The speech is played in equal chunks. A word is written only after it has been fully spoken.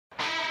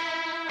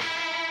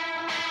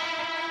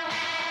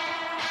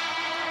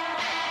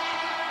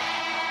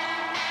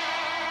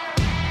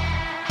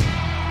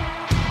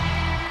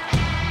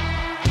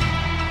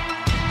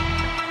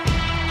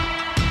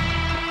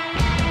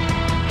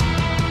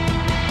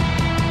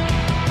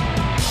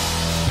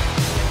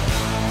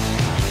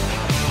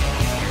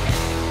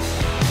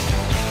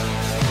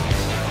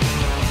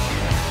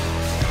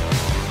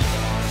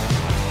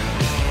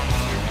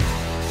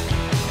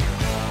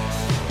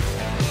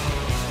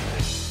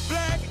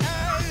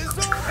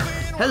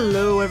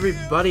Hello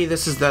everybody,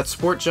 this is That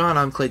Sport John,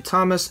 I'm Clay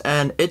Thomas,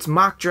 and it's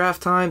mock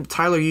draft time.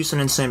 Tyler Houston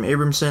and Sam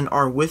Abramson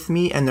are with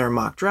me and their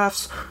mock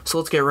drafts, so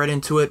let's get right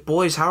into it.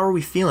 Boys, how are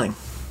we feeling?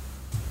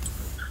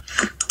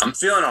 I'm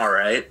feeling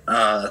alright,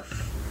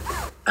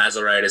 as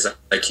alright as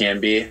I can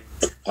be.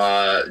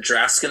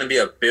 Draft's going to be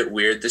a bit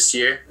weird this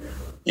year,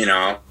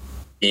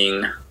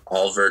 being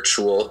all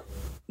virtual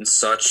and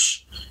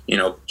such.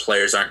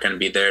 Players aren't going to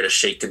be there to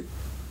shake the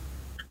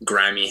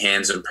grimy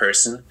hands in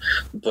person,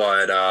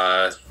 but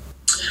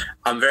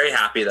I'm very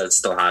happy that it's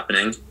still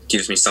happening.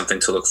 Gives me something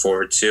to look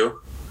forward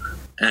to,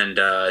 and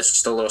it's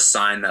just a little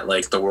sign that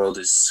the world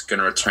is going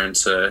to return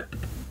to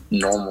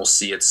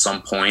normalcy at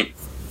some point,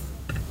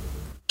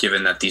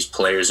 given that these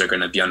players are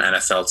going to be on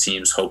NFL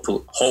teams,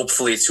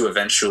 hopefully to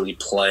eventually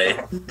play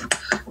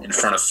in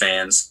front of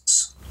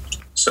fans.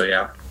 So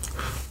yeah,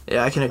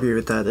 I can agree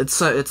with that.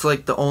 It's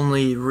like the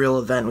only real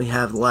event we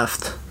have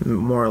left,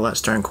 more or less,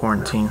 during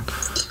quarantine.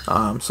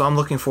 So I'm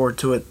looking forward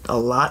to it a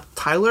lot.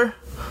 Tyler,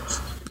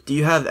 do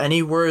you have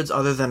any words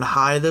other than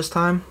hi this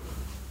time?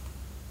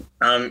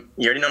 You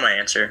already know my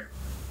answer.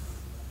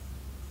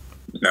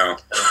 No.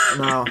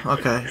 No.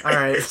 Okay. All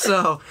right.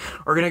 So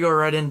we're gonna go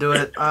right into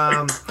it.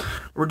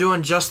 We're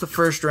doing just the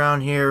first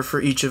round here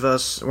for each of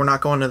us. We're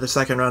not going to the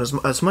second round.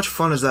 As much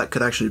fun as that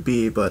could actually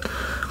be, but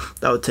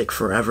that would take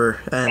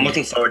forever. And I'm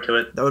looking forward to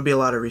it. That would be a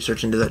lot of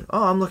research into that.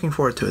 Oh, I'm looking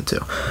forward to it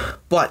too.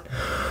 But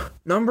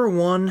number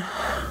one,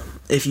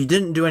 if you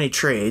didn't do any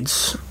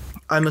trades,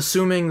 I'm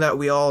assuming that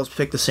we all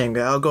picked the same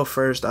guy. I'll go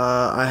first.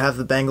 I have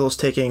the Bengals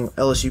taking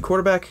LSU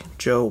quarterback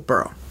Joe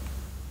Burrow.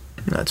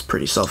 That's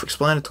pretty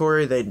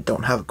self-explanatory. They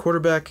don't have a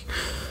quarterback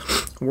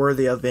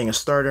worthy of being a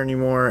starter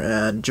anymore,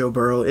 and Joe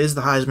Burrow is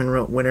the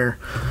Heisman winner.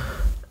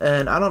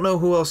 And I don't know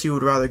who else you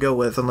would rather go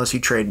with unless you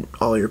trade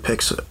all your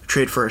picks,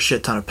 trade for a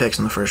shit ton of picks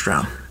in the first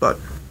round. But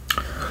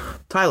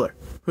Tyler,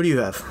 who do you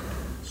have?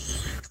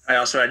 I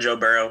also had Joe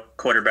Burrow,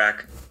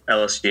 quarterback,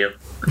 LSU.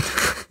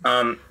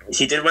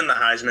 He did win the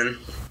Heisman,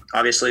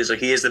 obviously, so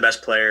he is the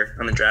best player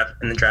in the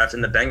draft,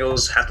 and the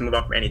Bengals have to move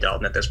up for Andy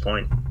Dalton at this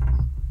point.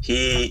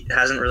 He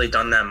hasn't really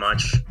done that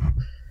much.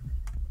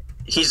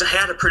 He's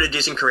had a pretty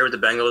decent career with the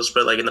Bengals,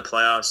 but in the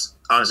playoffs,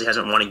 obviously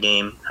hasn't won a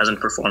game, hasn't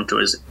performed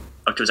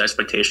up to his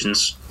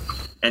expectations.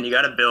 And you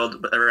got to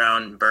build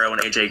around Burrow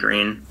and AJ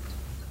Green,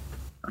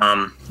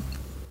 and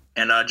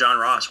John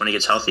Ross when he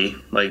gets healthy.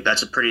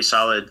 That's a pretty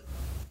solid.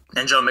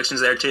 And Joe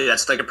Mixon's there too.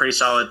 That's a pretty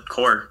solid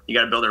core you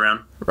got to build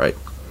around. Right.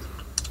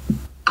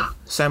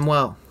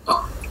 Samuel.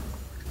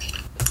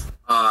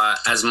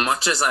 As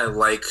much as I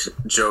like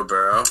Joe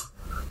Burrow,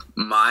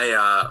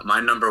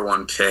 my number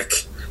one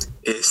pick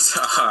is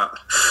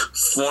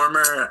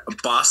former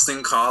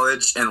Boston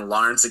College and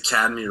Lawrence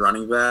Academy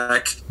running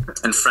back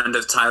and friend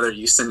of Tyler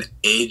Houston,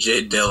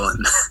 A.J.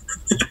 Dillon.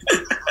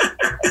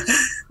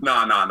 No,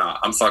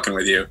 I'm fucking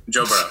with you.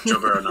 Joe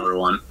Burrow, number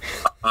one.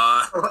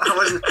 That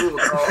wasn't cool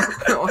at all.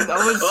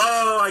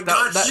 I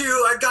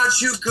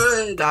got you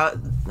good. All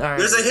right.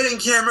 There's a hidden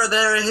camera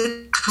there, a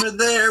hidden camera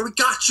there. We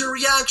got your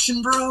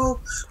reaction, bro.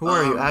 Who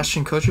are you,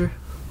 Ashton Kutcher?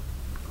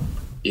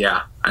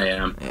 Yeah, I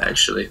am,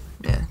 actually.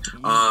 Yeah.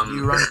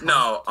 You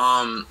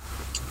run.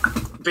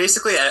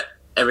 Basically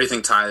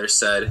everything Tyler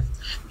said.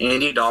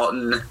 Andy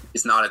Dalton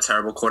is not a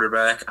terrible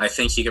quarterback. I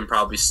think he can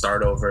probably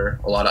start over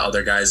a lot of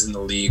other guys in the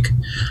league.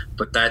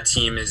 But that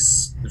team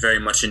is very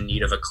much in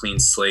need of a clean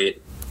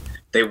slate.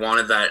 They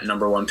wanted that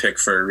number one pick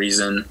for a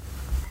reason,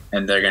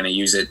 and they're going to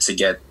use it to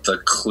get the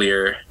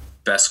clear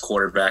best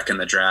quarterback in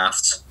the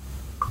draft.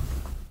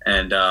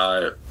 And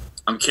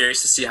I'm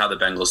curious to see how the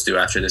Bengals do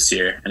after this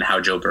year and how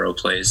Joe Burrow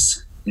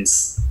plays.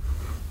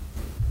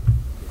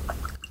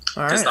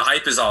 Because the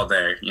hype is all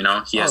there,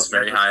 He has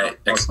very high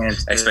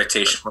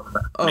expectation.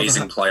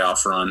 Amazing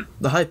playoff run.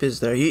 The hype is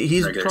there.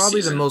 He's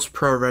probably the most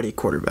pro-ready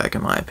quarterback,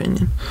 in my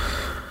opinion.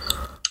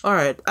 All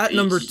right, at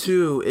number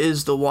 2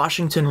 is the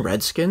Washington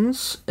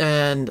Redskins,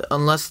 and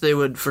unless they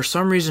would, for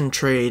some reason,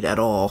 trade at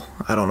all,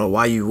 I don't know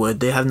why you would.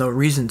 They have no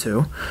reason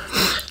to.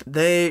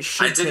 They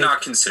should. I did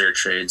not consider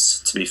trades,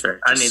 to be fair.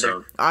 I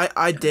neither.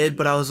 I did,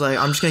 but I was like,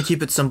 I'm just gonna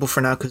keep it simple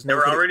for now because there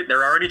were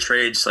already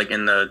trades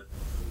it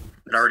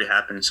already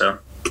happened. So.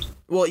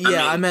 Well,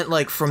 yeah, I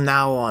meant from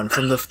now on,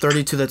 from the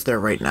 32 that's there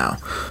right now.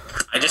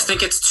 I just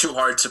think it's too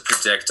hard to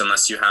predict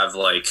unless you have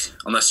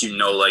unless you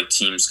know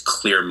teams'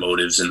 clear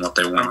motives in what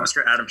they want. Unless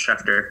you're Adam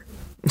Schefter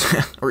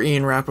or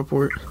Ian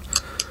Rappaport.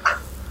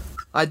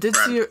 I did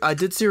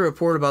see a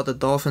report about the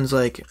Dolphins,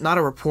 not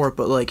a report,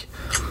 but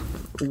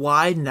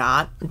why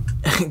not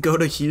go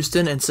to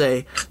Houston and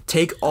say,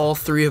 take all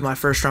 3 of my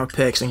first round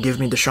picks and give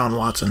me Deshaun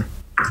Watson?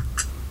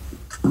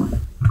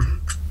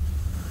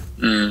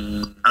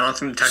 I don't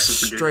think the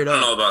Texans would do Straight that. up. I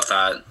don't know about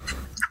that.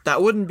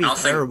 That wouldn't be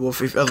terrible of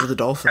the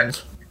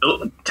Dolphins.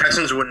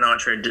 Texans would not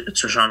trade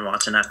Deshaun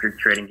Watson after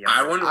trading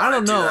DeAndre. I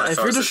don't know. If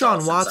you're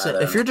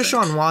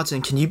Deshaun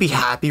Watson, can you be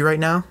happy right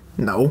now?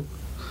 No.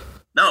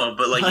 No,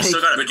 but you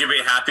still got. Would you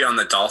be happy on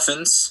the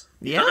Dolphins?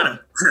 Yeah.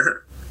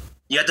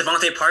 You got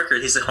Devontae Parker.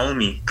 He's a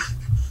homie.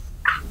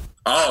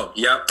 Oh,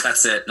 yep,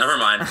 that's it. Never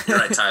mind. You're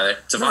right, Tyler.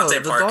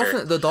 Devontae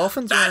Parker. The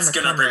Dolphins. That's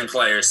gonna bring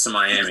players to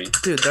Miami.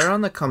 Dude, they're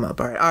on the come up.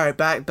 All right.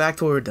 Back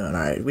to what we're doing.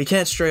 All right, we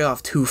can't stray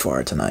off too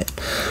far tonight.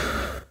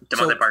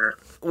 Devontae Parker.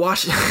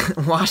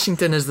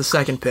 Washington is the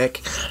second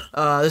pick.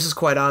 This is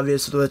quite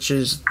obvious, which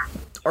is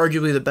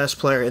arguably the best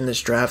player in this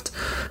draft.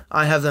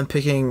 I have them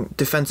picking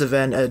defensive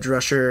end edge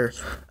rusher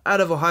out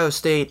of Ohio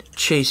State,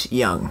 Chase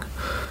Young.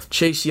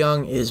 Chase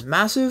Young is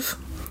massive.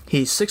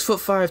 He's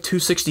 6'5",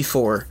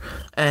 264,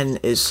 and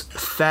is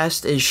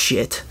fast as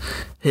shit.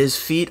 His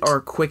feet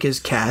are quick as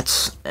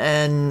cats,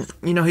 and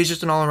he's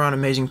just an all-around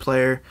amazing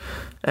player.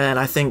 And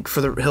I think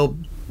he'll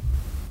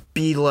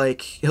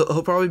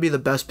probably be the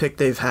best pick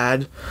they've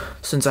had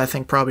since I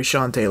think probably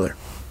Sean Taylor.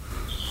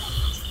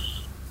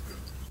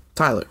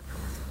 Tyler.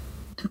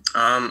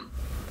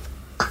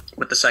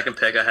 With the second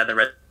pick, I had the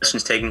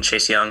Redskins taking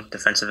Chase Young,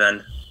 defensive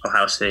end,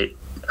 Ohio State.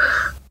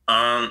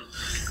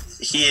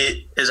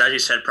 He is, as you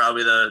said,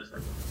 probably the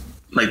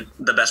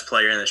best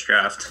player in this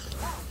draft.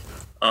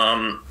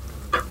 I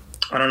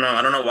don't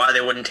know why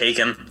they wouldn't take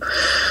him.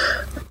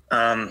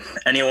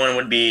 Anyone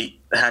would be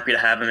happy to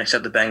have him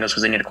except the Bengals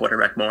because they need a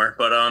quarterback more.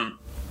 But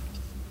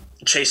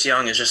Chase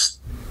Young is just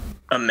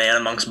a man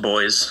amongst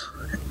boys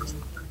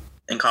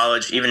in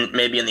college, even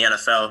maybe in the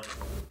NFL.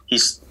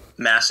 He's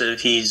massive.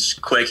 He's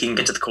quick. He can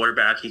get to the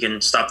quarterback. He can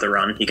stop the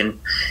run. He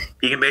can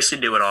basically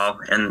do it all.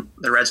 And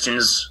the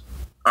Redskins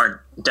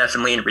are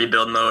definitely in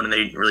rebuild mode, and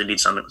they really need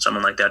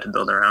someone like that to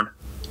build around.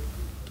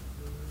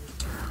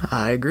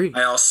 I agree.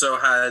 I also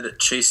had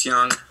Chase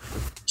Young.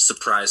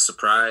 Surprise,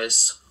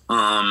 surprise.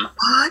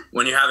 What?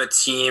 When you have a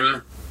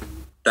team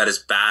that is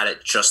bad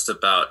at just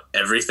about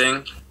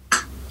everything,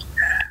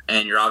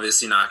 and you're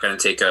obviously not going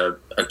to take a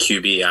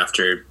QB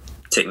after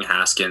taking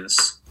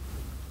Haskins,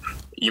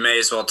 you may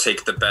as well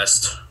take the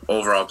best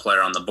overall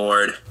player on the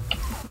board,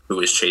 who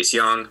is Chase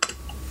Young.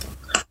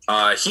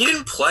 He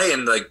didn't play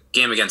in the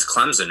game against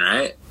Clemson,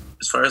 right?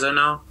 As far as I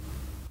know.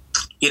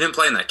 He didn't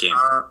play in that game,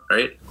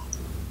 right?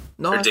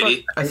 No, I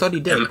thought he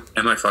did.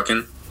 Am I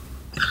fucking...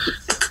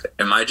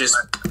 Am I just...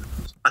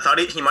 I thought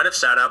he might have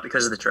sat out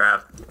because of the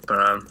draft,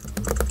 but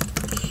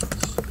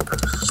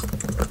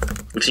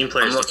we've seen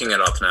players... I'm looking it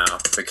up now,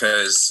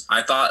 because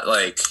I thought,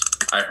 I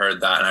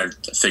heard that, and I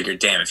figured,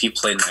 damn, if he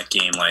played in that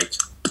game,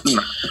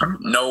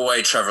 no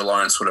way Trevor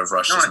Lawrence would have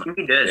rushed his... I think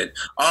he did.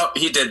 Oh,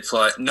 he did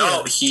play.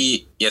 No, yeah.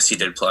 Yes, he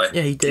did play.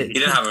 Yeah, he did. He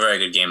didn't have a very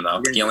good game,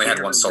 though. He only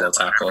had one solo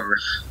tackle.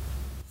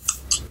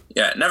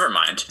 Yeah, never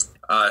mind.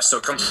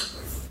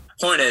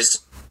 Point is,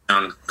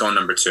 going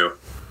number 2.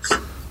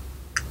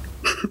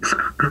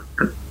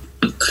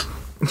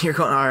 You're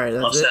going, all right,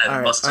 that's it.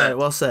 All right,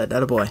 well said.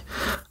 Attaboy.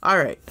 All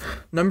right,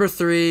 number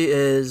 3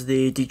 is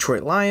the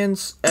Detroit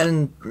Lions,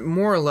 and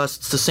more or less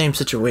it's the same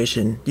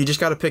situation. You just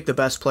got to pick the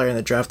best player in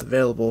the draft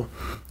available,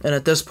 and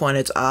at this point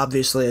it's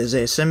obviously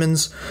Isaiah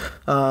Simmons,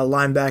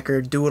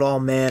 linebacker,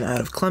 do-it-all man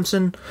out of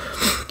Clemson.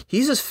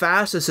 He's as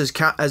fast as his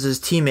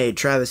teammate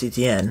Travis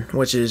Etienne,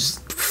 which is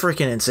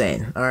freaking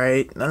insane. All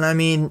right, and I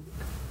mean,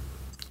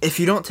 if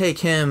you don't take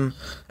him,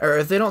 or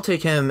if they don't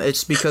take him,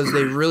 it's because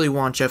they really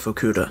want Jeff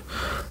Okudah,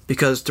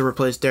 because to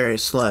replace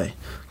Darius Slay,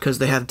 because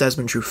they have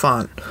Desmond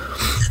Trufant.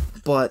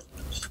 But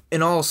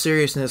in all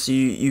seriousness,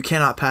 you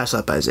cannot pass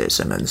up Isaiah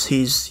Simmons.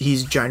 He's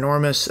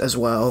ginormous as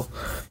well.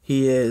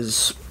 He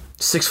is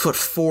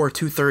 6'4",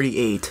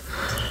 238,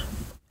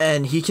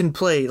 and he can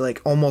play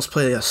almost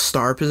play a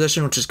star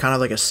position, which is kind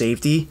of like a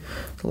safety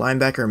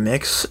linebacker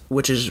mix,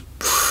 which is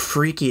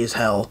freaky as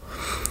hell.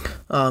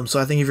 So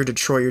I think if you're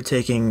Detroit, you're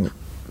taking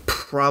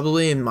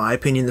probably, in my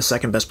opinion, the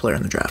second best player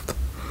in the draft.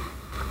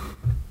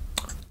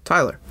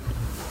 Tyler.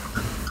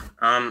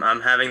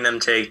 I'm having them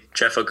take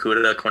Jeff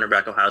Okudah,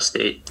 cornerback, Ohio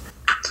State.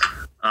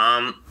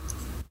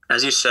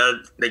 As you said,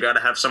 they got to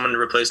have someone to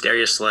replace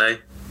Darius Slay.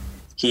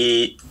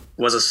 He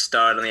was a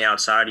stud on the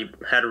outside. He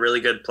had a really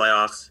good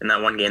playoff in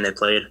that one game they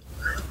played.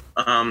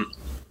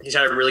 He's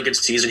had a really good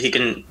season. He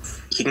can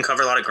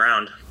cover a lot of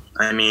ground.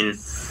 I mean,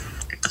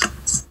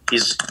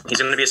 he's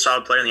going to be a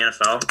solid player in the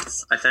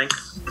NFL, I think.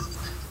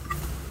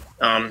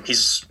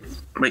 He's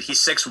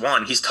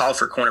 6'1". He's tall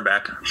for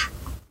cornerback.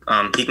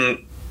 He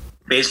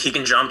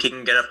can jump. He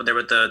can get up there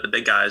with the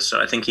big guys.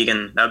 So I think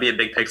that would be a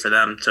big pick for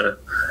them to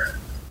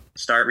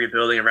start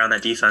rebuilding around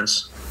that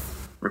defense,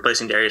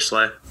 replacing Darius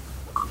Slay.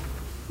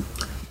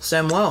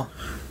 Samuel.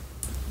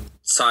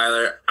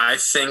 Tyler, I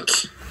think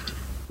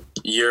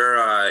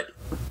you're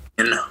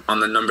in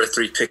on the number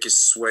 3 pick is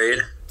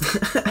swayed,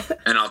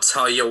 and I'll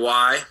tell you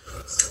why.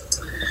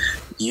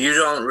 You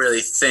don't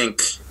really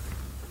think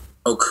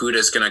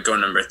Okudah's going to go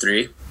number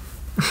 3.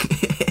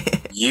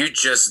 You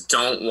just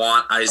don't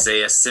want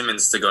Isaiah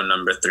Simmons to go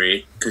number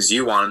 3 because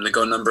you want him to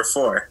go number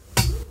 4.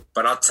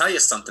 But I'll tell you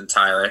something,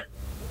 Tyler.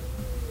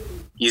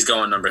 He's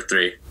going number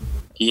 3.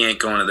 He ain't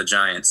going to the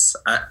Giants.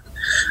 As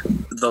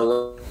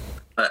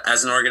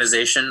an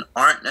organization,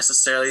 aren't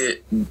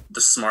necessarily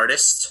the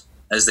smartest,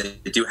 as they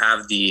do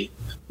have the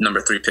number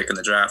 3 pick in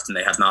the draft, and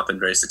they have not been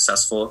very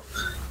successful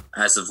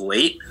as of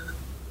late.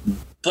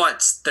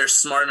 But they're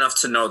smart enough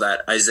to know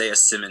that Isaiah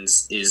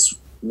Simmons is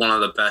one of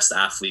the best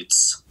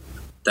athletes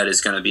that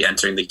is going to be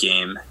entering the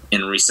game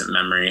in recent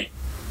memory.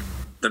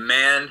 The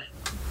man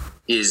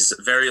is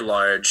very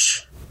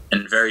large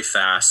and very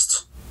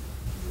fast,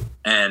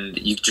 and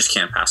you just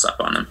can't pass up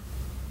on him.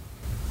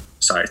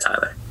 Sorry,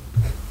 Tyler.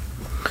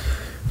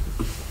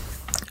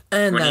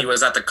 And when he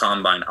was at the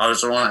Combine, I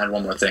just want to add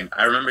one more thing.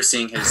 I remember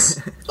seeing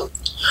his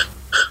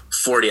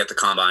 40 at the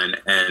Combine,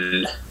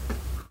 and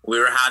we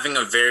were having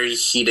a very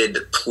heated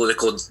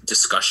political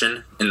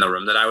discussion in the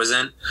room that I was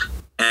in,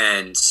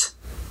 and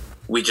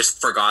we just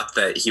forgot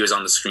that he was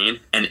on the screen.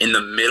 And in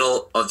the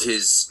middle of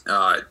his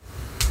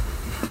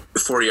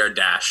 40-yard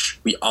dash,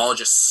 we all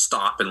just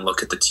stop and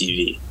look at the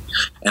TV,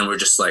 and we're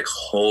just like,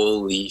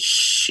 holy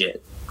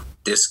shit,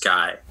 this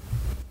guy's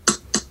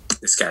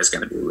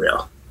gonna be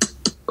real.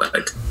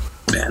 Like,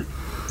 man,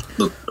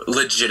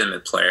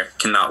 legitimate player.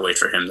 Cannot wait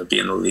for him to be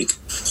in the league.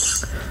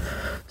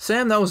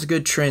 Sam, that was a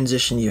good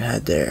transition you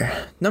had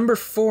there. Number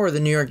 4, the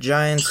New York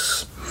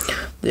Giants.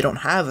 They don't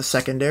have a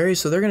secondary,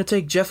 so they're going to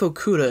take Jeff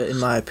Okudah, in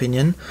my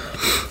opinion.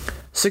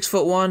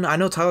 6'1". I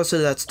know Tyler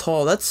said that's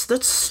tall. That's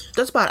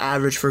about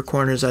average for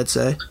corners, I'd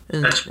say.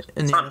 It's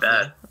not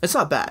bad. It's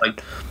not bad.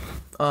 Like,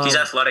 he's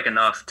athletic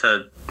enough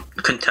to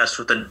contest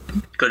with the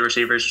good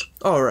receivers.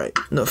 Oh, right.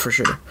 No, for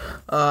sure.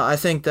 I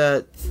think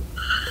that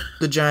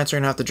the Giants are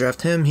going to have to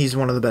draft him. He's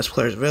one of the best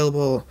players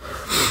available.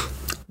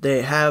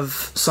 They have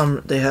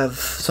some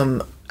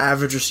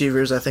average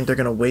receivers. I think they're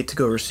going to wait to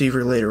go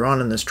receiver later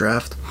on in this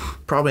draft,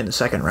 probably in the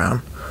second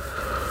round,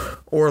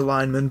 or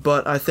lineman.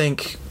 But I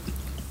think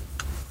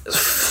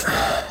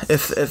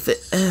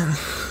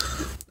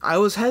I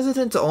was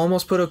hesitant to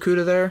almost put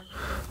Okudah there,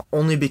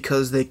 only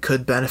because they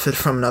could benefit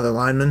from another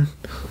lineman.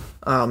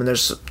 And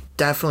there's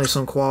definitely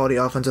some quality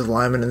offensive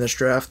linemen in this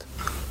draft.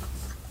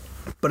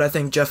 But I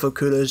think Jeff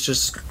Okudah is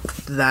just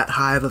that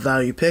high of a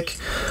value pick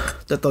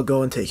that they'll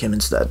go and take him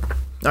instead.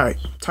 All right,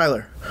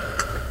 Tyler.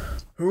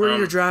 Who are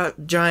your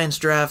Giants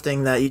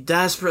drafting that you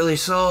desperately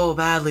so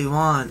badly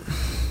want?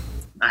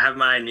 I have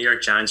my New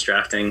York Giants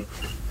drafting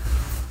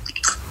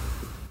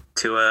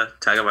Tua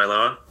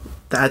Tagovailoa.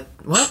 That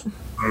what?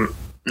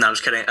 No, I'm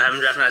just kidding. I have him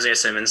drafting Isaiah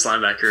Simmons,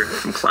 linebacker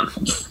from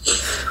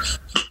Clemson.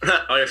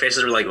 All your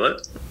faces were like,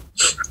 what?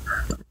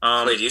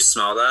 Wait, do you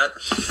smell that?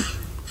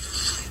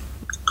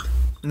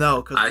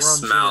 No, because I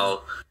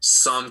smell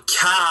some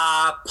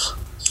cap.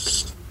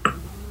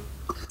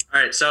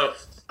 All right, so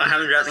I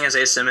have him drafting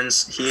Isaiah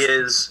Simmons. He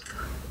is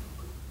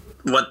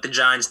what the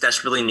Giants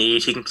desperately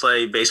need. He can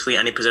play basically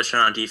any position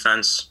on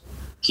defense.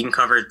 He can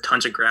cover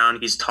tons of ground.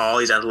 He's tall.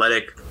 He's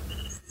athletic.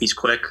 He's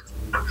quick.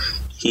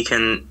 He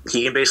can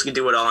basically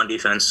do it all on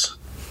defense.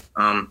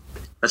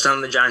 That's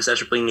something the Giants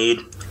desperately need.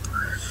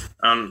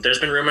 There's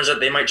been rumors that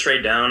they might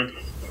trade down,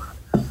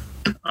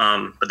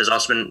 but there's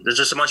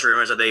just a bunch of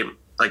rumors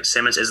that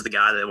Simmons is the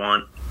guy they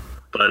want.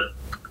 But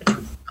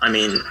I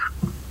mean,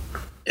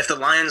 if the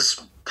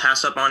Lions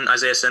pass up on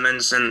Isaiah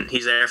Simmons and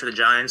he's there for the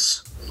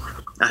Giants,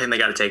 I think they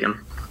got to take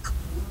him.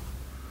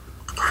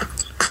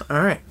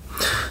 All right,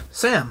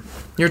 Sam,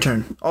 your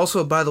turn.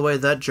 Also, by the way,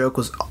 that joke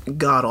was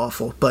god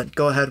awful. But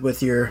go ahead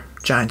with your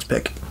Giants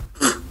pick.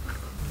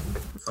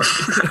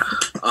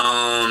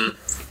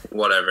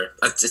 Whatever.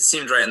 It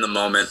seemed right in the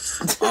moment.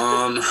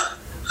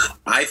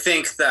 I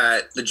think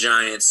that the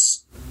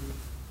Giants.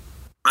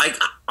 I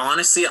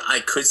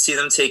could see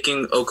them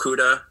taking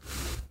Okudah.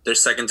 Their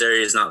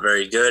secondary is not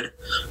very good.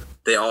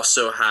 They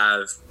also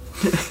have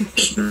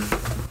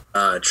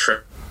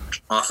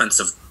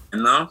offensive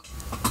line, though.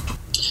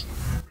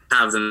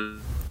 Have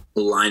them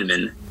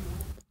linemen,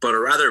 but a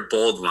rather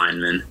bold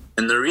lineman.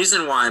 And the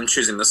reason why I'm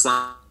choosing this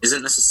line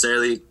isn't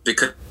necessarily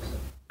because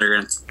they're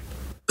going to. This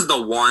is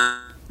the one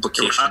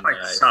application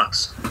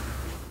sucks.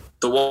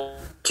 The one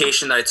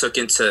application that I took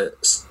into,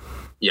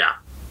 yeah,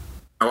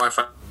 my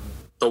Wi-Fi.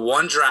 The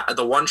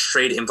one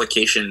trade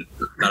implication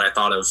that I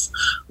thought of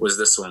was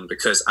this one,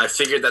 because I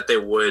figured that they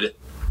would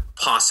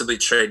possibly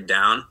trade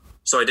down.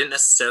 So I didn't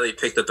necessarily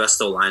pick the best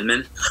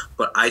lineman,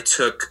 but I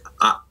put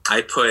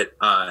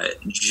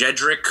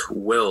Jedrick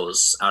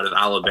Wills out of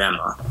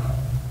Alabama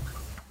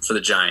for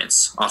the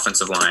Giants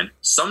offensive line.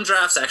 Some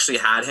drafts actually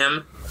had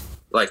him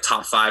like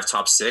top 5,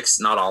 top 6,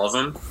 not all of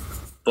them,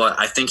 but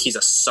I think he's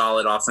a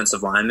solid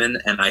offensive lineman,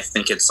 and I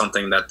think it's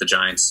something that the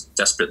Giants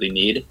desperately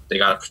need. They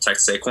got to protect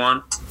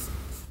Saquon.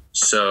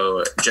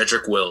 So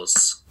Jedrick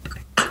Wills,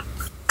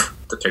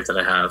 the pick that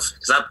I have,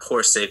 because that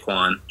poor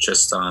Saquon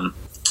just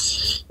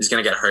he's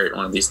gonna get hurt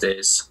one of these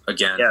days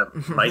again. Yeah,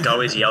 Mike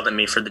always yelled at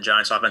me for the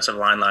Giants offensive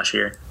line last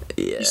year.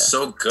 Yeah, he's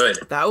so good.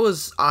 That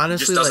was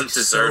honestly he just doesn't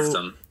deserve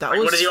them.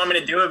 What does he want me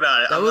to do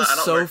about it? That was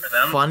so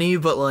funny,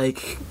 but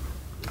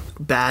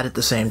bad at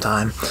the same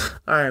time.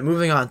 All right,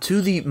 moving on to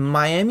the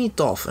Miami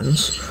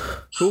Dolphins,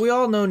 who we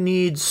all know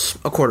needs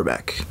a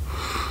quarterback.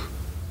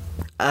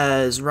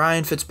 As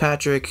Ryan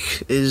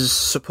Fitzpatrick is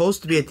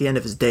supposed to be at the end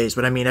of his days,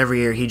 but I mean, every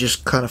year he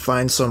just kind of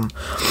finds some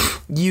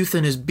youth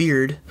in his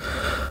beard.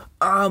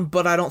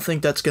 But I don't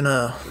think that's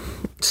gonna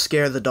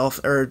scare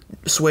the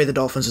sway the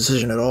Dolphins'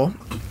 decision at all.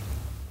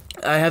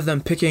 I have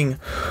them picking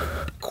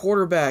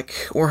quarterback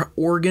or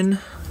Oregon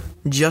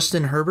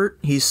Justin Herbert.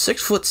 He's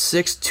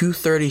 6'6",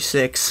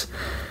 236.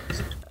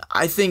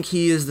 I think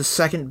he is the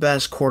second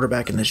best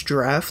quarterback in this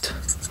draft.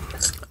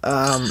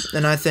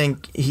 And I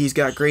think he's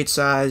got great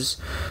size.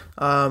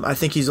 I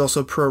think he's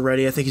also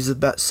pro-ready. I think he's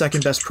the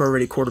second best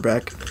pro-ready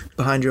quarterback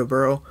behind Joe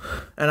Burrow.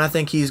 And I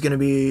think he's going to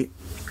be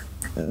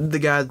the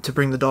guy to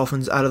bring the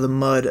Dolphins out of the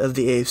mud of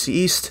the AFC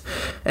East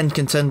and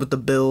contend with the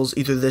Bills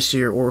either this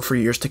year or for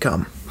years to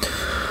come.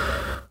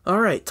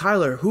 All right,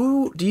 Tyler,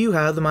 who do you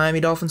have the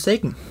Miami Dolphins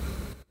taking?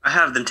 I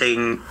have them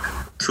taking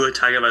Tua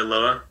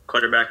Tagovailoa,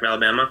 quarterback of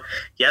Alabama.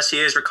 Yes, he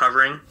is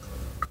recovering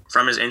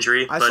from his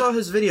injury. I saw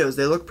his videos.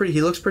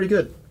 He looks pretty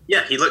good.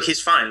 Yeah,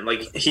 he's fine.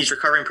 Like, he's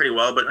recovering pretty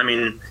well, but I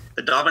mean,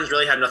 the Dolphins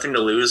really have nothing to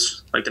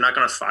lose. Like, they're not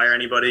going to fire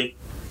anybody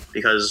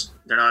because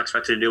they're not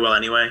expected to do well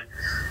anyway.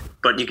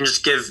 But you can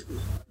just give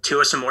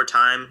Tua some more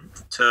time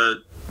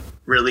to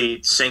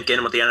really sink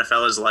in what the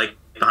NFL is like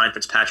behind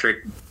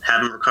Fitzpatrick,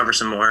 have him recover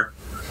some more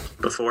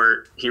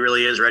before he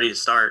really is ready to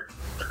start.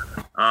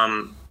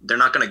 They're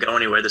not going to go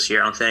anywhere this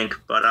year, I don't think.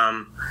 But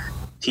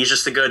he's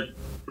just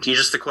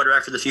the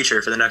quarterback for the future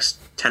for the next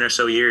 10 or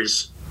so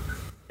years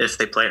if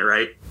they play it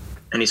right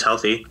and he's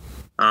healthy.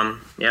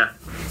 Yeah.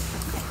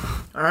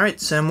 All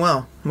right,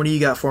 Samuel, what do you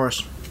got for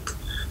us?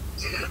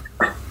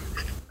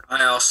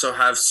 I also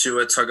have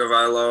Tua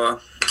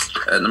Tagovailoa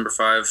at number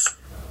 5.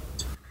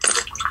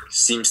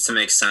 Seems to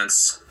make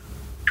sense.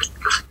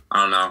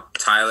 I don't know.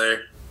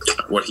 Tyler,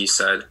 what he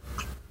said.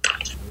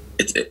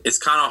 It's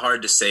kind of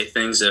hard to say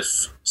things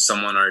if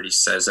someone already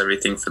says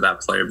everything for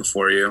that player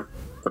before you.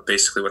 But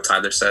basically what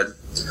Tyler said.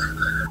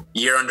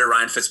 Year under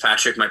Ryan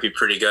Fitzpatrick might be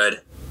pretty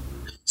good.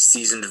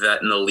 Seasoned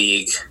vet in the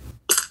league.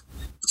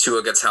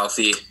 Tua gets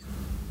healthy.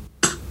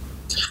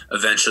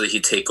 Eventually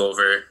he'd take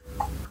over.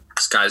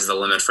 Sky's the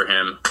limit for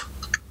him.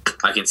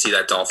 I can see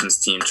that Dolphins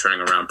team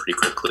turning around pretty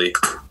quickly.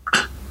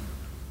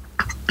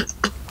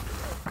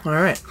 All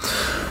right.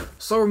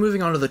 So we're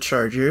moving on to the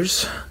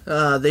Chargers.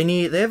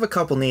 They have a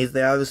couple needs.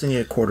 They obviously need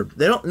a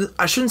quarterback.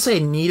 I shouldn't say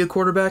need a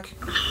quarterback.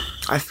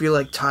 I feel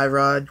like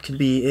Tyrod could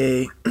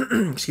be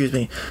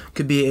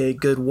could be a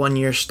good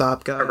 1-year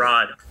stop guy.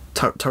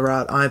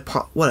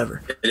 Tyrod.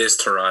 Whatever. It is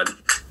Tyrod.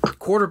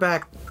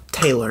 Quarterback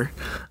Taylor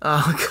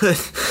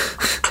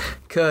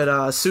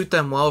could suit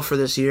them well for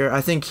this year.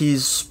 I think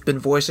he's been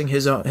voicing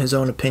his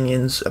own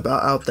opinions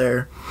about out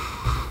there,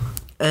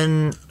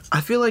 and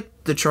I feel like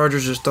the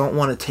Chargers just don't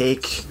want to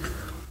take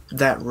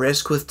that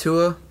risk with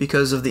Tua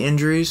because of the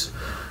injuries.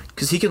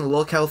 Because he can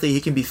look healthy,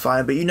 he can be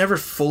fine, but you never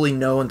fully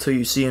know until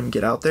you see him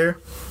get out there.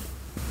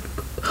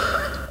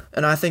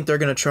 And I think they're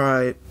gonna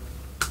try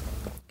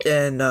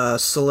and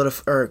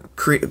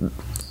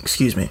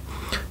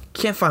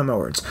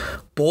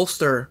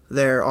bolster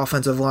their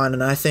offensive line,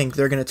 and I think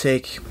they're going to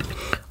take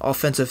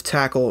offensive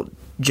tackle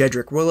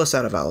Jedrick Willis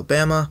out of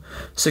Alabama,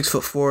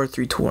 6'4",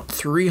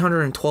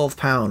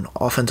 312-pound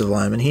offensive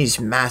lineman. He's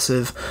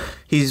massive.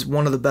 He's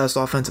one of the best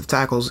offensive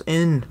tackles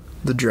in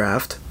the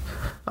draft.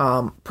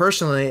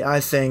 Personally, I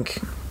think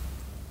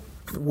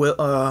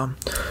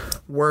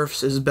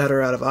Wirfs is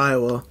better out of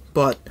Iowa,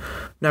 but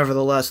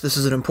nevertheless, this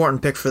is an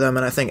important pick for them,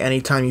 and I think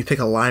anytime you pick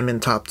a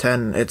lineman top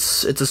 10,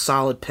 it's a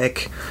solid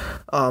pick,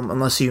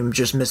 unless you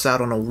just miss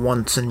out on a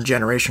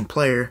once-in-generation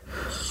player.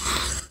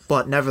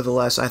 But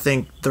nevertheless, I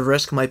think the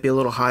risk might be a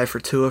little high for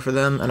Tua for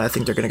them, and I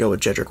think they're going to go with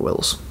Jedrick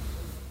Wills.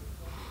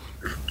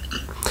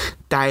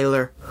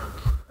 Tyler.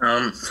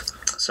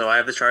 So I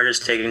have the Chargers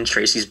taking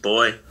Tracy's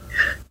boy,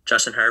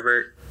 Justin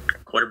Herbert,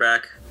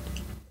 quarterback,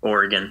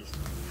 Oregon.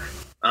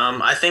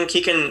 I think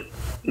he can.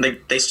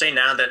 They say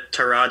now that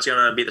Tyrod's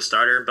going to be the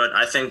starter, but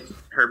I think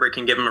Herbert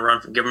can give him a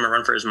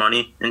run for his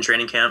money in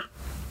training camp.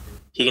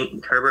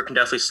 Herbert can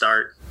definitely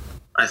start,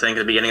 I think,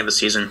 at the beginning of the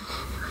season.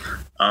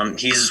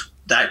 He's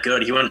that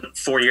good. He went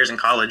 4 years in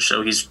college,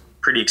 so he's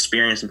pretty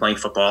experienced in playing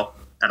football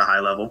at a high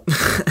level.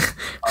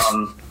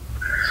 I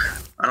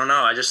don't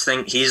know. I just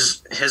think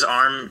his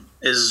arm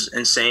is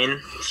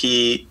insane.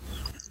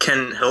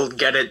 He'll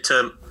get it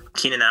to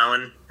Keenan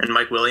Allen and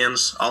Mike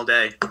Williams all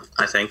day,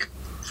 I think.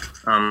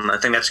 I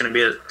think that's going to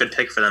be a good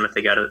pick for them if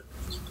they get it.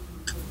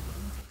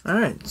 All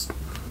right.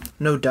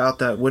 No doubt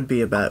that wouldn't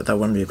be a bad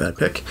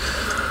pick.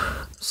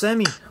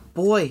 Sammy,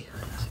 boy,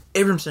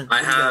 Abramson.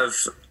 I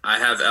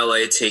have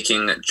LA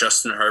taking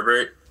Justin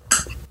Herbert.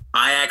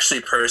 I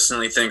actually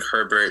personally think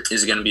Herbert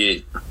is going to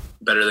be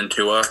better than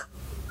Tua.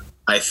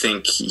 I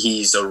think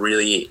he's a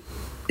really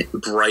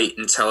bright,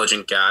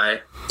 intelligent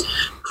guy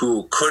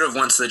who could have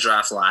went to the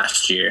draft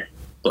last year,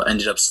 but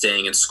ended up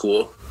staying in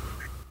school.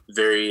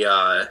 Very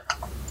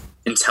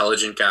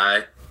intelligent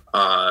guy.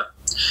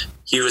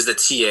 He was the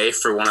TA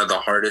for one of the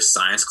hardest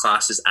science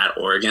classes at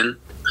Oregon,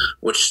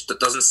 which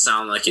doesn't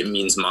sound like it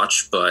means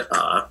much, but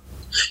not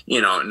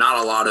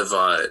a lot of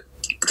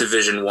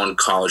Division I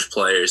college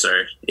players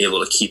are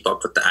able to keep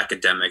up with the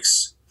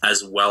academics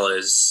as well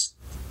as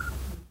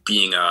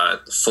being a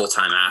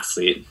full-time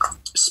athlete,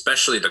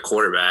 especially the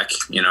quarterback.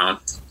 A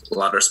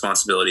lot of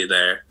responsibility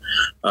there.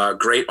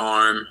 Great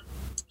arm,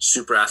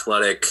 super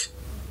athletic.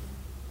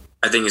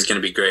 I think he's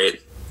going to be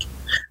great.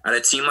 At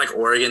a team like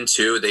Oregon,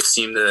 too, they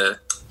seem to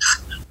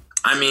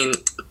I mean,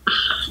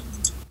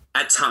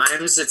 at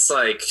times it's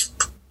like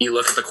you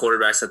look at the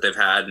quarterbacks that they've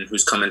had and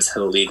who's come into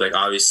the league. Like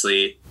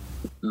obviously,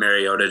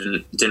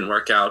 Mariota didn't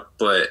work out,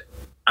 but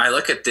I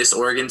look at this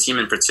Oregon team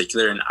in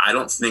particular, and I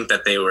don't think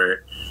that they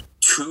were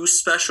too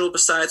special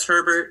besides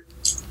Herbert.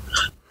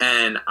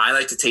 And I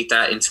like to take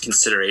that into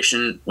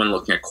consideration when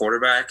looking at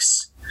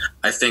quarterbacks.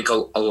 I think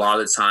a lot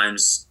of the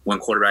times when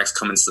quarterbacks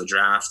come into the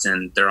draft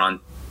and they're on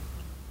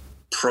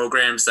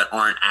programs that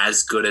aren't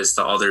as good as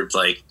the other,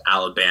 like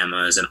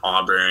Alabamas and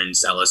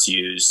Auburns,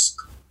 LSUs,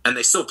 and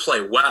they still play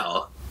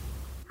well,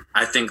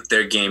 I think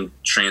their game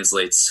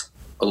translates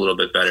a little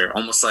bit better.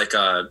 Almost like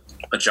a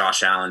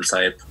Josh Allen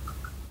type,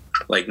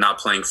 like not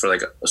playing for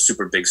like a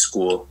super big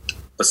school,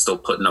 but still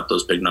putting up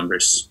those big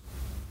numbers.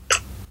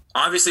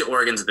 Obviously,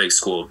 Oregon's a big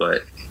school,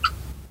 but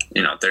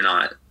you know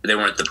they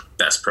weren't the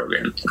best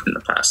program in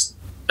the past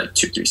like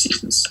 2-3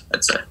 seasons,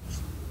 I'd say.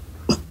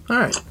 All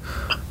right,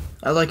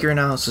 I like your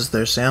analysis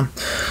there, Sam.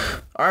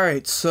 All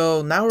right,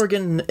 so now we're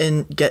getting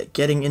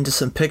into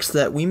some picks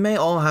that we may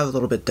all have a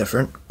little bit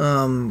different.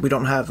 We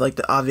don't have like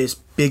the obvious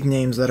big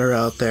names that are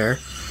out there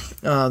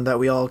that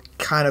we all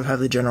kind of have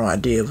the general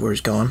idea of where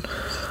he's going,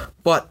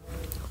 but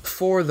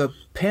for the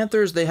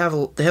Panthers, they have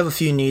a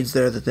few needs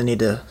there that they need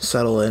to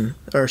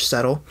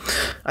settle.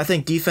 I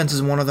think defense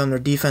is one of them. Their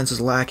defense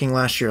is lacking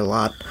last year a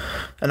lot,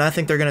 and I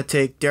think they're going to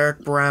take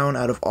Derek Brown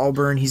out of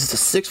Auburn. He's a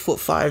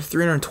 6'5",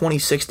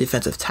 326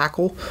 defensive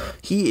tackle.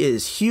 He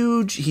is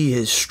huge. He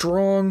is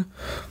strong.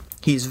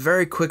 He's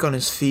very quick on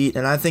his feet,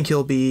 and I think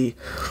he'll be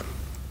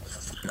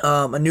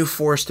a new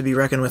force to be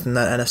reckoned with in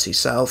that NFC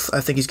South. I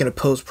think he's going to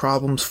pose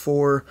problems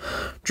for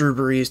Drew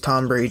Brees,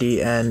 Tom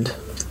Brady, and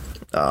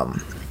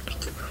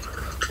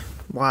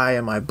why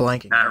am I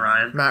blanking?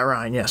 Matt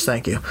Ryan, yes,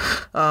 thank you.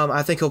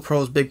 I think he'll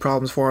pose big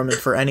problems for him and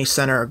for any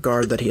center or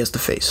guard that he has to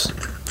face.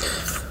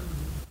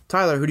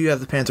 Tyler, who do you have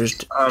the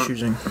Panthers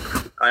choosing?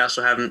 I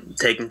also haven't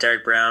taken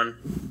Derek Brown,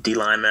 D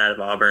lineman out of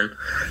Auburn.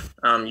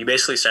 You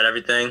basically said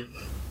everything.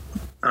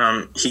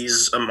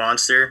 He's a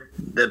monster.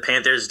 The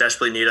Panthers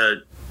desperately need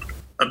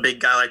a big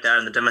guy like that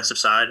on the defensive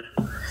side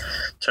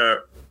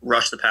to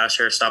rush the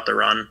passer, stop the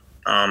run.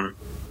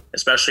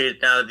 Especially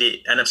now that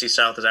the NFC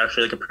South is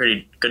actually like a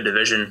pretty good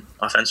division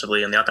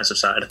offensively on the offensive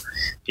side.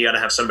 You got to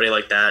have somebody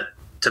like that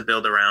to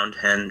build around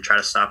and try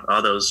to stop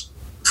all those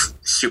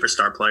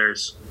superstar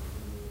players.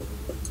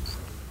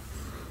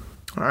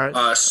 All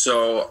right.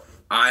 So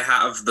I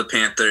have the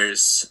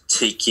Panthers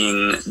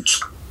taking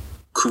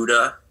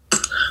Kuda.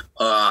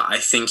 I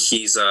think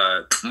he's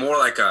more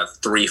like a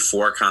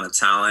 3-4 kind of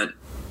talent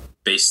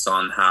based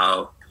on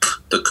how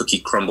the cookie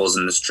crumbles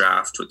in this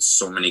draft with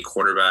so many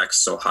quarterbacks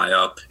so high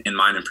up. In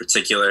mine in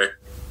particular,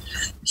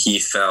 he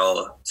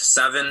fell to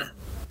 7.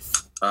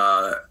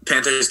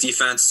 Panthers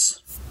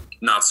defense,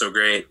 not so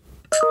great.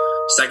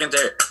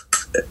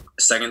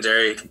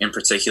 Secondary in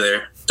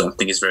particular, don't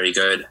think is very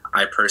good.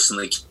 I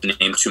personally can't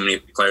name too many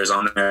players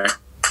on there.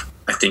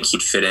 I think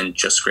he'd fit in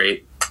just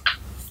great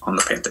on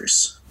the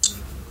Panthers.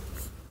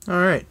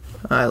 All right.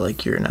 I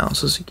like your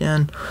analysis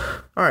again.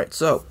 All right,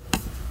 so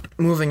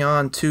moving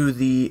on to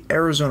the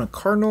Arizona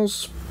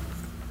Cardinals.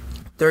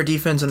 Their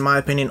defense, in my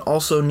opinion,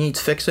 also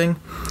needs fixing.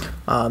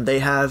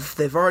 They've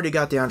already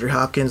got DeAndre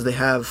Hopkins. They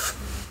have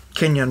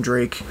Kenyon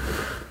Drake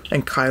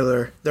and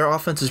Kyler. Their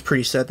offense is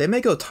pretty set. They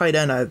may go tight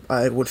end,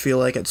 I would feel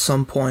like, at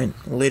some point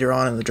later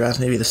on in the draft,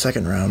 maybe the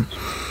second round.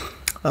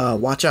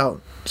 Watch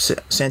out.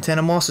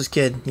 Santana Moss's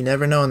kid. You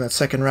never know in that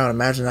second round.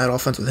 Imagine that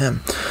offense with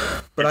him.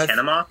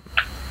 Santana Moss?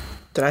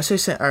 Did I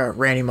say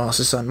Randy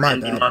Moss's son? My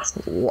bad. Moss.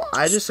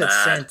 I just said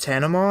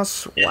Santana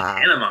Moss? Wow.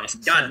 Santana Moss.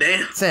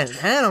 Goddamn.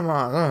 Santana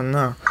Moss. Oh,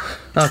 no.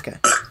 Okay.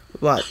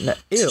 What? No,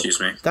 ew.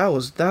 Excuse me. That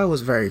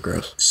was very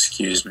gross.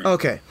 Excuse me.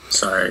 Okay.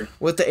 Sorry.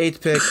 With the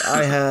 8th pick,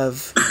 I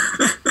have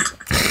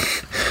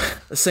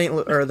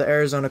the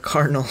Arizona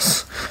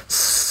Cardinals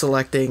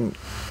selecting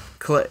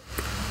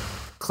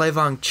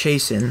Clavon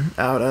Chasen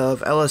out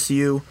of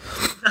LSU.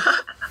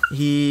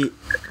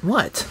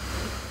 What?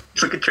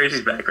 Look at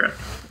Tracy's background.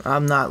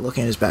 I'm not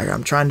looking at his background.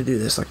 I'm trying to do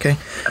this, okay?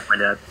 That's my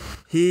dad.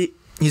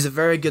 He's a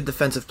very good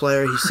defensive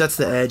player. He sets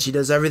the edge. He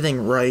does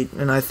everything right,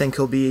 and I think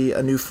he'll be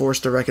a new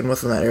force to reckon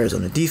with in that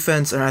Arizona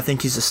defense. And I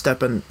think he's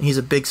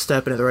a big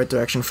step in the right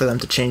direction for them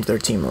to change their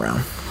team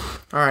around.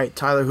 All right,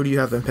 Tyler, who do you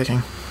have them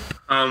picking?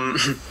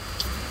 I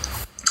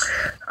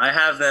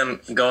have them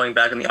going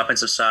back on the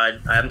offensive side.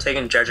 I haven't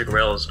taken Jedrick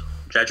Wills,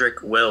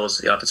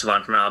 the offensive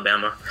line from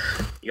Alabama.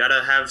 You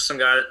gotta have some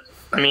guy.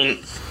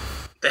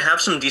 They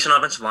have some decent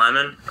offensive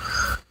linemen,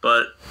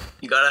 but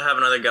you got to have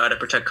another guy to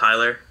protect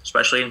Kyler,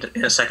 especially in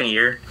his second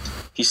year.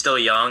 He's still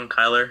young,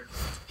 Kyler.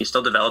 He's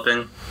still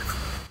developing.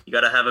 You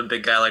got to have a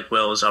big guy like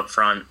Wills up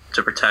front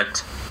to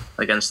protect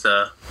against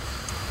the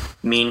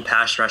mean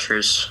pass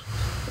rushers.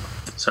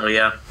 So,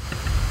 yeah.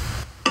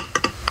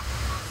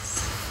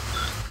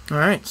 All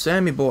right,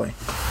 Sammy boy.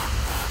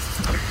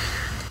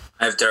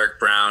 I have Derek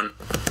Brown.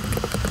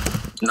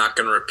 Not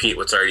going to repeat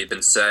what's already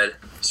been said.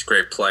 He's a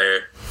great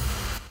player.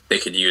 They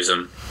could use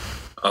him.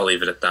 I'll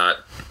leave it at that.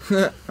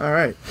 All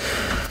right.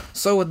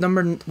 So with the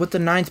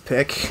 9th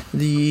pick,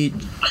 the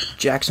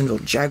Jacksonville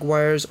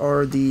Jaguars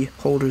are the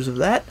holders of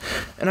that.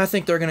 And I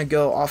think they're going to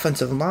go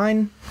offensive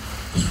line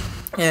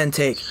and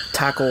take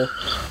tackle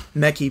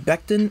Mekhi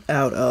Becton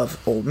out of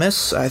Ole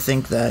Miss. I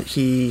think that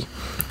he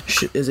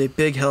is a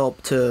big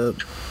help to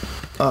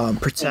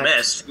protect. Ole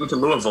Miss went to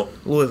Louisville.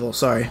 Louisville,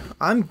 sorry.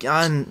 I'm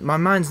my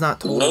mind's not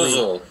totally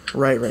Louisville.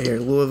 right here.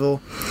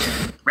 Louisville.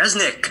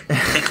 Resnick.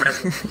 Think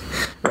Resnick.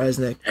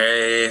 Resnick.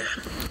 Hey,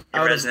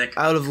 Resnick.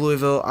 Out of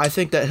Louisville. I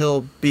think that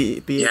he'll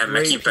be Yeah, a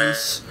great Mekhi Becton.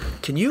 piece.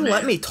 Can you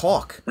let me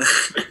talk?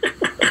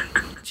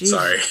 Jeez,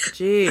 Sorry.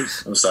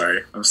 Jeez. I'm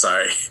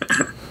sorry.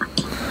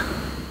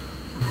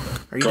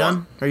 Are you Go done?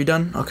 on. Are you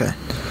done? Okay.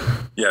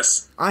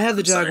 Yes. I have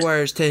the sorry.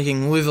 Jaguars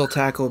taking Louisville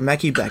tackle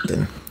Mekhi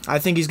Becton. I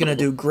think he's going to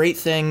do great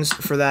things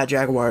for that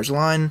Jaguars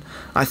line.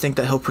 I think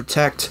that he'll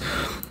protect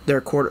their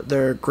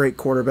great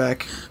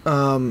quarterback,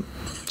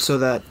 so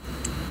that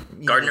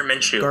Gardner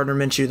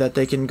Minshew, that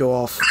they can go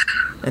off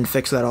and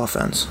fix that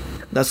offense.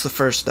 That's the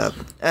first step,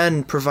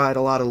 and provide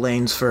a lot of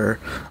lanes for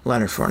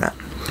Leonard Fournette.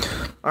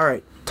 All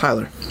right,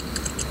 Tyler.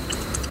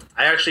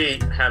 I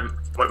actually have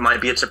what might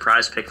be a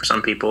surprise pick for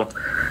some people.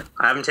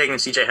 I haven't taken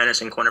C.J.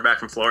 Henderson, cornerback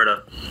from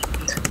Florida.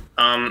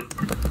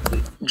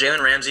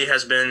 Jalen Ramsey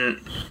has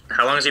been.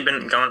 How long has he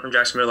been gone from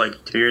Jacksonville?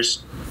 Like 2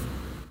 years?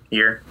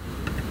 Year?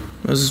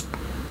 Was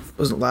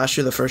it last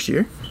year the first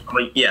year?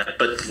 Well, yeah,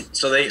 but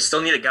so they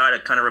still need a guy to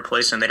kind of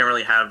replace him. They don't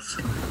really have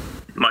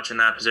much in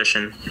that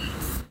position.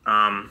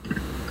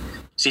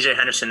 C.J.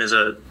 Henderson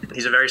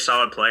he's a very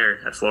solid player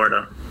at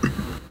Florida.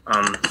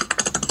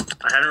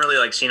 I haven't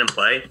really seen him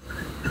play,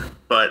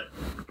 but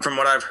from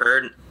what I've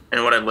heard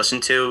and what I've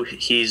listened to,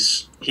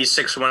 he's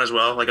 6'1" as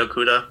well, like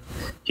Okudah.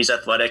 He's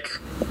athletic.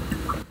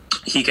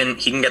 He can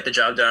get the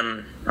job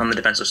done on the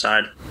defensive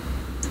side.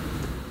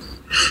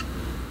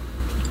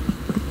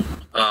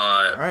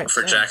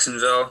 For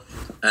Jacksonville,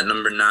 at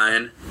number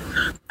 9,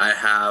 I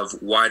have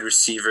wide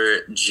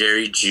receiver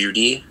Jerry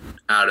Jeudy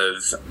out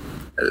of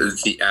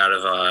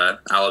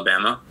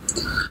Alabama.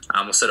 I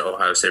almost said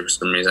Ohio State for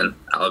some reason.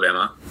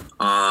 Alabama.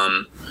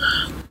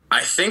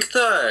 I think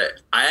I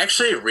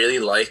actually really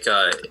like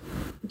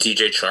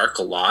DJ Chark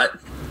a lot.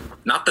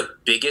 Not the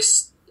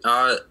biggest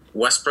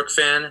Westbrook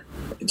fan.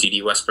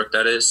 D.D. Westbrook,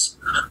 that is.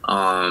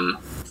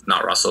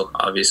 Not Russell,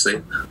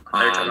 obviously.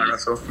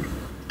 Russell.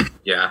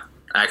 Yeah,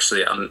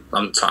 actually,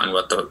 I'm talking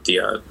about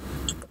the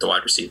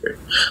wide receiver,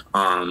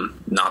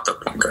 not the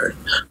point guard.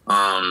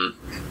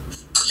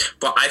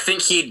 But I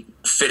think he'd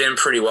fit in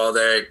pretty well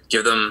there.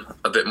 Give them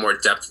a bit more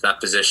depth at that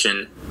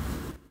position.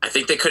 I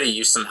think they could have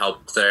used some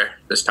help there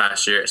this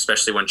past year,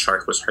 especially when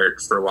Chark was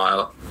hurt for a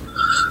while.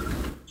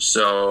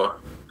 So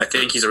I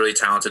think he's a really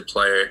talented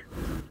player.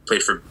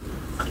 Played for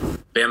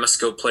Bama.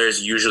 Skilled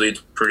players usually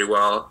do pretty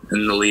well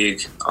in the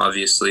league,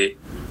 obviously.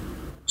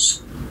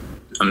 So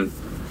I'm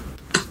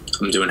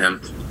doing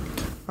him.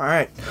 All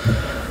right.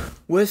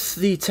 With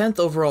the 10th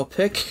overall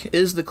pick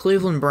is the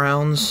Cleveland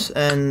Browns,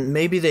 and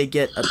maybe they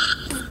get a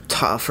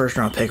top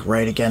first-round pick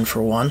right again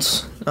for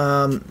once.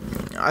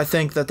 I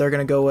think that they're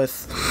going to go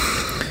with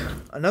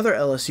another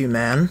LSU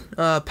man,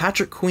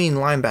 Patrick Queen,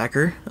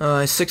 linebacker.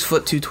 6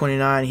 foot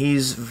 229.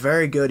 He's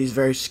very good. He's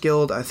very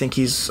skilled. I think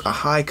he's a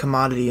high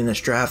commodity in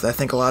this draft. I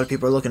think a lot of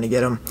people are looking to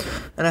get him,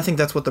 and I think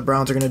that's what the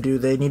Browns are going to do.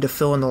 They need to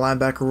fill in the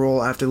linebacker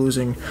role after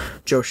losing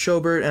Joe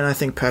Schobert, and I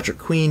think Patrick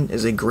Queen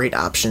is a great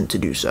option to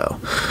do so.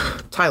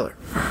 Tyler.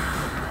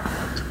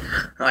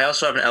 I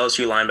also have an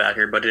LSU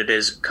linebacker, but it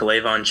is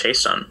K'Lavon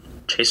Chaisson.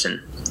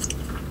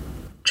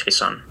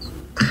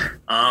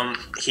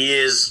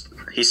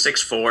 He's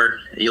 6'4".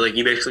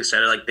 You basically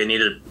said it. They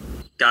need a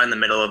guy in the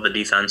middle of the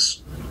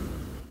defense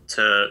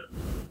to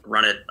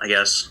run it, I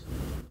guess.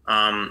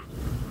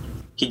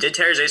 He did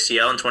tear his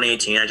ACL in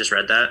 2018. I just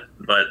read that,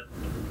 but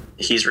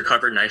he's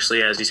recovered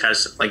nicely as he's had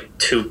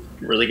two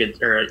really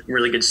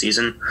good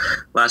season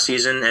last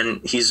season,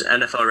 and he's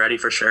NFL ready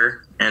for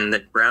sure. And the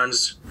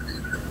Browns,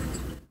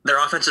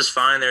 their offense is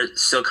fine. They're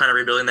still kind of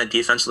rebuilding that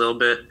defense a little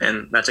bit,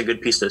 and that's a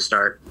good piece to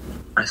start,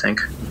 I think.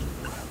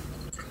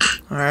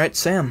 All right,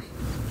 Sam.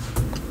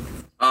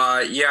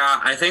 Yeah,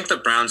 I think the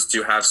Browns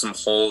do have some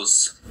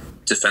holes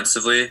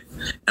defensively,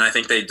 and I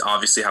think they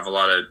obviously have a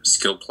lot of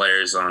skilled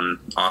players on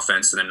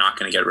offense, and they're not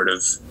going to get rid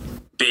of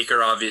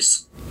Baker,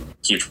 obviously.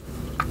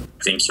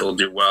 I think he'll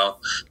do well.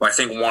 But I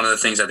think one of the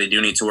things that they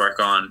do need to work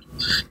on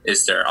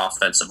is their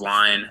offensive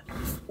line,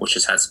 which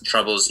has had some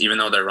troubles. Even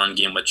though their run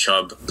game with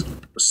Chubb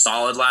was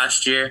solid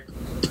last year,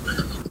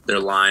 their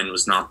line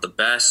was not the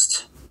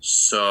best.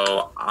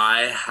 So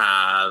I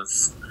have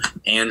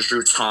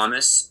Andrew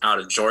Thomas out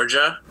of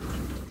Georgia.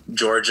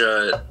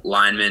 Georgia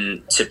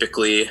linemen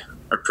typically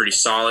are pretty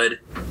solid.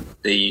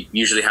 They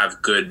usually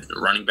have good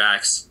running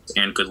backs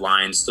and good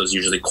lines. Those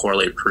usually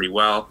correlate pretty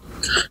well.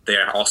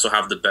 They also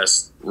have the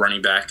best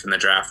running back in the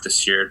draft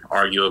this year,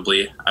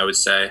 arguably, I would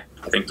say.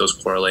 I think those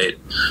correlate.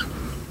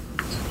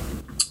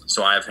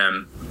 So I have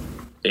him.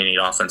 They need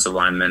offensive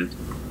linemen.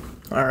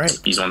 All right.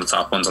 He's one of the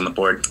top ones on the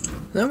board.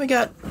 Then we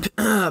got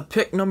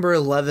pick number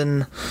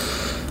 11,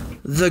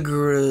 the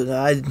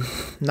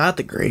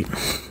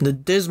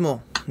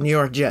dismal New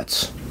York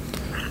Jets,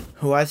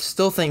 who I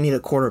still think need a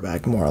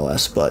quarterback more or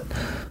less, but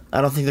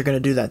I don't think they're going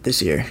to do that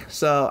this year.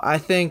 So I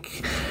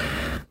think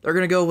they're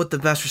going to go with the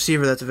best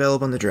receiver that's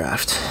available in the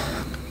draft.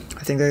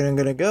 I think they're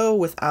going to go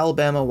with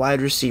Alabama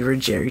wide receiver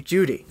Jerry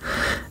Jeudy.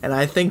 And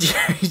I think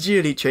Jerry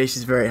Jeudy,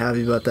 Tracy's very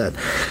happy about that.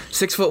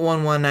 6'1",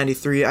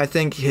 193. I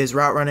think his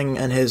route running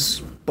and his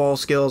ball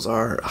skills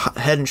are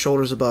head and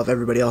shoulders above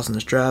everybody else in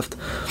this draft.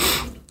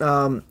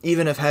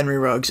 Even if Henry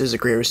Ruggs is a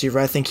great receiver,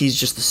 I think he's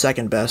just the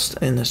second best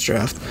in this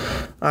draft.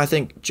 I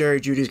think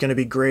Jerry Jeudy is going to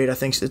be great. I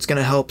think it's going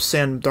to help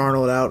Sam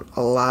Darnold out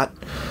a lot.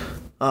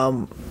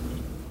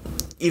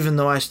 Even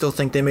though I still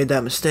think they made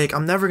that mistake,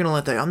 I'm never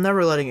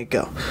letting it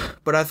go.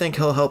 But I think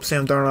he'll help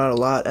Sam Darnold out a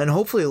lot, and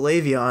hopefully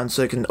Le'Veon,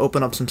 so it can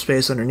open up some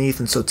space underneath,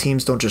 and so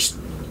teams don't just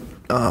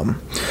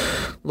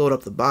load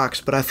up the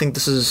box. But I think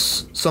this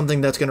is something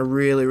that's going to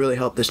really, really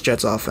help this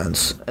Jets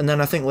offense. And then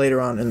I think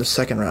later on in the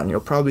second round, you'll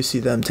probably see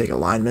them take a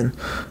lineman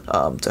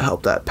to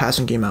help that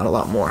passing game out a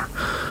lot more.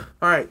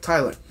 All right,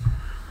 Tyler.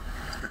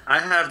 I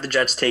have the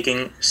Jets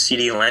taking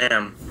CeeDee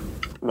Lamb,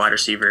 wide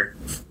receiver.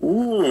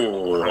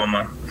 Ooh.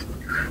 Oklahoma.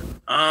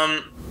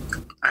 I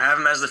have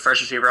him as the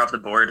first receiver off the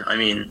board. I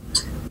mean,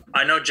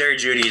 I know Jerry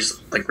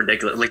Jeudy's like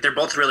ridiculous. Like, they're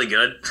both really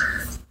good,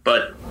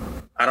 but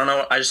I don't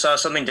know. I just saw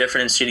something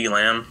different in CeeDee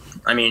Lamb.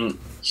 I mean,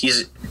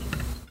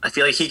 I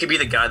feel like he could be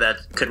the guy that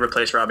could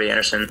replace Robbie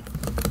Anderson.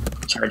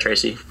 Sorry,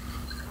 Tracy.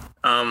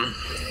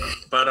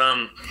 But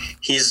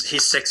he's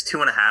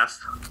 6'2" and a half.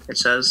 It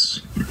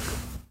says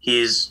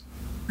he's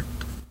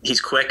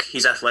quick.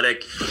 He's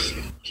athletic.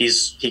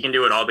 He can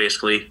do it all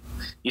basically.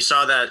 You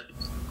saw that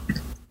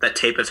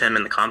tape of him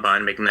in the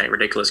combine making that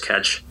ridiculous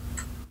catch.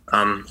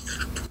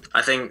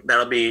 I think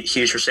that'll be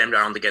huge for Sam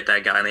Darnold to get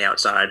that guy on the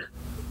outside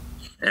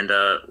and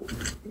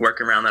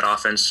work around that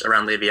offense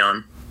around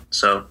Le'Veon.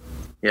 So,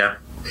 yeah.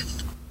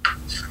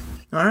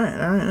 All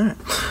right.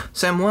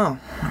 Samuel.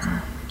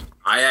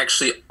 I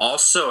actually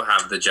also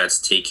have the Jets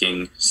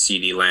taking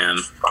CeeDee Lamb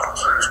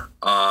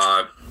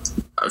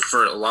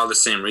for a lot of the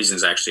same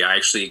reasons, actually.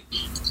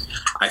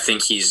 I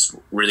think he's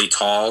really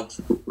tall,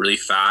 really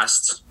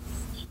fast.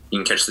 He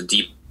can catch the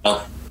deep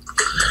ball.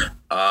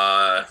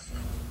 I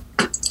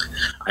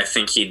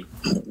think he'd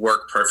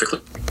work perfectly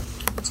in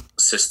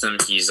the system.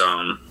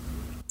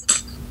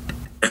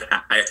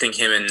 I think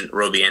him and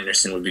Robbie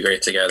Anderson would be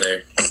great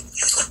together.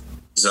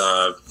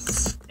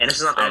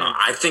 Anderson's not there anymore.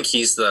 I think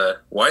he's the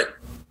what?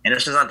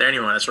 Anderson's not there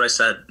anymore. That's what I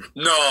said.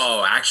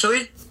 No,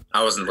 actually,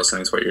 I wasn't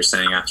listening to what you were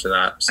saying after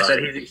that. I said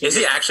is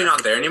he actually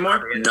not there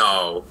anymore?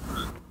 No,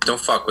 don't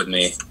fuck with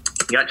me.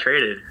 He got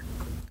traded.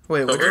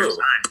 Wait, what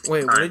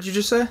did you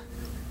just say?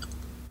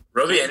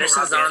 Robbie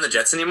Anderson's not on the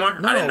Jets anymore?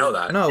 No, I didn't know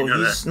that.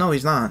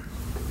 He's not.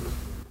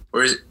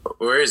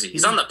 Where is he?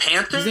 He's on the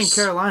Panthers? He's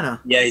in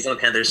Carolina. Yeah, he's on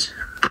the Panthers.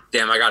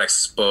 Damn, I got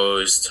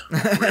exposed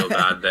real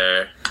bad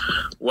there.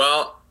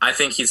 Well, I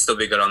think he'd still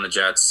be good on the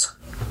Jets.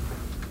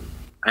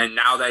 And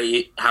now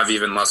they have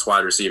even less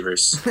wide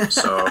receivers,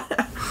 so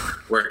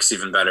works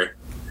even better.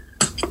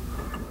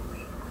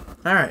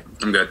 All right.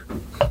 I'm good.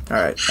 All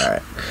right.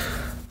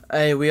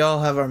 Hey, we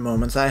all have our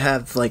moments. I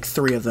have like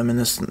 3 of them in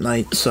this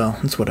night, so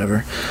it's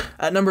whatever.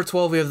 At number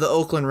 12, we have the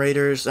Oakland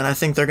Raiders, and I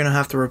think they're going to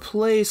have to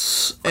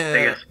replace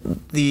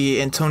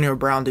the Antonio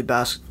Brown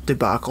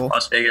debacle.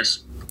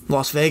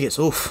 Las Vegas.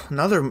 Oof.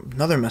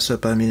 Another mess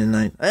up by me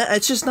tonight.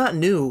 It's just not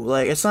new.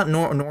 Like, it's not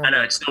normal. I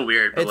know, it's still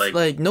weird, but it's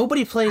like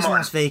nobody plays in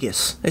Las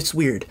Vegas. It's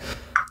weird.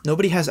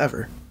 Nobody has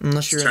ever.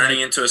 Unless you're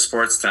turning into a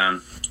sports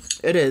town.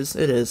 It is.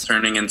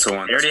 Turning into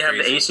one. They already have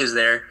the Aces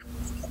there.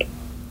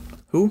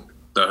 Who?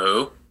 The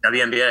who?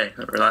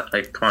 WNBA.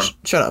 Like, come on.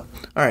 Shut up.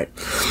 All right.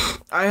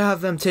 I have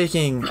them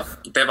taking...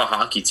 They have a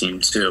hockey team,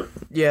 too.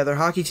 Yeah, their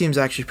hockey team's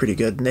actually pretty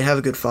good, and they have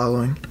a good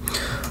following.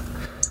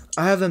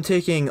 I have them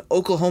taking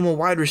Oklahoma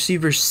wide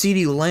receiver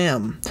CeeDee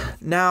Lamb.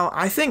 Now,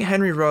 I think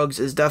Henry Ruggs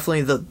is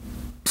definitely the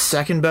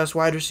second best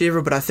wide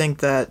receiver, but I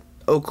think that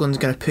Oakland's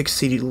going to pick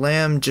CeeDee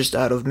Lamb just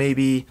out of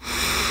maybe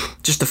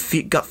just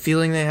a gut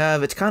feeling they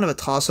have. It's kind of a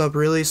toss-up,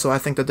 really, so I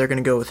think that they're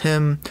going to go with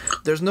him.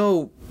 There's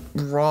no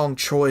wrong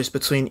choice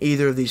between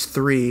either of these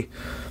 3.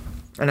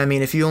 And I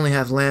mean, if you only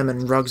have Lamb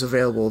and Ruggs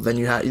available, then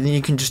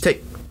you can just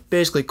take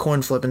basically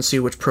coin flip and see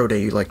which pro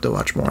day you like to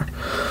watch more.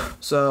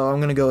 So I'm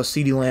gonna go with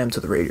CeeDee Lamb to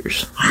the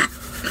Raiders.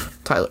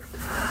 Tyler.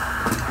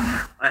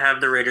 I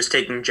have the Raiders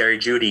taking Jerry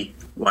Jeudy,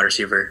 wide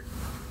receiver,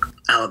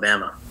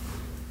 Alabama.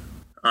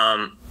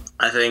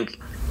 I think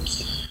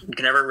you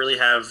can never really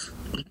have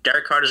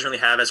Derek Carr doesn't really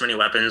have as many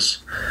weapons.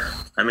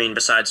 I mean,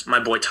 besides my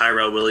boy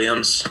Tyrell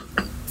Williams.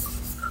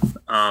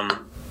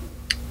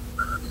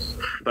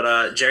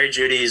 But Jerry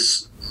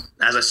Jeudy's,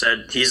 as I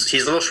said, he's a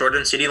little shorter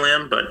than CeeDee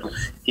Lamb, but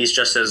he's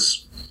just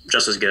as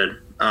good.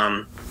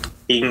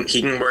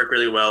 He can work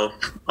really well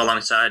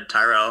alongside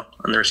Tyrell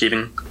on the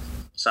receiving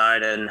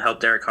side and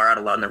help Derek Carr out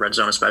a lot in the red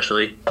zone,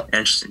 especially,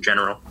 and just in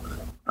general.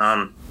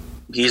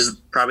 He's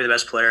probably the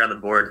best player on the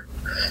board.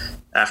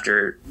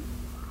 After,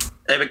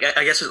 I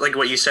guess it's like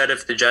what you said.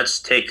 If the Jets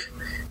take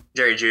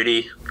Jerry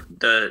Jeudy,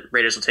 the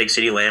Raiders will take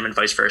CeeDee Lamb and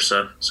vice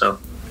versa. So,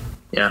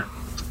 yeah.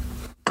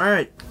 All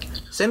right.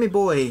 Sammy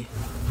boy.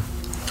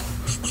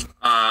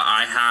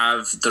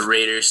 have the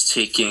Raiders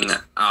taking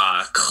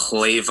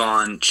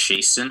Clavon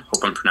Chasen.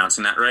 Hope I'm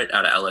pronouncing that right.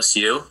 Out of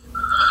LSU.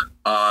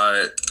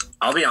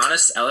 I'll be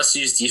honest.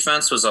 LSU's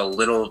defense was a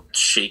little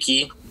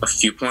shaky a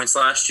few points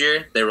last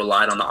year. They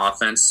relied on the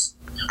offense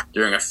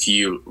during a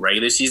few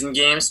regular season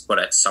games, but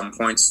at some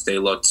points they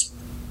looked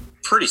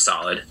pretty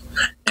solid.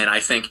 And I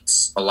think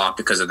it's a lot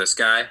because of this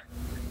guy.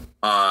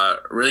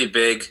 Really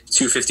big,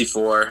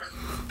 254.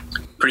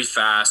 Pretty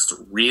fast,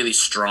 really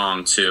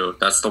strong too.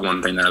 That's the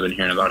one thing that I've been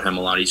hearing about him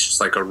a lot. He's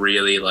just like a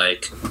really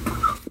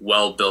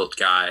well-built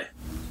guy,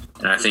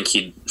 and I think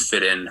he'd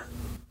fit in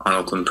on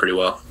Oakland pretty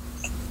well.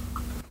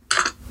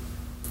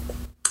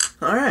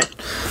 All right.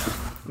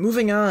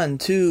 Moving on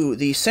to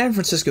the San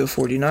Francisco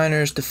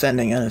 49ers,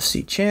 defending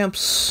NFC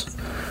champs,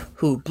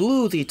 who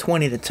blew the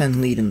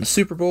 20-10 lead in the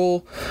Super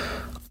Bowl.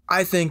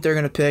 I think they're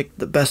going to pick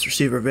the best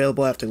receiver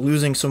available after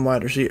losing some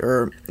wide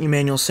receiver,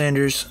 Emmanuel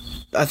Sanders.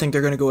 I think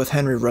they're going to go with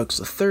Henry Ruggs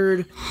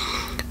III.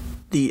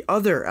 The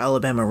other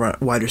Alabama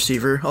wide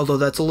receiver, although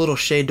that's a little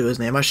shade to his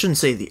name, I shouldn't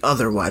say the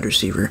other wide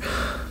receiver.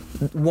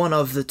 One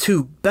of the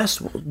two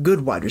best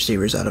good wide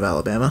receivers out of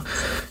Alabama.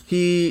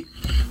 He's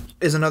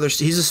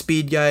a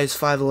speed guy. He's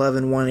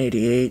 5'11",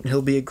 188.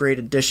 He'll be a great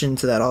addition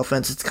to that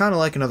offense. It's kind of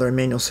like another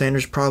Emmanuel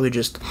Sanders, probably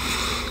just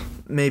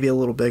maybe a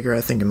little bigger, I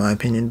think, in my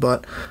opinion.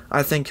 But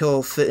I think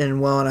he'll fit in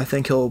well, and I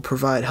think he'll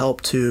provide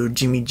help to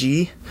Jimmy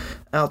G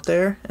out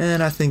there,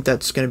 and I think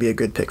that's going to be a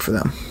good pick for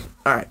them.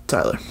 All right,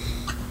 Tyler.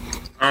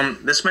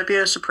 This might be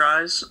a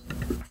surprise,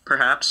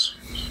 perhaps.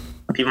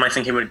 People might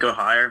think he would go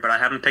higher, but I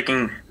have him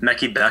picking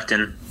Mekhi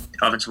Becton,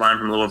 offensive line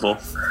from Louisville.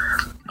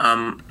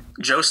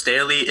 Joe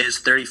Staley is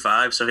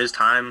 35, so his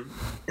time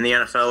in the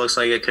NFL looks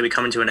like it could be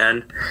coming to an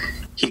end.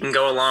 He can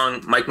go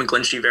along Mike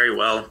McGlinchey very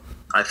well,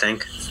 I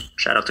think.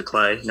 Shout out to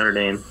Clay, Notre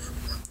Dame.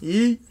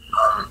 Yeah,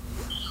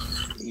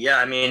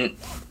 I mean,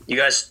 you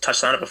guys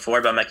touched on it before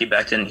about Mekhi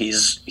Becton.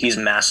 He's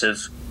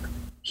massive.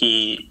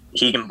 He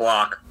can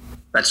block.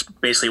 That's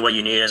basically what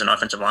you need as an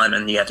offensive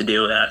lineman. You have to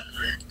do that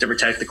to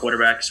protect the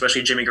quarterback,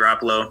 especially Jimmy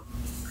Garoppolo.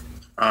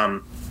 I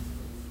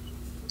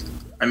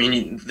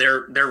mean,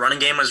 their running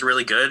game was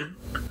really good,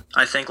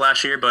 I think,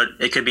 last year, but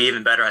it could be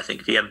even better, I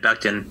think, if you have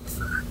Becton.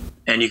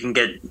 And you can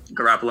get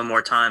Garoppolo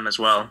more time as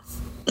well.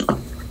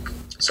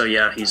 So,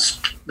 yeah, he's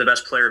the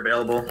best player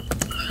available,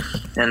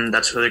 and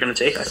that's who they're going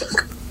to take, I think.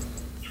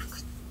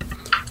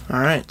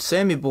 All right,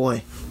 Sammy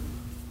boy.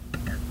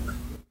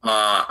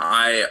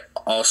 I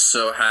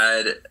also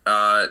had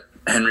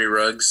Henry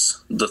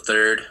Ruggs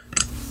III.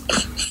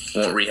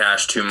 Won't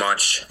rehash too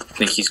much. I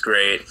think he's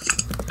great.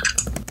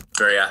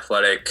 Very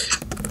athletic.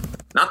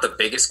 Not the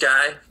biggest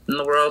guy in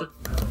the world,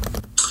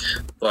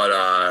 but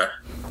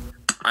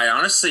I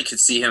honestly could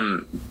see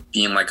him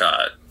being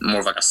more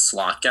of a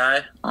slot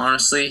guy.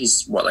 Honestly,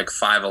 he's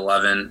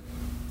 5'11",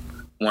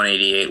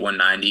 188,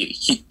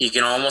 190. He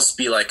can almost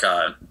be like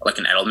an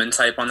Edelman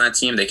type on that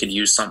team. They could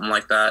use something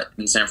like that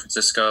in San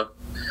Francisco.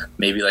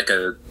 Maybe like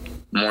a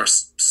more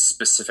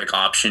specific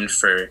option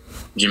for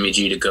Jimmy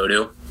G to go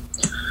to,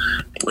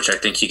 which I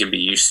think he can be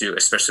used to,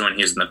 especially when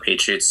he was in the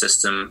Patriots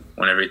system,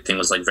 when everything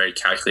was very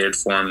calculated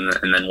for him.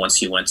 And then once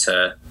he went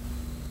to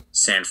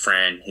San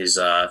Fran, his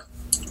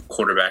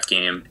quarterback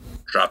game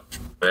dropped.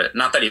 But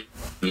not that he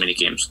had many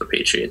games for the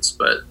Patriots,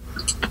 but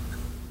I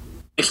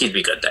think he'd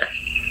be good there.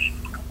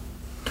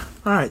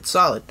 All right,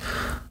 solid.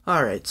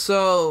 All right,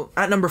 so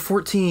at number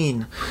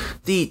 14,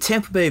 the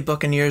Tampa Bay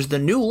Buccaneers, the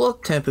new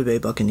look Tampa Bay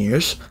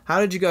Buccaneers. How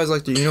did you guys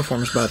like the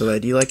uniforms, by the way?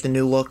 Do you like the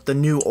new look, the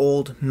new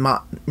old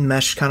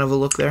mesh kind of a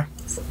look there?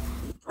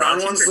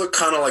 Brown ones look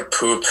kind of like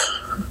poop.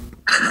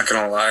 I'm not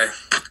gonna lie.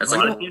 A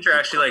lot of teams are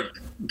actually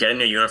getting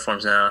new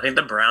uniforms now. I think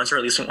the Browns are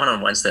releasing one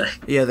on Wednesday.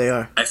 Yeah, they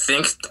are. I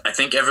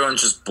think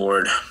everyone's just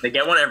bored. They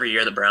get one every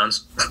year, the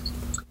Browns.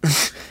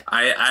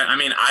 I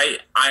mean,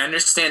 I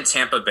understand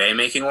Tampa Bay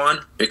making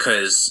one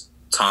because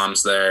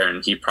Tom's there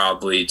and he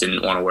probably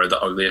didn't want to wear the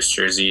ugliest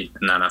jersey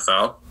in the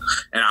NFL.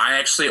 And I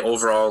actually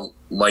overall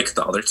like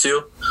the other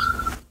two.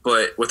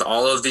 But with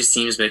all of these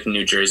teams making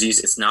new jerseys,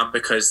 it's not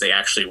because they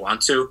actually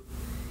want to.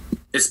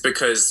 It's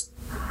because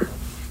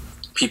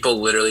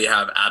people literally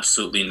have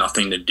absolutely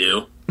nothing to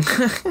do.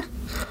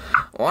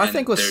 Well, I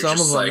think with some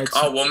of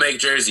them, we'll make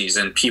jerseys,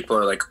 and people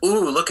are like,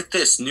 "Ooh, look at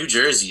this, new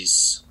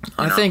jerseys."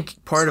 I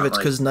think part of it's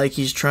because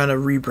Nike's trying to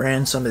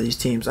rebrand some of these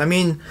teams. I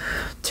mean,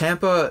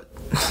 Tampa,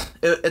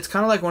 it's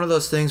kind of like one of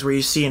those things where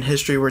you see in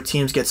history where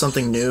teams get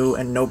something new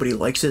and nobody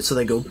likes it, so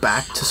they go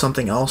back to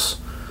something else,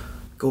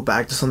 go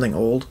back to something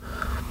old.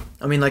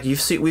 I mean,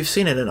 we've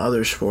seen it in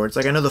other sports.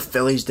 I know the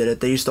Phillies did it.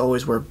 They used to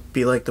always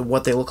be like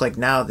what they look like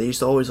now. They used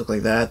to always look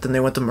like that. Then they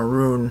went to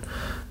maroon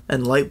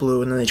and light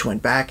blue, and then they just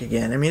went back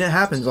again. I mean, it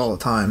happens all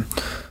the time.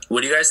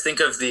 What do you guys think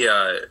of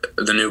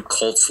the new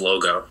Colts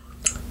logo?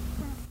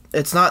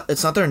 It's not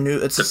their new.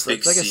 It's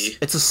C.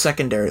 It's a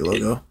secondary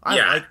logo.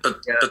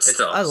 But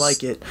still, I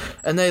like it.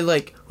 And they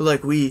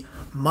we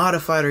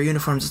modified our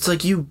uniforms. It's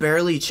like you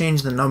barely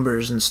change the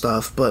numbers and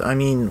stuff, but I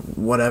mean,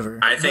 whatever.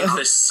 I think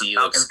the C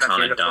looks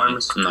kind of dumb.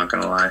 I'm not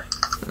gonna lie.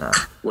 No.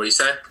 What do you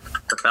say?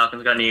 The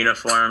Falcons got new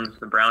uniforms.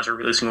 The Browns are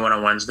releasing one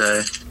on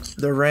Wednesday.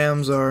 The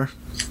Rams are.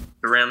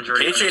 The Rams are.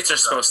 Patriots are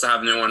supposed to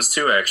have new ones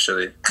too,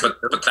 actually, but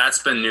that's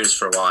been news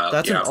for a while.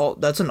 That's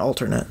an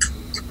alternate.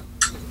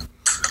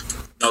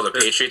 No, the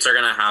Patriots are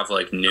gonna have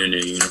like new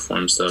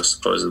uniforms though,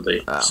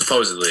 supposedly. Wow.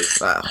 Supposedly.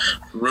 Wow.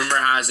 Rumor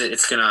has it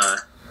it's gonna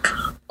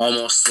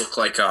almost look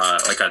like a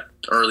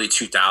early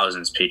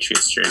 2000s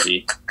Patriots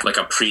jersey, like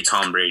a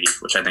pre-Tom Brady,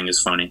 which I think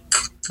is funny.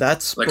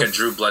 That's like a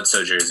Drew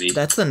Bledsoe jersey.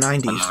 That's the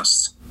 90s.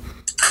 Almost.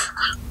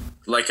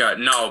 Like late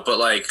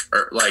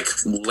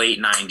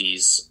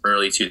 90s,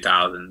 early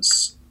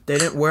 2000s. They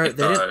didn't wear it.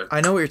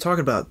 I know what you're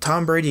talking about.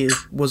 Tom Brady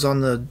was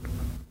on the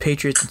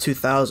Patriots in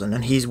 2000,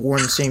 and he's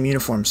worn the same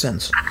uniform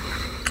since.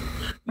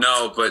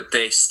 No, but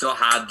they still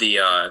had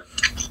the.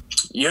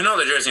 You know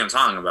the jersey I'm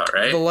talking about,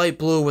 right? The light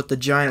blue with the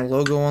giant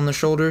logo on the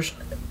shoulders.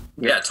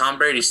 Yeah, Tom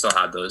Brady still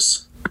had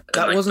those.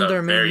 That wasn't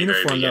their main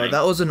uniform though.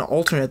 That was an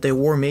alternate they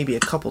wore maybe a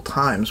couple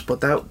times,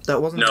 but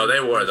that wasn't. No,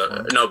 they wore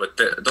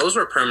those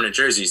were permanent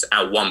jerseys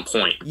at one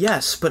point.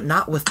 Yes, but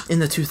not within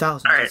the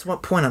 2000s. Right. That's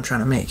what point I'm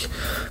trying to make.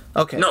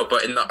 Okay. No,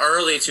 but in the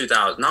early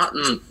 2000s, not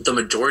in the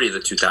majority of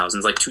the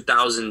 2000s, like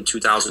 2000,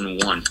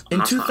 2001.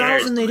 In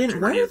 2000, they didn't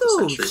wear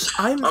those.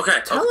 I'm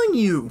telling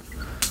you.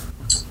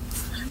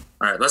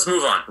 All right, let's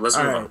move on.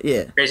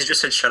 Yeah. Tracy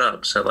just said shut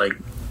up, so like.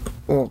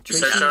 Well,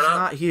 Tracy's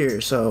not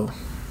here, so.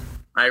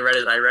 I read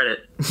it.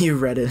 You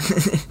read it.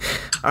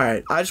 All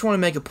right, I just want to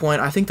make a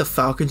point. I think the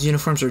Falcons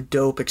uniforms are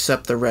dope,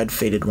 except the red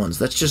faded ones.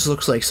 That just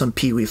looks like some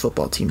Pee Wee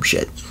football team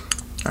shit.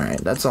 All right,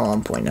 that's all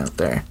I'm pointing out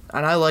there.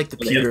 And I like the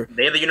pewter.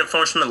 They have the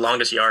uniforms from the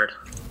longest yard.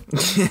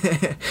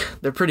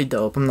 They're pretty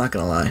dope, I'm not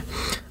going to lie.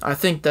 I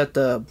think that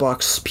the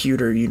Bucks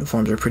pewter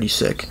uniforms are pretty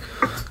sick.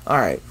 All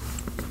right.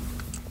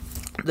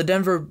 The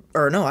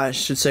I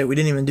should say we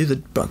didn't even do the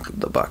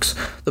Bucks.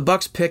 The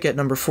Bucks pick at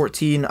number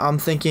 14. I'm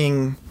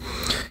thinking,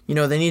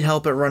 they need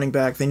help at running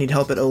back. They need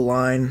help at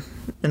O-line.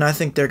 And I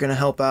think they're going to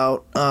help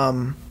out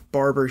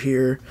Barber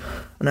here.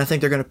 And I think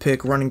they're going to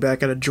pick running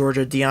back out of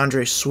Georgia,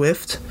 DeAndre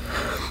Swift.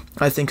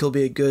 I think he'll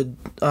be a good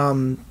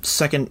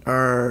second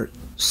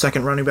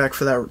running back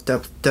for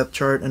that depth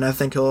chart. And I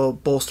think he'll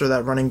bolster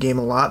that running game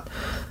a lot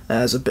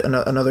as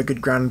another good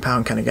ground and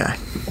pound kind of guy.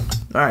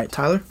 All right,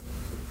 Tyler?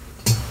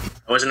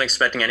 I wasn't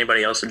expecting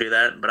anybody else to do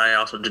that, but I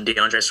also did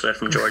DeAndre Swift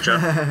from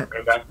Georgia.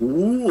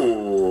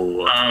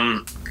 Ooh.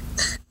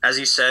 As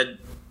you said,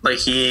 like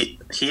he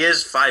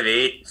is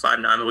 5'8",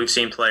 5'9", but we've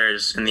seen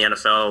players in the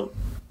NFL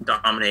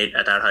dominate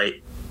at that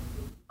height.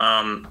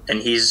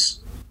 And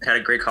he's had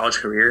a great college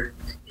career.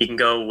 He can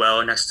go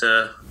well next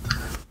to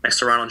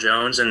Ronald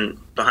Jones and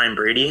behind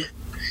Brady.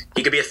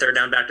 He could be a third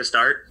down back to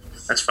start.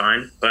 That's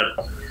fine, but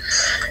I think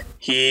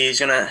he's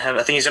gonna have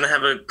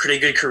a pretty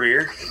good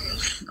career.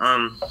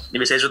 If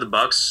he stays with the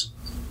Bucks,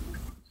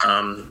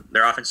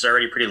 their offense is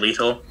already pretty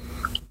lethal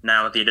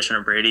now with the addition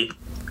of Brady,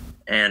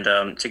 and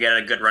to get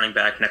a good running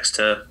back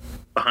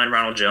behind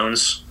Ronald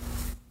Jones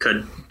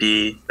could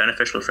be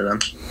beneficial for them.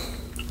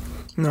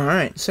 All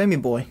right, Sammy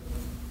boy.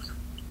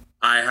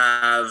 I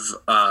have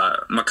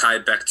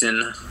Mekhi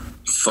Becton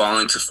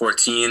falling to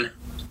 14.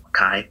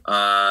 Okay.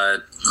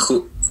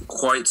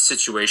 Quite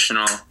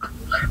situational,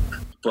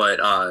 but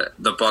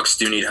the Bucks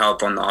do need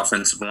help on the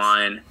offensive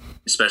line,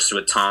 especially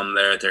with Tom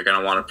there. They're going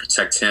to want to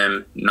protect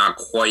him. Not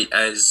quite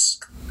as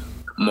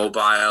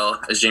mobile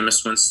as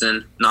Jameis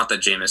Winston. Not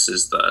that Jameis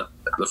is the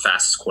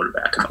fastest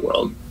quarterback in the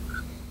world,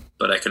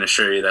 but I can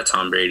assure you that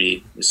Tom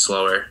Brady is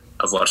slower.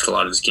 I've watched a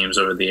lot of his games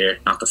over the year.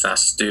 Not the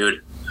fastest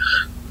dude.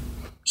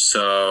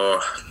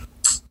 So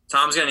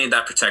Tom's going to need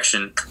that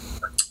protection.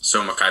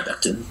 So Mekhi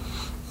Becton.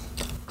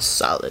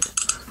 Solid.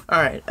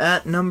 All right,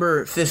 at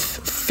number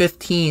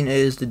 15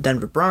 is the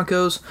Denver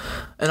Broncos,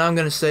 and I'm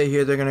going to say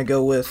here they're going to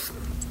go with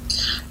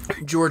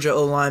Georgia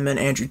O-lineman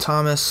Andrew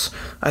Thomas.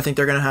 I think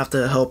they're going to have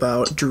to help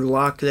out Drew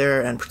Lock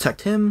there and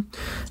protect him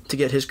to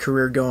get his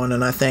career going,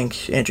 and I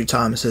think Andrew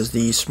Thomas is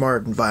the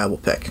smart and viable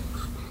pick.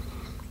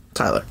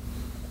 Tyler.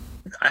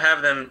 I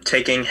have them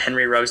taking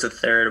Henry Ruggs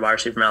III, wide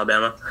receiver from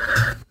Alabama.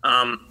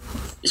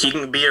 He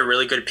can be a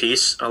really good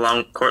piece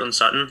along Courtland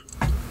Sutton.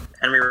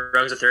 Henry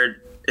Ruggs III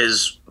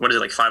is,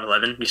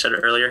 5'11"? You said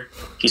it earlier.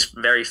 He's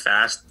very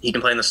fast. He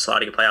can play in the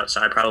slot. He can play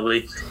outside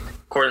probably.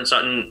 Courtland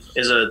Sutton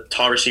is a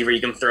tall receiver. You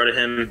can throw to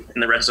him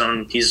in the red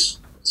zone. He's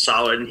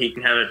solid, and he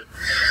can have it.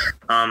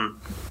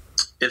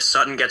 If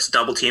Sutton gets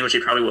double teamed, which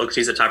he probably will because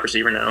he's the top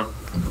receiver now,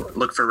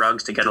 look for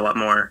Ruggs to get a lot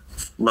of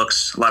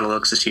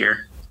looks this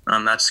year.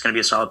 That's going to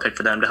be a solid pick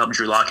for them to help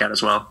Drew Lock out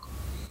as well.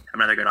 Have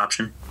another good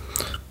option.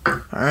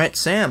 All right,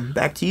 Sam,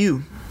 back to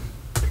you.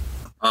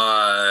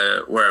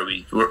 Where are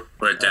we?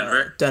 We're at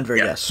Denver? Denver,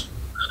 yeah. Yes.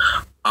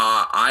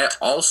 I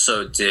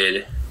also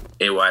did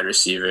a wide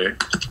receiver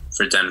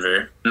for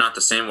Denver. Not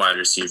the same wide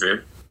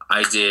receiver.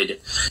 I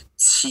did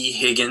T.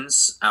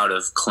 Higgins out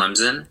of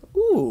Clemson.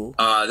 Ooh.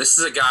 This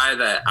is a guy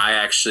that I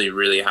actually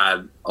really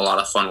had a lot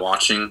of fun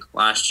watching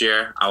last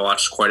year. I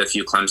watched quite a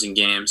few Clemson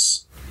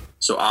games.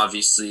 So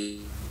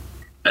obviously,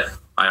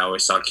 I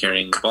always saw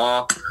carrying the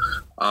ball.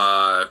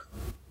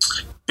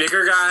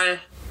 Bigger guy,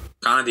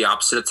 kind of the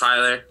opposite of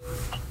Tyler.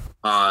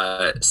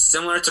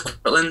 Similar to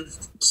Courtland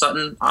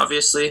Sutton,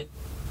 obviously.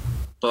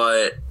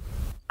 but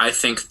I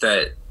think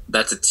that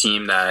that's a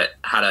team that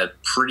had a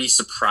pretty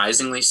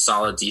surprisingly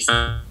solid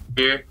defense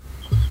here.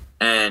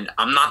 And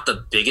I'm not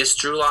the biggest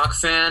Drew Lock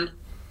fan,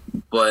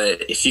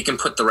 but if you can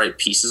put the right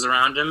pieces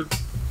around him,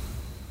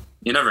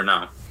 you never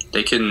know.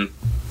 They can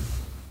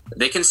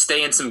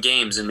stay in some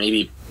games and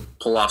maybe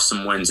pull off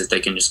some wins if they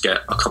can just get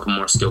a couple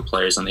more skilled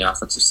players on the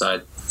offensive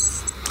side.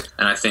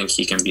 And I think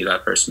he can be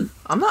that person.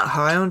 I'm not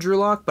high on Drew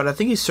Lock, but I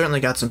think he's certainly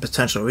got some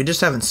potential. We just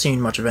haven't seen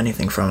much of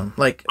anything from him.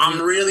 Like,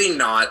 I'm really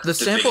not. The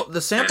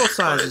sample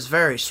size is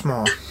very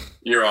small.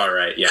 You're all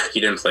right. Yeah, he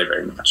didn't play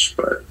very much,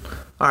 but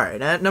all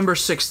right. At number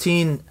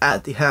 16,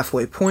 at the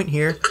halfway point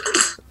here,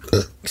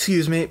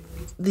 excuse me,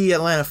 the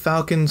Atlanta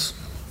Falcons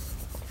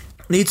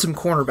need some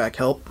cornerback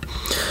help.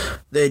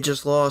 They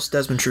just lost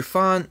Desmond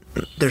Trufant.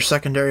 Their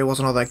secondary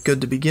wasn't all that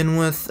good to begin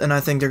with, and I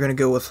think they're going to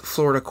go with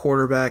Florida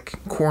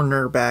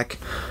cornerback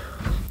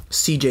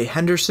C.J.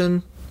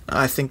 Henderson.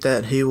 I think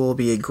that he will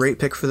be a great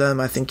pick for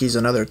them. I think he's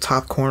another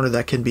top corner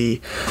that can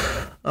be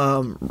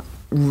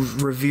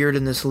revered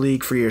in this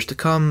league for years to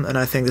come, and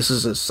I think this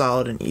is a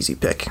solid and easy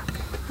pick.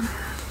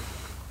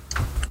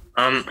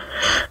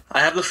 I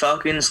have the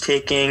Falcons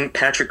taking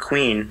Patrick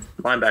Queen,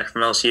 linebacker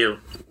from LSU.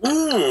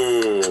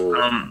 ooh,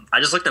 I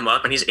just looked him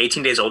up, and he's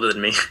 18 days older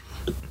than me.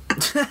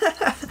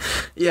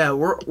 Yeah,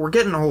 we're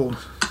getting old.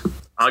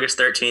 August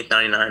 13th,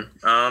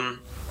 99.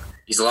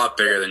 he's a lot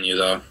bigger than you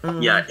though.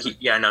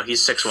 Yeah, no,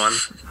 he's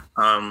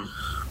 6'1".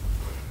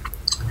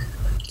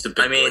 He's a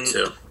big boy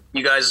too.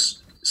 You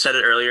guys said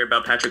it earlier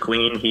about Patrick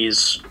Queen.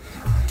 He's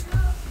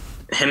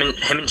him and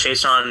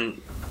Chason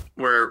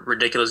were a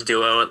ridiculous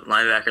duo at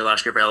linebacker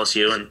last year for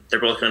LSU, and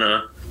they're both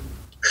gonna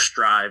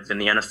strive in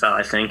the NFL,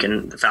 I think.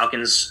 And the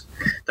Falcons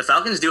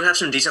do have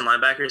some decent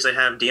linebackers. They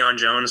have Deion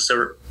Jones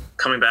still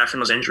coming back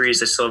from those injuries.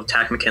 They still have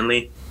Tack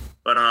McKinley,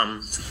 but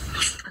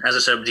as I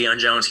said, Deion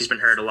Jones, he's been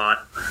hurt a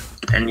lot,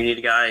 and you need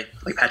a guy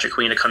like Patrick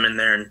Queen to come in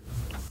there, and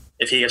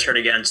if he gets hurt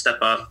again, step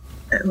up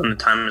when the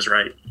time is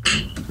right.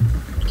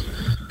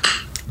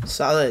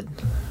 Solid.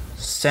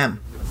 Sam.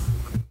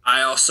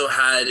 I also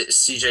had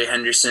C.J.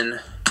 Henderson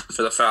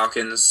for the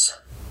Falcons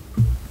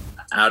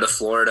out of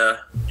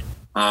Florida.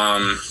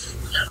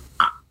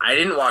 I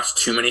didn't watch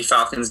too many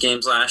Falcons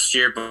games last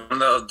year, but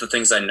one of the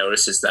things I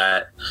noticed is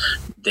that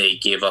they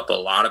gave up a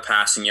lot of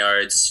passing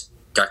yards,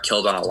 got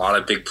killed on a lot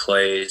of big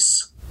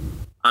plays.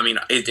 I mean,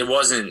 it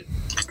wasn't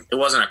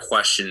a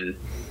question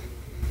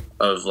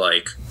of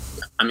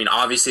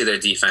obviously their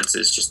defense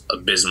is just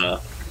abysmal.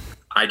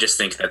 I just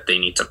think that they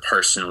need to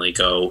personally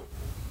go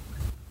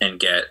and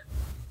get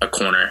a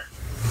corner,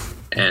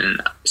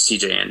 and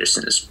C.J.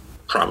 Anderson is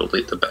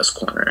probably the best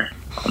corner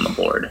on the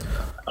board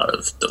out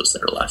of those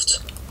that are left.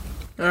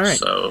 All right.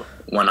 So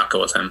why not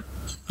go with him?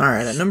 All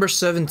right, at number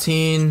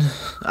 17,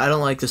 I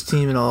don't like this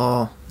team at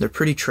all. They're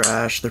pretty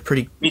trash. Me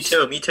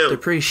too. They're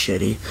pretty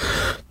shitty.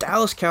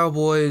 Dallas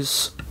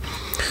Cowboys,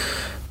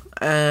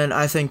 and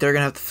I think they're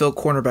going to have to fill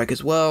cornerback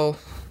as well,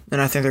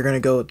 and I think they're going to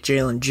go with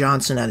Jalen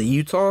Johnson out of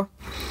Utah.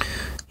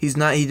 He's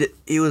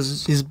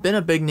been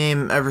a big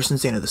name ever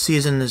since the end of the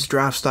season. His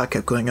draft stock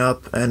kept going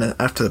up, and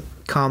after the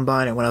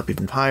combine, it went up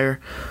even higher.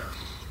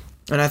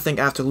 And I think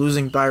after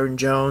losing Byron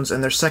Jones,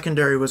 and their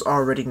secondary was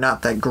already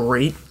not that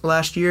great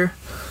last year,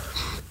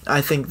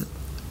 I think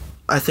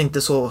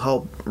this will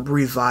help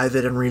revive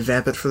it and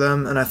revamp it for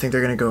them, and I think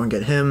they're going to go and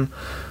get him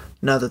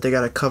now that they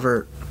got to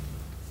cover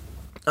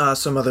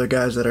some other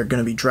guys that are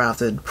going to be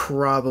drafted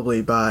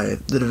probably by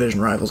the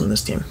division rivals in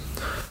this team,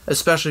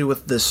 especially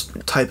with this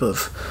type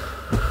of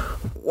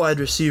wide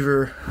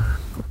receiver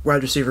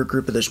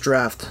group of this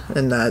draft,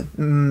 and that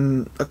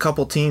a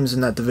couple teams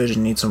in that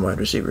division need some wide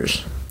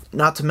receivers.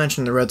 Not to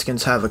mention the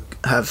Redskins have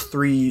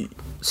 3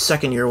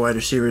 second-year wide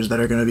receivers that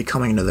are going to be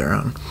coming into their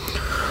own.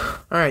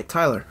 All right,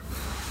 Tyler.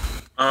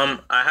 I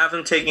have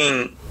them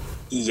taking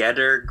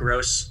Yedder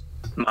Gross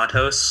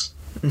Matos,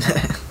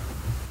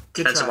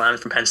 defensive lineman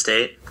from Penn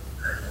State.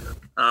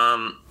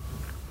 The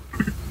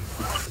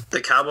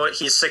Cowboy,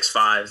 he's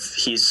 6'5",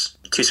 he's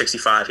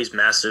 265, he's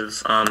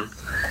massive.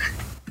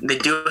 They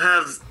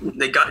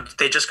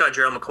just got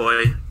Gerald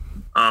McCoy.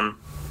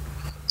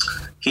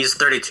 He's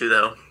 32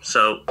 though,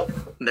 so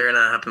they're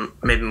gonna have to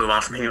maybe move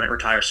on from him. He might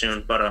retire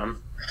soon. But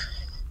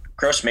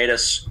Gross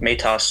Matos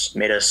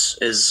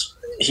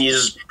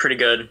he's pretty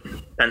good.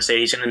 Penn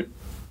State.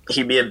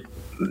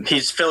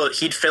 He'd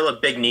fill a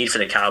big need for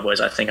the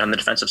Cowboys, I think, on the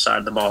defensive side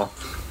of the ball.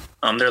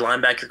 Their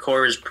linebacker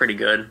core is pretty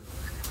good.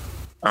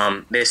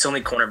 They still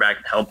need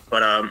cornerback help,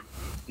 but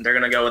they're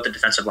gonna go with the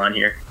defensive line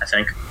here, I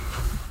think.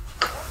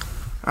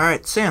 All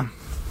right, Sam.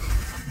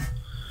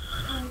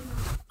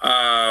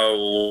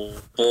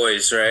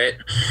 Boys, right?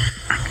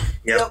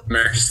 Yep.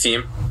 America's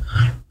team.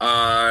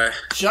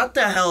 Shut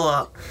the hell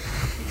up.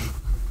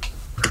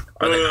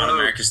 Are they not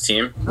America's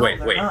team? No, wait.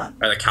 they're not.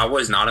 Are the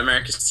Cowboys not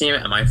America's team?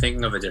 Am I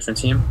thinking of a different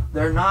team?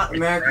 They're not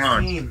America's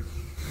team.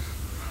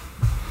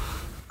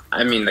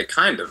 I mean, they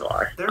kind of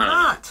are. They're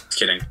not. Just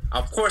kidding.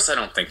 Of course I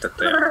don't think that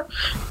they are.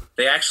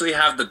 They actually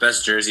have the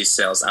best jersey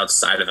sales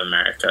outside of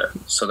America,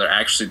 so they're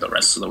actually the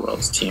rest of the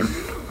world's team.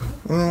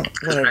 Well,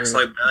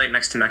 whatever.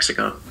 Next to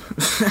Mexico.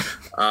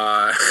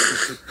 All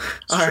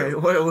right,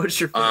 what's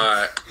your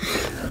pick?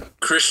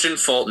 Christian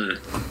Fulton,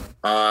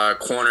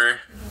 corner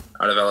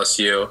out of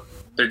LSU.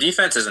 Their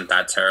defense isn't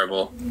that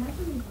terrible.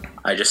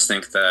 I just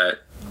think that,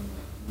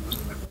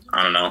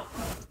 I don't know,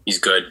 he's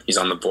good. He's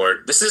on the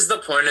board. This is the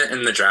point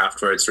in the draft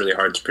where it's really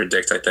hard to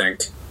predict, I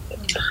think.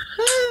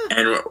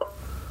 And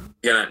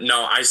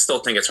I still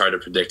think it's hard to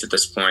predict at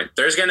this point.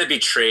 There's going to be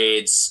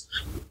trades.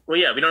 Well,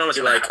 yeah, we don't know what's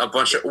like a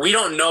bunch of. We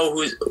don't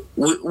know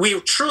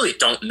we truly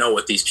don't know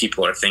what these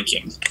people are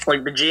thinking.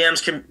 Like the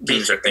GMs can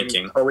be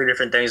thinking totally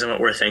different things than what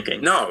we're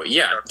thinking. No,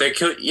 yeah, they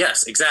could.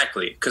 Yes,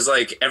 exactly. Because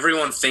like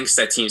everyone thinks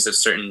that teams have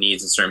certain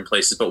needs in certain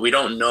places, but we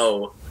don't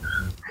know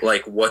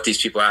like what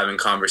these people are having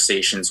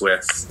conversations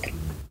with,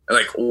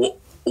 like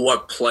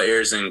what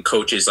players and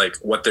coaches, like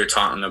what they're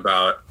talking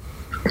about,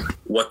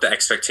 what the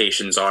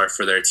expectations are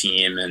for their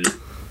team, and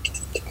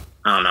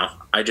I don't know.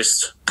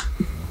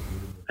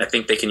 I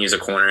think they can use a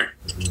corner.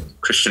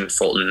 Christian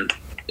Fulton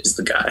is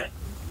the guy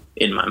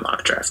in my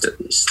mock draft,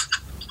 at least.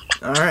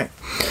 All right.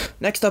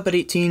 Next up at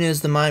 18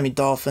 is the Miami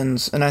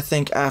Dolphins, and I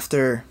think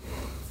after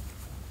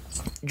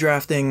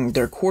drafting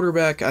their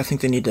quarterback, I think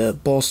they need to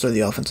bolster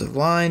the offensive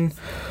line.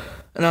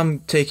 And I'm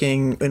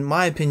taking, in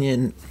my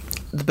opinion,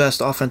 the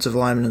best offensive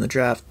lineman in the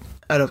draft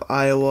out of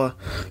Iowa,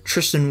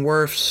 Tristan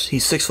Wirfs.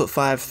 He's 6'5",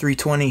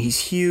 320. He's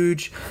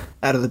huge.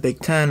 Out of the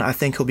Big Ten, I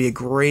think he'll be a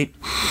great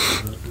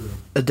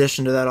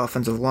addition to that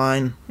offensive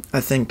line.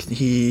 I think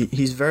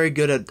he's very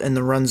good in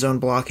the run zone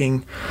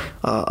blocking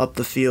up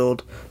the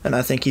field, and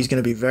I think he's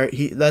going to be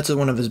that's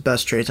one of his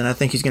best traits, and I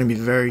think he's going to be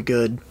very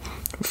good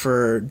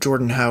for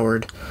Jordan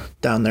Howard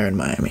down there in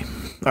Miami.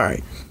 All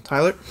right,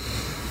 Tyler?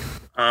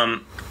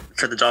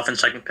 For the Dolphins'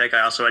 second pick,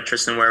 I also had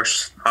Tristan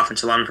Wirfs,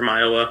 offensive lineman from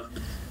Iowa.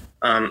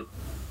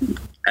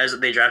 As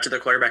they drafted their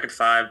quarterback at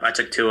 5, I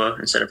took Tua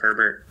instead of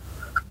Herbert.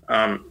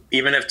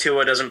 Even if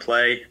Tua doesn't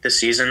play this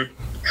season,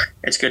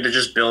 it's good to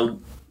just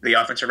build the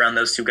offense around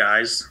those two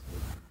guys,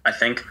 I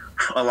think,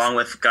 along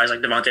with guys like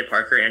Devontae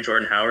Parker and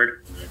Jordan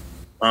Howard.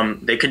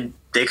 They could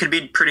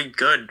be pretty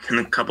good in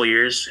a couple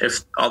years if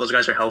all those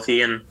guys are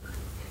healthy and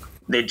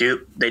they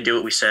do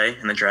what we say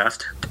in the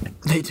draft.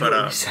 They do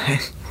what we say.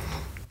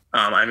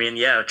 I mean,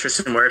 yeah,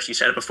 Tristan Wirfs, you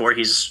said it before,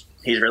 he's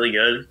really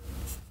good.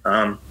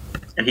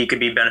 And he could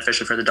be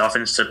beneficial for the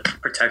Dolphins to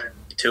protect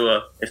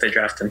Tua if they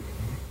draft him.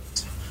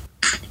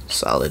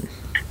 Solid.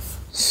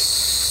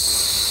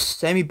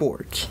 Sammy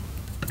Boards.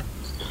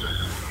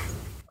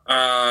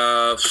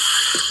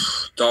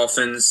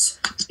 Dolphins,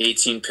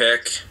 18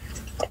 pick,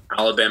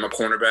 Alabama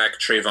cornerback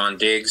Trayvon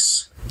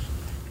Diggs.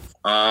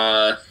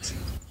 I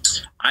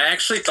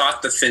actually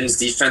thought the Finns'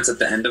 defense at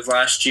the end of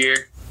last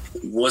year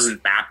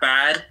wasn't that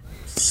bad.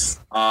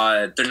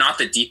 They're not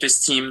the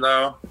deepest team,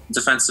 though,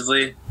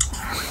 defensively.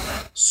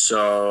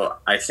 So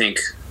I think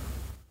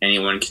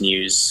anyone can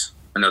use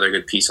another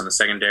good piece on the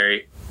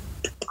secondary.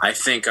 I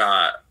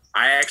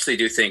actually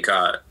do think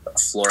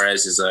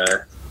Flores is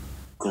a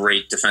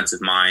great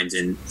defensive mind,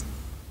 and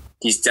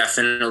he's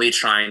definitely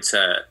trying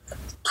to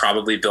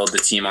probably build the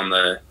team on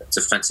the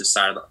defensive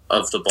side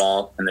of the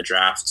ball in the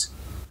draft,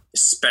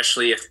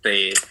 especially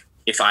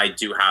if I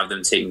do have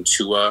them taking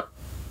Tua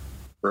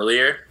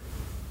earlier.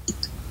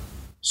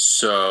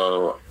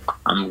 So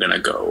I'm going to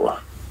go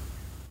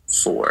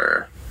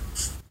for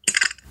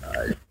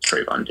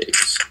Trayvon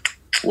Diggs.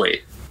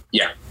 Wait.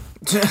 Yeah.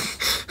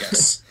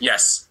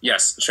 Yes.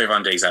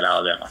 Trayvon Diggs at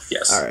Alabama.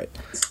 Yes. All right.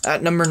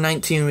 At number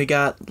 19, we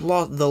got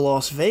the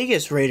Las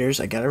Vegas Raiders.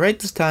 I got it right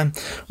this time.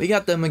 We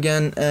got them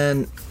again,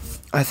 and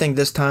I think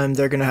this time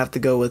they're going to have to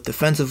go with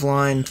defensive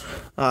line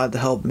to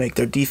help make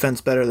their defense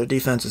better. Their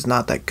defense is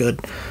not that good.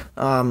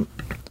 I'm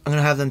going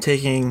to have them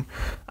taking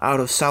out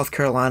of South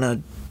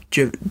Carolina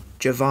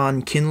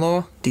Javon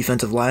Kinlaw,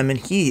 defensive lineman.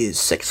 He is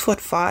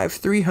 6'5",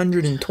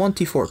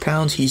 324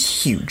 pounds.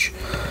 He's huge.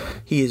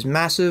 He is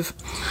massive.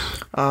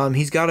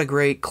 He's got a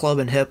great club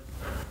and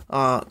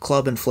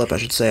flip, I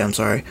should say. I'm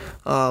sorry.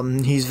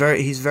 He's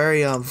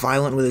very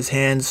violent with his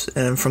hands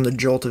and from the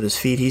jolt of his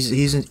feet.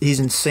 He's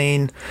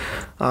insane.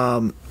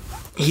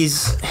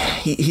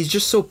 He's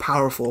just so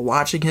powerful.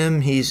 Watching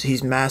him,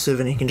 he's massive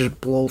and he can just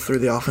blow through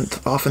the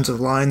offensive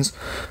lines.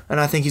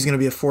 And I think he's going to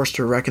be a force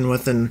to reckon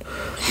with and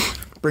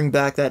bring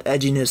back that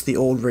edginess the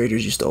old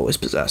Raiders used to always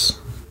possess.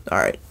 All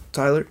right,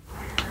 Tyler?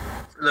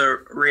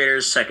 The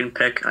Raiders' second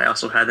pick, I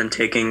also had them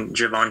taking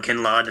Javon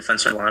Kinlaw,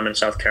 defensive lineman,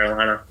 South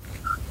Carolina.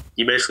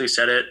 You basically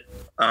said it.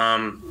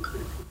 I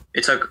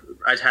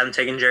had them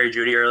taking Jerry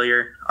Jeudy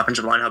earlier,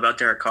 offensive line. How about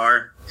Derek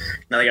Carr?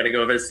 Now they got to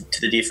go over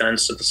to the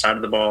defense at the side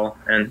of the ball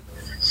and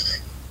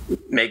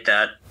make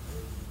that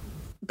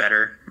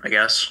better, I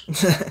guess.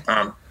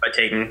 By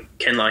taking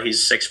Kinlaw,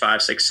 he's 6'5",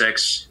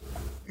 6'6".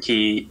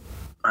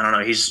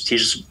 He's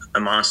just a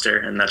monster,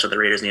 and that's what the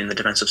Raiders need on the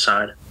defensive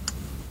side.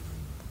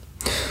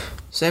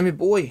 Sammy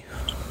Boy.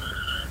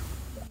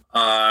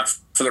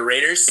 For the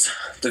Raiders,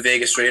 the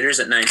Vegas Raiders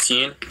at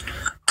 19,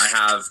 I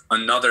have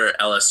another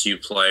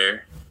LSU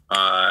player.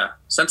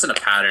 Sensing a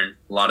pattern,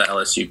 a lot of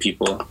LSU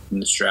people in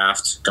this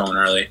draft going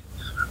early.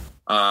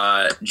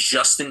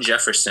 Justin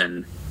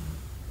Jefferson,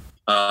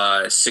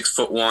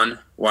 6'1"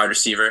 wide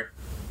receiver.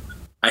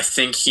 I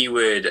think he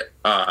would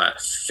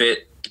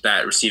fit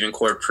that receiving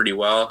core pretty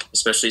well,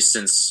 especially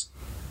since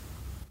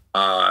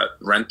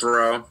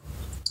Renfrow,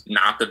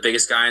 not the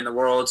biggest guy in the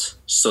world,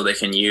 so they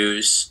can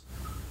use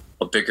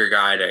a bigger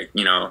guy to,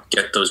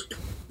 get those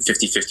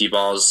 50-50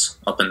 balls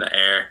up in the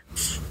air.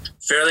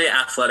 Fairly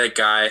athletic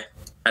guy,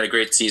 had a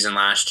great season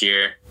last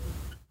year.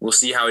 We'll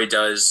see how he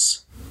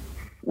does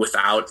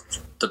without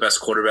the best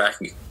quarterback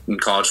in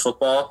college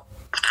football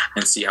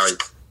and see how he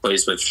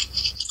plays with,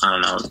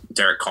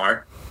 Derek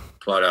Carr.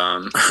 But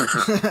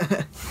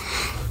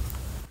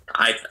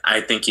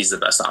I think he's the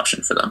best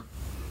option for them.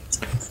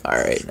 All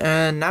right,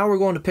 and now we're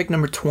going to pick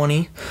number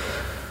 20.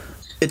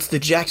 It's the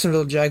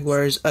Jacksonville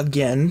Jaguars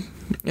again,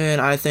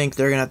 and I think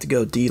they're going to have to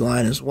go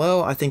D-line as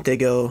well. I think they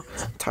go,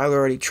 Tyler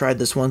already tried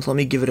this one, so let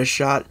me give it a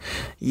shot.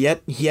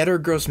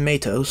 Yetur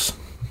Gross-Matos,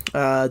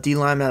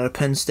 D-lineman out of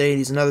Penn State.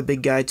 He's another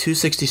big guy,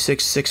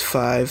 266,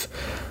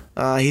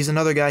 6'5". He's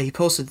another guy, he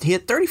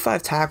had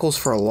 35 tackles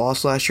for a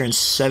loss last year and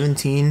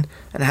 17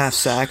 and a half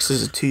sacks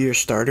as a 2-year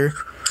starter.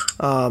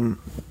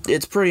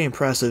 It's pretty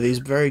impressive. He's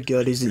very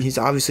good. He's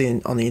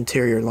obviously on the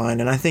interior line,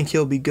 and I think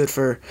he'll be good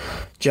for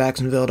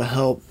Jacksonville to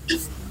help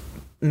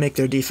make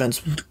their defense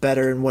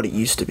better than what it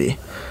used to be.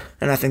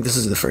 And I think this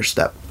is the first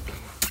step.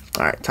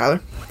 All right,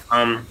 Tyler?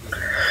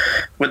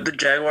 With the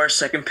Jaguars'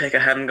 second pick, I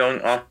have him going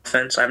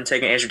offense. I haven't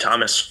taken Andrew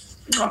Thomas,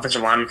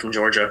 offensive lineman from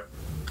Georgia.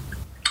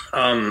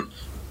 You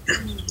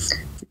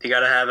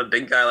got to have a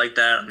big guy like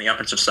that on the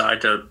offensive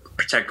side to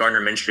protect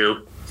Gardner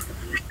Minshew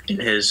in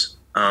his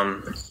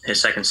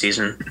second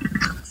season.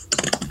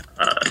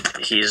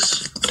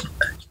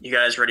 You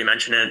guys already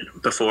mentioned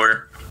it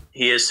before.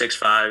 He is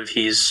 6'5".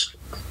 He's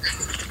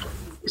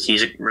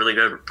a really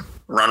good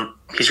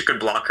he's a good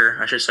blocker,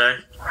 I should say.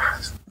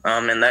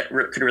 And that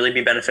could really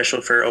be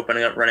beneficial for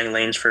opening up running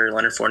lanes for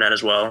Leonard Fournette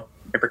as well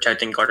and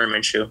protecting Gardner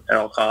Minshew at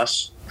all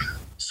costs.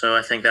 So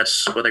I think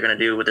that's what they're going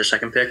to do with their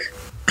second pick.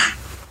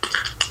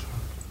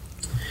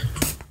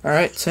 All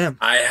right, Sam.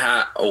 I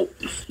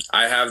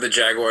have the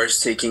Jaguars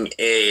taking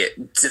a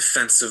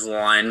defensive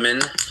lineman,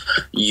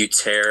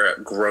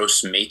 Yetur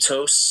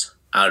Gross-Matos,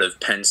 out of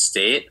Penn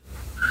State.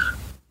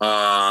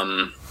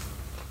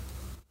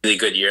 Really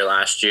good year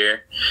last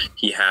year.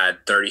 He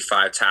had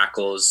 35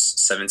 tackles,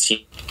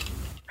 17.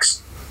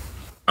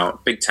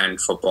 Big Ten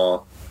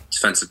football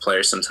defensive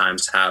players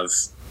sometimes have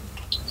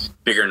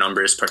bigger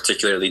numbers,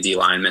 particularly D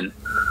linemen.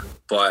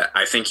 But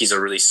I think he's a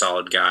really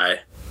solid guy.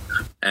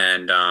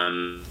 And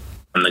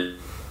in the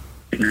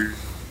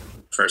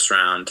first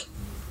round.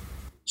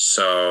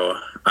 So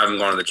I'm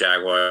going to the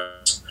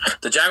Jaguars.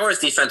 The Jaguars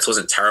defense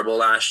wasn't terrible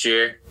last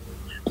year,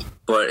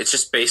 but it's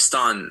just based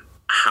on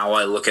how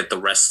I look at the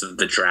rest of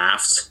the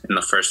draft in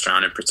the first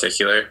round in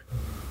particular.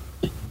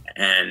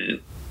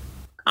 And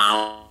I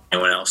don't know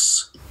anyone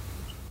else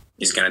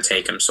is going to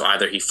take him. So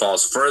either he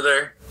falls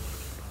further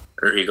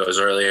or he goes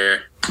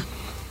earlier.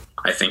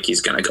 I think he's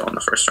going to go in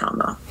the first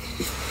round, though.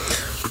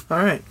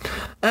 All right.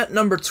 At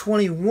number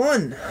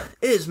 21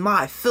 is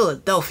my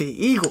Philadelphia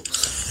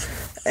Eagles.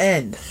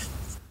 And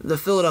the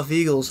Philadelphia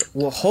Eagles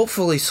will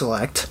hopefully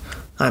select,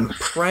 I'm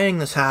praying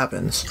this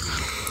happens,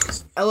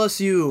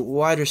 LSU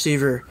wide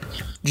receiver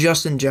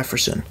Justin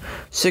Jefferson.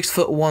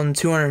 6'1",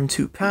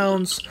 202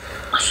 pounds.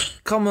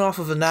 Coming off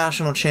of a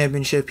national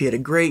championship, he had a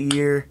great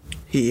year.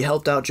 He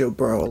helped out Joe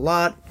Burrow a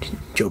lot.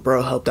 Joe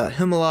Burrow helped out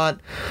him a lot.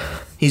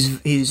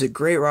 He's a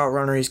great route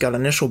runner. He's got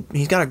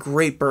a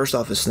great burst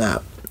off his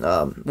snap.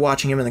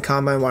 Watching him in the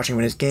combine, watching him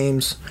in his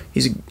games,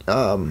 he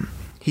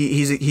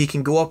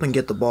can go up and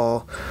get the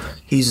ball.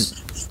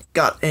 He's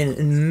got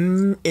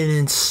an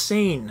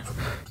insane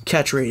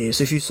catch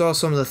radius. If you saw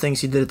some of the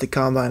things he did at the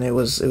combine, it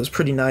was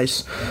pretty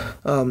nice.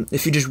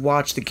 If you just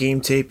watch the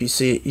game tape, you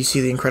see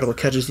the incredible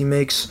catches he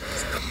makes.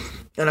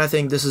 And I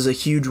think this is a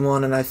huge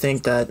one, and I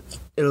think that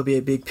it'll be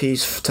a big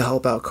piece to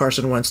help out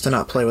Carson Wentz to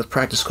not play with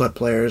practice squad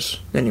players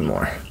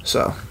anymore.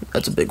 So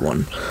that's a big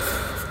one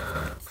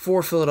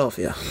for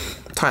Philadelphia.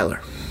 Tyler.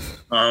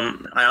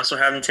 I also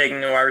haven't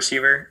taken a wide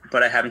receiver,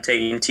 but I haven't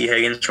taken T.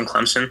 Higgins from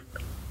Clemson.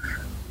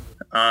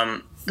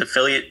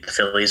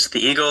 The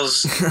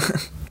Eagles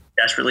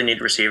desperately need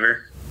a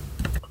receiver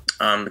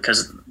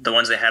because the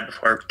ones they had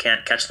before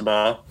can't catch the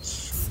ball.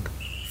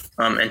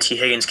 And T.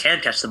 Higgins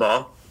can catch the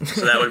ball,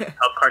 so that would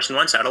help Carson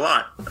Wentz out a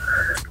lot.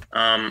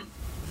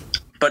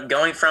 But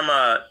going from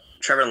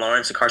Trevor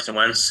Lawrence to Carson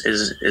Wentz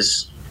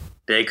is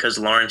big because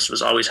Lawrence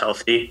was always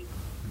healthy,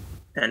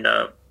 and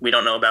we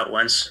don't know about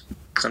Wentz.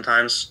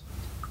 Sometimes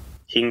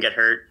he can get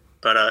hurt,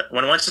 but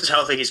when Wentz is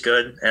healthy, he's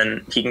good,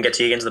 and he can get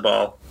T. Higgins the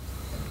ball.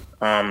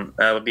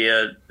 That would be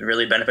a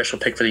really beneficial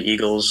pick for the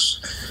Eagles.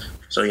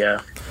 So,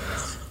 yeah.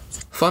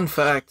 Fun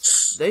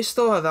fact, they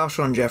still have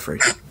Alshon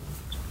Jeffrey.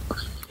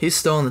 He's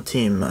still on the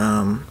team.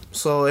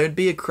 So it'd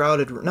be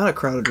not a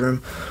crowded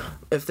room.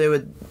 If they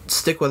would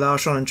stick with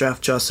Alshon and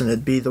draft Justin,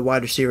 it'd be the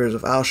wide receivers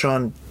of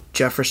Alshon,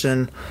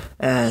 Jefferson,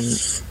 and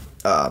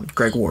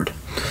Greg Ward.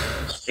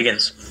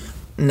 Higgins.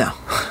 No.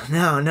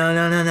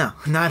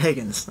 Not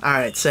Higgins. All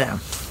right, Sam.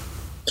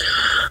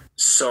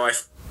 So I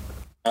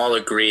all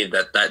agree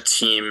that that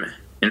team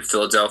in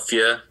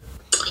Philadelphia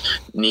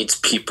needs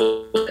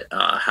people that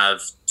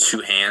have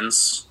two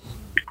hands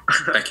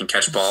that can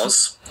catch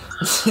balls.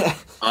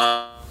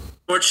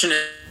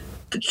 Fortunate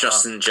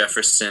Justin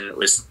Jefferson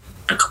was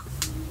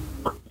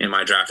in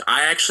my draft.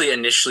 I actually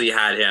initially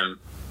had him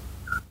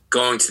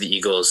going to the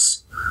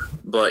Eagles,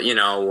 but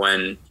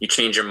when you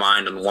change your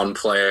mind on one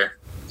player,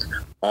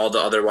 all the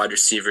other wide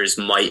receivers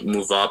might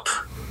move up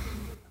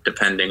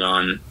depending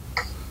on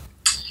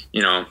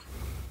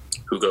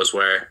who goes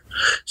where.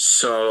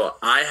 So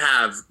I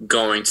have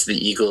going to the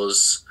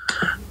Eagles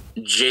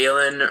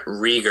Jalen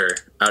Reagor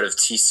out of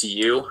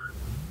TCU.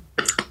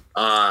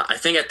 I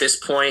think at this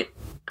point,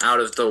 out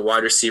of the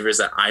wide receivers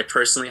that I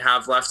personally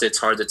have left, it's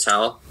hard to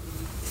tell.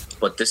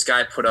 But this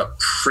guy put up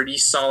pretty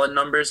solid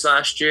numbers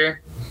last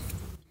year.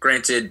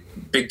 Granted,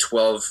 Big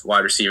 12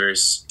 wide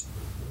receivers,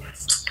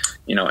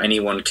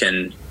 anyone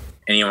can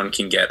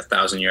get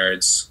 1,000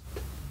 yards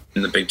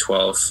in the Big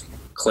 12.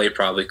 Clay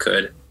probably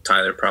could.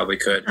 Tyler probably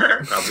could.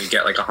 Probably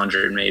get like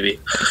 100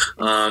 maybe.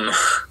 But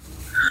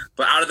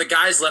out of the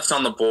guys left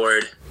on the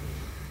board,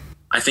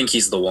 I think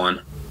he's the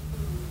one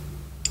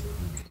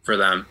for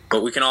them.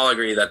 But we can all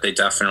agree that they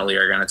definitely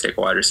are going to take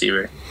a wide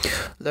receiver.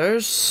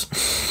 There's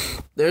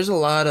a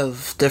lot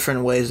of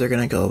different ways they're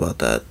going to go about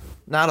that.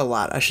 Not a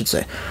lot, I should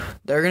say.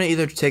 They're going to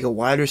either take a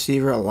wide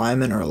receiver, a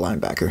lineman, or a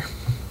linebacker.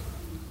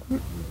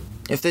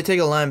 If they take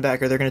a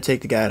linebacker, they're going to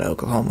take the guy at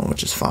Oklahoma,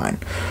 which is fine.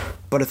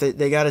 But if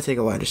they got to take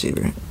a wide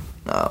receiver.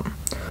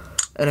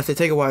 And if they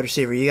take a wide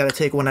receiver, you got to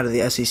take one out of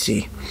the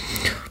SEC.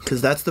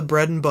 Because that's the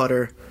bread and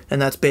butter,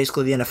 and that's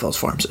basically the NFL's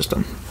farm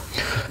system.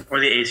 Or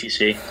the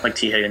ACC, like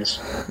T. Higgins.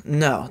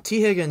 No,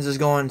 T. Higgins is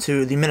going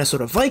to the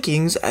Minnesota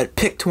Vikings at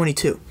pick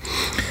 22.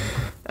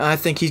 I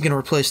think he's going to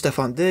replace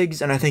Stephon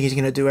Diggs, and I think he's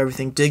going to do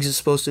everything Diggs is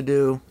supposed to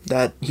do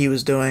that he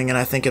was doing, and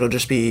I think it'll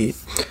just be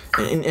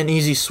an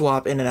easy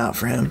swap in and out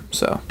for him.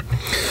 So,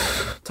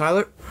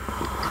 Tyler?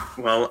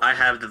 Well, I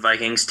have the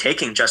Vikings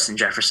taking Justin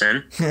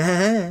Jefferson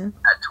at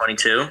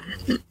 22.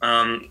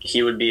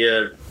 He would be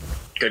a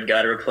good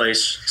guy to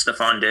replace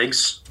Stephon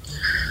Diggs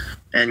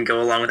and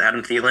go along with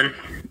Adam Thielen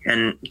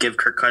and give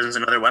Kirk Cousins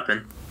another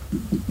weapon.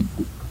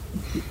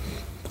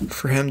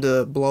 For him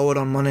to blow it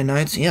on Monday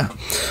nights? Yeah.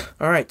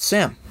 All right,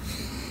 Sam.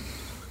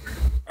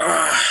 All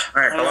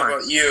right, how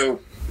about you?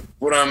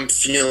 What I'm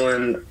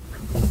feeling,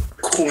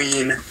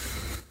 Queen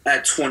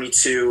at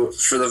 22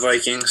 for the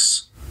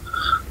Vikings.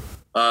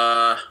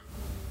 I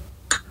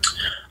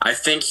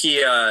think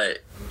it's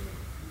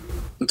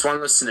one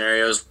of those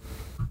scenarios.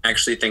 I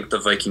actually think the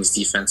Vikings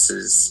defense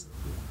is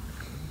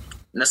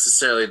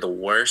necessarily the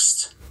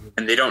worst,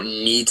 and they don't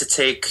need to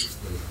take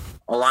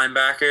a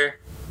linebacker.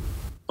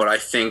 But I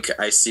think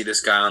I see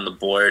this guy on the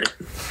board,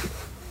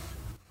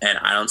 and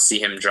I don't see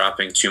him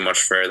dropping too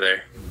much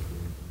further.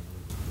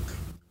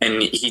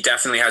 And he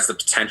definitely has the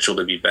potential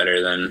to be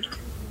better than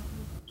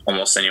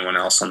almost anyone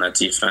else on that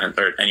defense,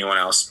 or anyone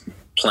else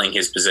playing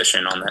his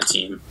position on that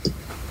team.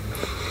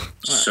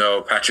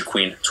 So Patrick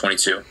Queen,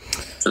 22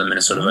 for the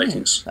Minnesota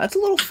Vikings. That's a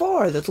little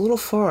far.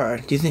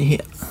 Do you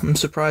think I'm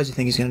surprised you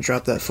think he's going to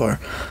drop that far.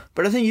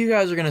 But I think you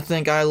guys are going to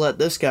think I let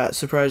this guy.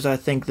 Surprised I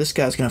think this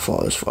guy's going to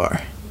fall this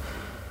far.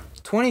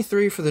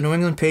 23 for the New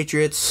England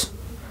Patriots.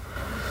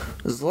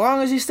 As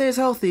long as he stays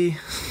healthy,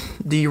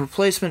 the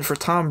replacement for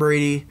Tom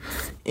Brady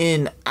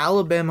in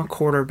Alabama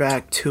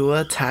quarterback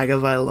Tua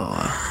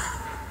Tagovailoa.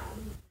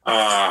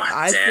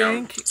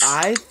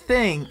 I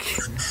think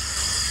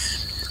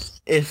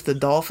if the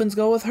Dolphins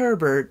go with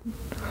Herbert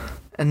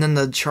and then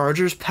the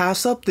Chargers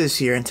pass up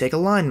this year and take a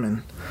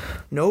lineman,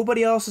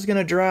 nobody else is going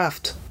to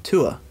draft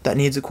Tua that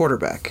needs a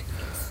quarterback.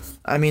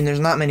 I mean, there's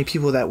not many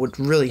people that would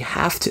really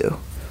have to.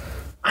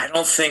 I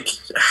don't think.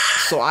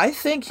 So I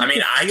think. I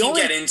mean, I can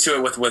get into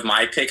it with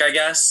my pick, I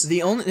guess.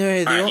 The only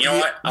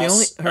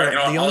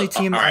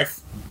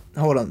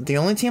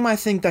team I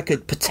think that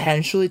could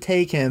potentially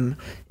take him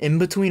in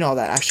between all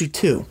that, actually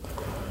two,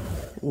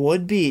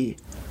 would be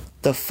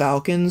the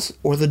Falcons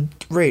or the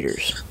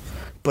Raiders.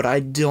 But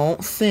I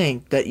don't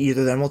think that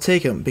either of them will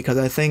take him because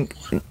I think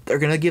they're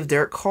gonna give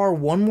Derek Carr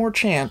one more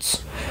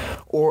chance,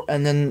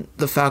 and then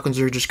the Falcons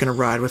are just gonna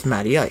ride with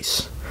Matty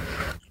Ice.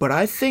 But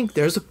I think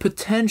there's a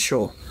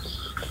potential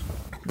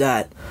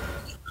that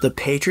the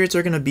Patriots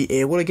are going to be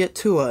able to get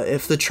Tua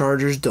if the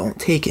Chargers don't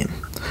take him.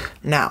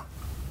 Now,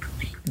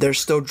 there's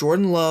still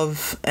Jordan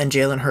Love and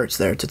Jalen Hurts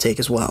there to take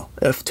as well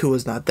if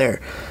Tua's not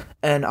there.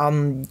 And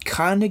I'm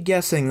kind of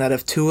guessing that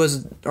if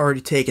Tua's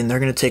already taken, they're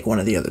going to take one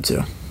of the other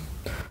two.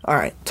 All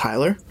right,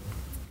 Tyler.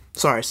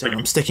 Sorry, Sam,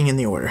 I'm sticking in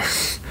the order.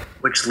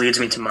 Which leads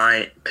me to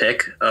my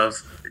pick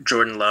of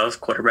Jordan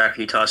Love, quarterback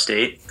for Utah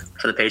State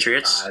for the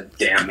Patriots. God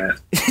damn it.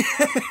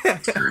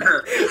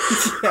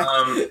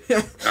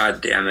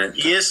 God damn it.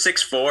 He is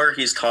 6'4".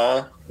 He's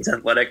tall. He's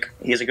athletic.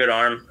 He has a good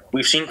arm.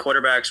 We've seen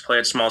quarterbacks play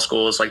at small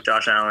schools like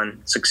Josh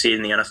Allen succeed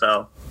in the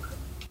NFL.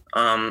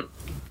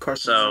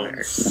 Carson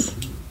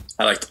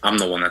I'm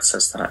the one that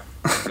says that.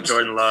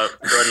 Jordan Love.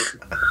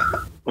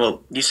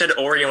 Well, you said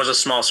Oregon was a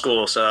small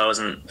school, so that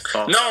wasn't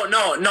false.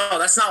 No,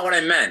 that's not what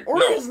I meant.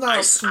 Oregon's no, not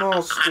a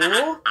small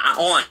school.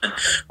 Hold on.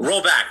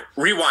 Roll back.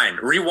 Rewind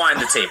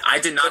the tape. I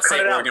did not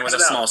say Oregon was a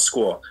small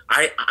school.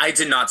 I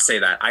did not say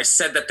that. I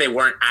said that they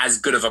weren't as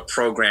good of a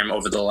program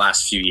over the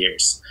last few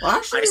years. Well,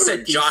 actually, I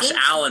said Josh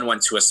Allen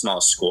went to a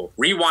small school.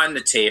 Rewind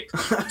the tape.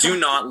 Do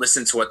not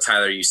listen to what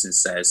Tyler Houston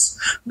says.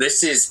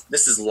 This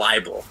is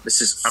libel.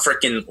 This is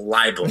freaking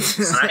libel. I'm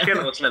actually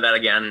gonna listen to that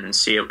again and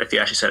see if you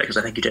actually said it, because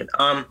I think you did.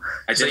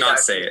 I did not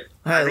say it.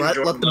 Hey,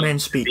 let the man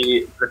speak.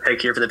 The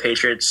pick here for the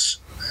Patriots.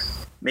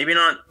 Maybe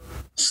not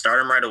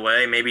start him right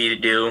away. Maybe you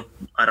do.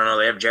 I don't know.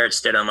 They have Jarrett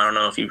Stidham. I don't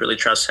know if you really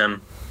trust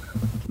him.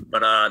 But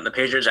the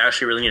Patriots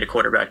actually really need a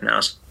quarterback now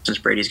since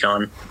Brady's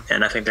gone,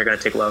 and I think they're going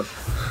to take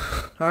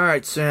Love. All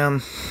right,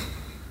 Sam.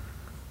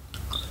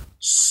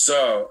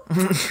 So,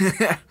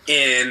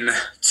 in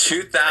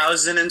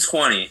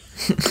 2020,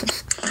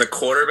 the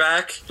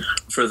quarterback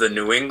for the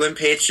New England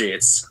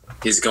Patriots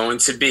is going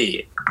to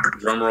be,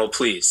 drumroll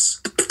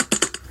please.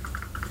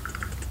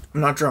 I'm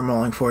not drum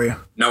rolling for you.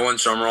 No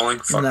one's drum rolling?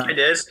 Fuck No. it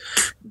is.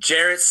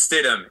 Jarrett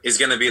Stidham is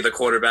going to be the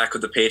quarterback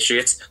of the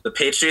Patriots. The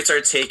Patriots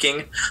are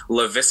taking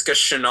LaVisca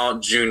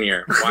Chenault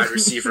Jr., wide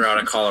receiver out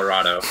of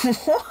Colorado.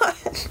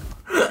 What?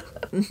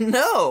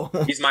 No.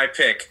 He's my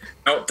pick.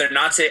 No, they're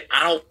not taking...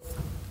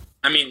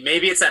 I mean,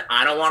 maybe it's that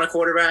I don't want a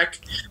quarterback,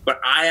 but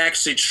I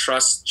actually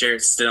trust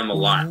Jarrett Stidham a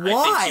lot. Why?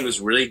 I think he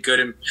was really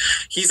good.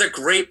 He's a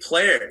great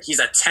player. He's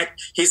a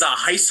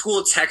high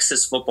school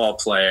Texas football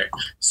player,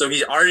 so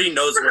he already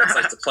knows what it's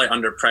like to play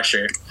under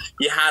pressure.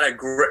 He had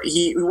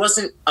he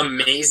wasn't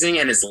amazing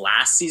in his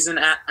last season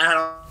at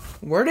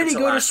Where did he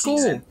go to school?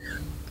 Season.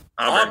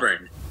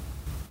 Auburn.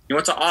 He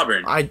went to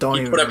Auburn. I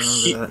don't even remember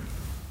that.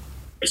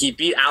 He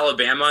beat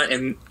Alabama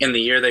in the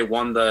year they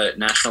won the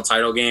national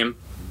title game.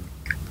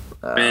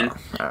 And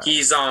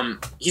he's a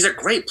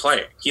great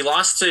player. He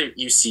lost to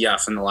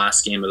UCF in the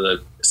last game of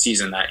the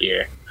season that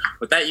year,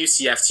 but that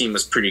UCF team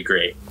was pretty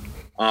great.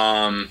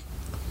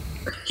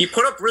 He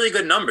put up really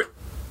good numbers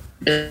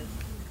as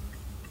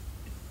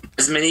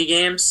many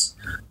games,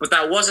 but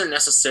that wasn't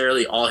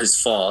necessarily all his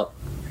fault.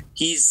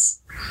 He's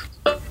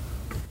a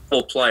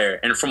full player,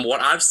 and from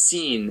what I've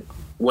seen,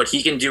 what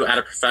he can do at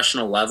a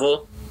professional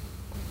level,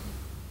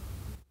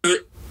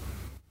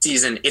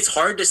 season, it's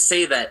hard to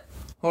say that.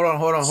 Hold on.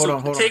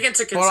 Take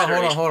into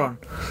consideration. Hold on.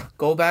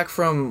 Go back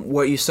from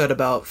what you said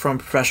about from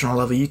professional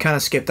level. You kind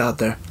of skipped out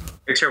there.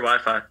 Fix your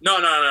Wi-Fi. No.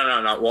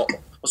 Well,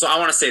 so I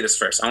want to say this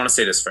first. No,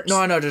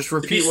 I know. Just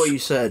repeat what you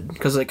said,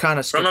 because it kind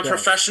of skipped out. From a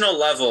professional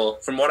level,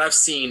 from what I've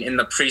seen in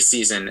the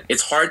preseason,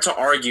 it's hard to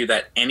argue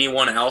that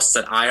anyone else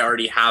that I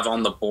already have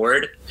on the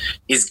board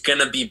is going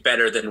to be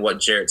better than what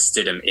Jarrett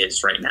Stidham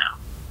is right now.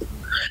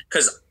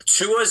 Because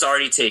Tua's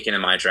already taken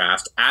in my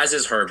draft, as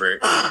is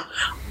Herbert.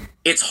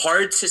 It's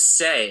hard to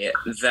say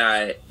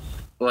that,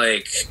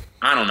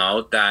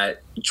 that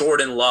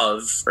Jordan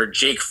Love or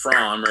Jake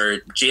Fromm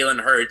or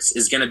Jalen Hurts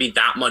is going to be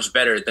that much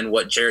better than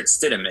what Jarrett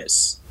Stidham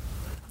is.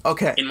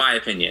 Okay. In my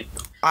opinion.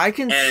 I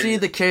can see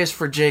the case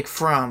for Jake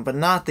Fromm, but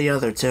not the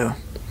other two.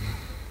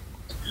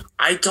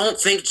 I don't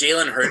think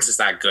Jalen Hurts is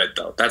that good,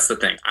 though. That's the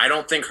thing. I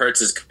don't think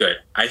Hurts is good.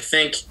 I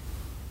think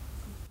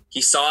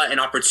he saw an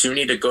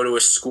opportunity to go to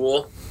a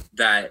school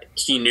that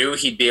he knew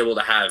he'd be able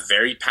to have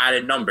very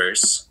padded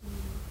numbers.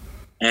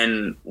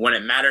 And when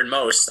it mattered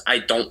most, I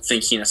don't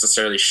think he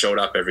necessarily showed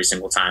up every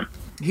single time.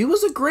 He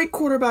was a great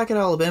quarterback at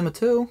Alabama,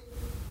 too.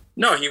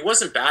 No, he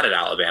wasn't bad at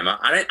Alabama.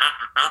 I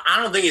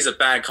don't think he's a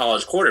bad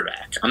college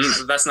quarterback.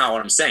 That's not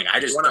what I'm saying. I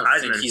just don't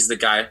think he's the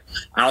guy.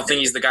 I don't think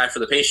he's the guy for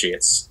the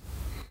Patriots.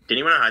 Did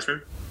he win a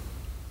Heisman?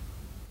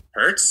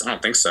 Hurts? I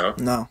don't think so.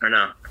 No. Or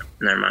no?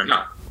 Never mind.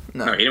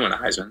 No, he didn't win a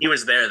Heisman. He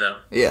was there, though.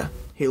 Yeah.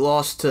 He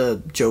lost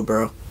to Joe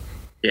Burrow.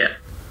 Yeah.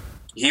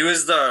 He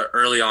was the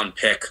early on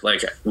pick,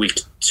 week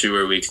 2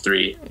 or week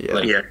 3.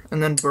 Yeah.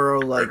 And then Burrow,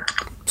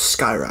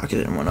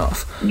 skyrocketed and went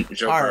off.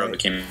 Joe Burrow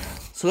became...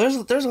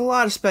 So there's a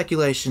lot of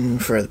speculation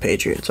for the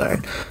Patriots. All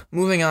right.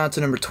 Moving on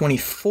to number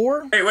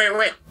 24. Wait.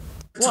 What?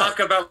 Talk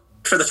about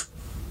for the...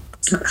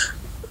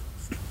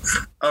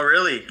 Oh,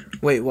 really?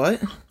 Wait, what?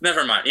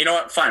 Never mind. You know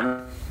what?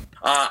 Fine.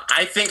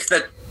 I think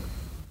that...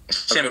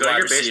 Sam, go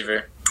wide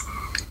receiver...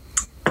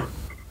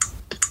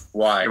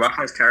 Why? Your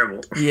Wi-Fi's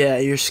terrible. Yeah,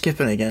 you're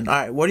skipping again. All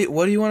right, what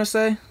do you want to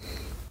say?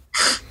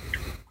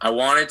 I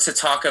wanted to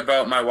talk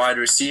about my wide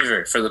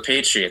receiver for the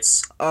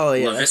Patriots. Oh,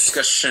 yeah.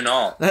 LaVisca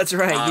Chenault. That's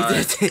right.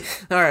 You did.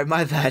 All right,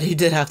 my bad. He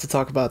did have to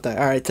talk about that.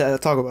 All right,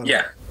 talk about it.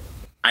 Yeah.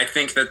 I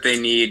think that they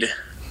need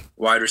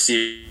wide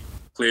receiver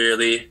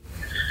clearly.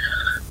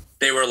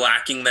 They were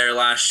lacking there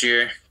last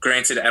year.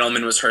 Granted,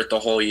 Edelman was hurt the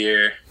whole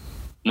year.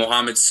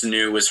 Mohamed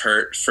Sanu was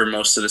hurt for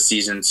most of the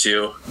season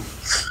too,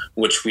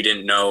 which we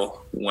didn't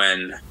know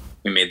when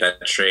we made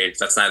that trade.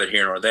 That's neither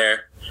here nor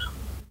there.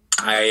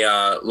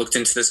 I looked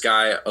into this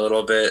guy a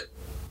little bit.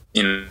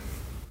 I'm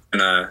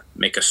gonna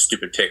make a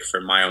stupid pick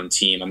for my own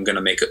team. I'm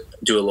gonna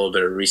do a little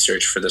bit of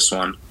research for this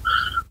one.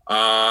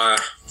 Out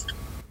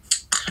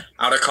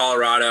of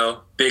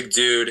Colorado, big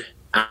dude,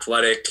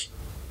 athletic.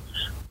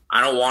 I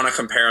don't want to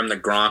compare him to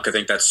Gronk. I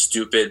think that's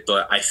stupid,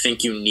 but I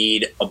think you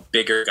need a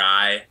bigger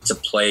guy to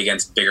play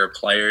against bigger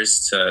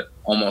players to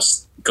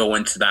almost go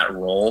into that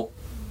role.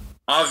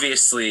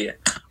 Obviously,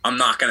 I'm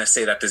not going to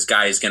say that this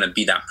guy is going to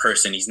be that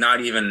person. He's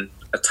not even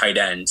a tight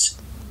end.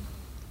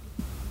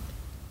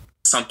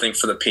 Something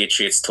for the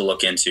Patriots to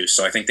look into.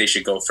 So I think they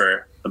should go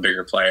for a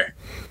bigger player.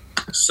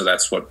 So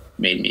that's what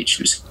made me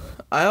choose.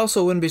 I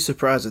also wouldn't be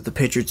surprised if the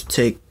Patriots would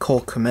take Cole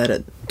Kmet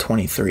at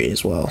 23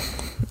 as well.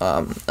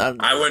 I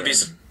wouldn't be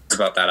surprised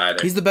about that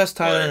either. He's the best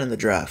tight end in the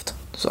draft.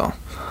 So,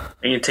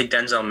 and you take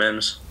Denzel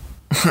Mims.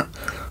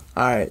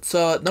 All right,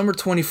 so at number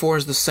 24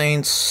 is the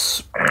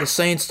Saints. The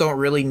Saints don't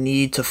really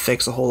need to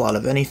fix a whole lot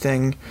of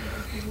anything.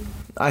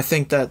 I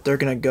think that they're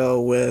going to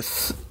go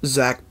with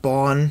Zach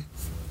Bond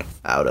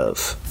out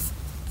of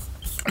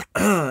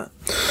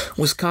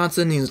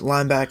Wisconsin. He's a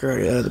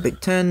linebacker out of the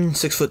Big Ten,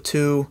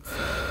 6'2",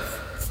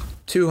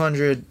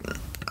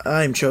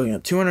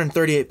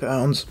 238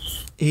 pounds.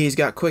 He's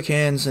got quick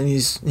hands, and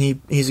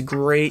he's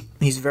great.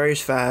 He's very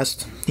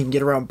fast. He can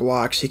get around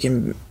blocks. He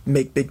can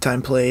make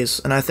big-time plays,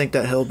 and I think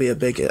that he'll be a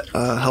big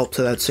help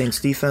to that Saints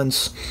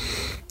defense.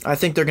 I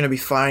think they're going to be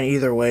fine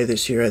either way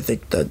this year. I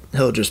think that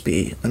he'll just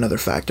be another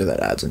factor that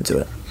adds into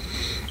it.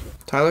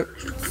 Tyler?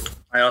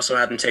 I also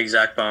had them take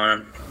Zach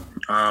Bond.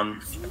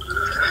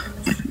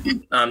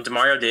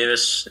 Demario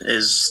Davis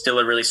is still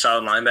a really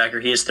solid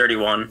linebacker. He is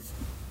 31,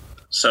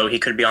 so he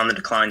could be on the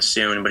decline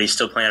soon, but he's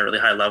still playing at a really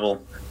high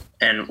level.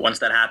 And once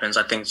that happens,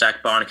 I think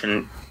Zach Bond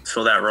can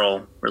fill that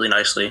role really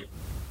nicely.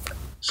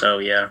 So,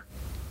 yeah.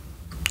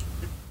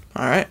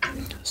 All right.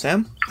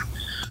 Sam?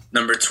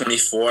 Number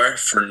 24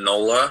 for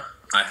NOLA,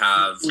 I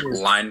have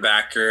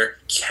linebacker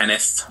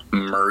Kenneth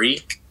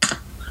Murray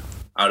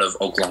out of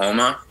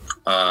Oklahoma.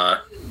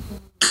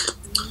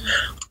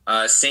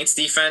 Saints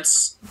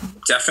defense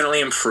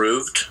definitely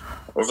improved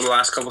over the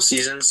last couple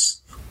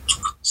seasons.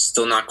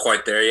 Still not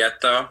quite there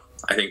yet, though.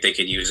 I think they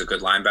could use a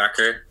good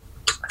linebacker.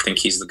 I think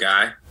he's the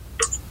guy.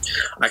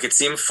 I could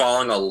see him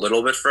falling a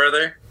little bit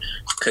further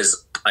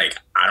because, I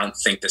don't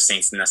think the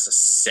Saints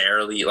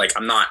necessarily,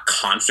 I'm not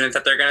confident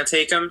that they're going to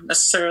take him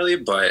necessarily,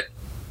 but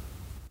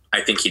I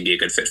think he'd be a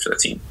good fit for the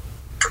team.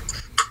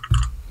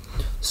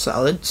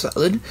 Solid.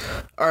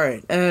 All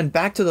right, and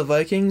back to the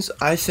Vikings.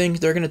 I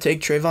think they're going to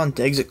take Trayvon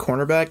Diggs at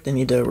cornerback. They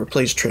need to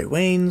replace Trey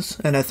Waynes,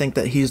 and I think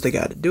that he's the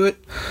guy to do it.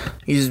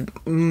 He's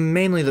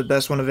mainly the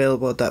best one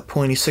available at that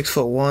point. He's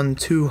 6'1",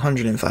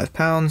 205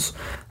 pounds,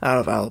 out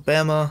of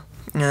Alabama,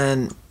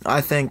 and I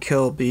think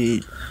he'll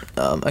be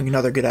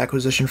another good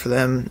acquisition for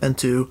them and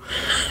to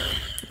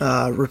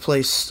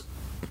replace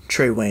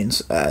Trey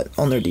Waynes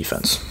on their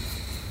defense.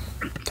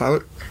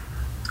 Tyler?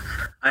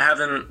 I have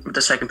them,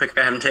 the second pick,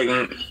 I have them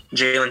taking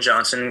Jalen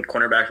Johnson,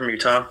 cornerback from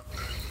Utah.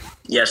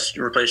 Yes,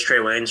 replace Trey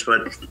Waynes,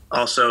 but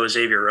also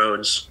Xavier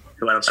Rhodes,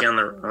 who I don't see on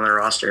their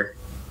roster.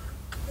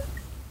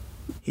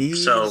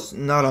 He's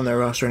not on their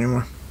roster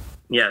anymore.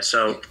 Yeah,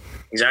 so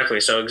exactly.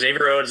 So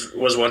Xavier Rhodes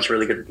was once a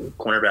really good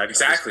cornerback.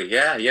 Exactly.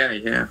 Yeah.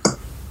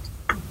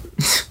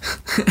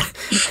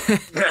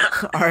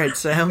 All right,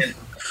 Sam.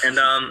 And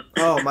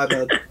oh, my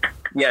bad.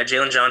 Yeah,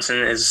 Jalen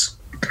Johnson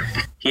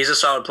he's a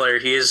solid player.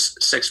 He is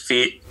 6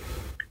 feet.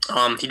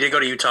 He did go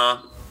to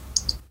Utah.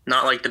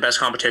 Not the best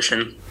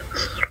competition.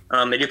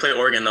 They do play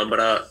Oregon though,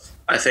 but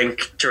I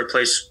think to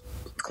replace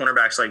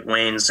cornerbacks like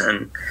Waynes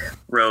and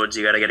Rhodes,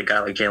 you got to get a guy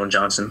like Jalen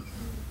Johnson.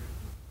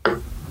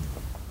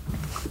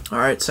 All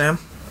right, Sam.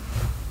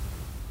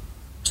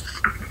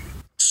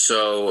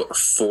 So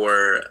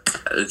for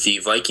the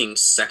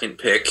Vikings' second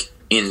pick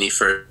in the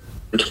first,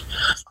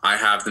 I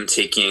have them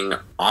taking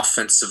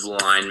offensive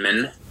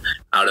lineman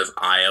out of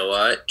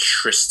Iowa,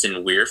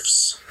 Tristan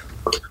Wirfs.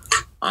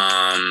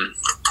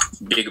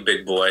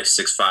 Big boy,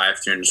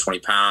 6'5", 320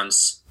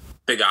 pounds.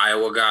 Big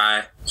Iowa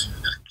guy.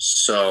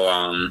 So,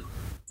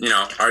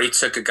 already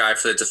took a guy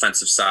for the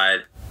defensive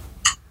side.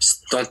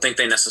 Just don't think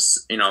they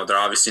necessarily, they're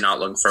obviously not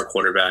looking for a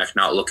quarterback,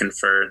 not looking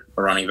for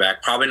a running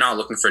back, probably not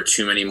looking for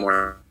too many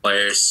more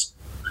players.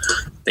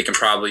 They can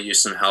probably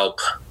use some help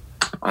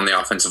on the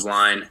offensive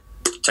line.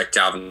 Check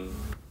Dalvin.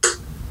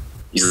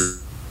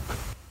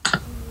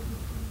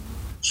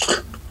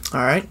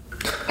 All right.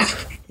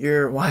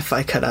 Your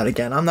Wi-Fi cut out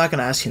again. I'm not going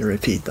to ask you to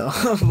repeat, though.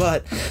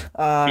 But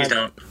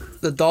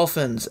the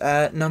Dolphins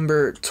at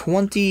number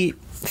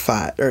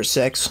 25 or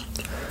 6,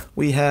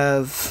 we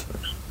have.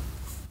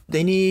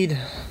 They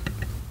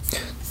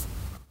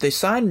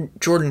signed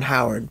Jordan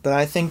Howard, but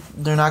I think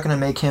they're not going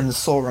to make him the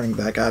sole running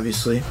back,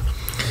 obviously.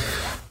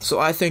 So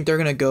I think they're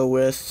going to go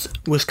with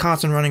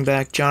Wisconsin running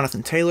back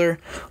Jonathan Taylor.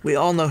 We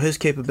all know his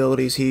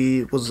capabilities.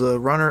 He was a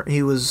runner.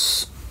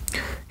 He's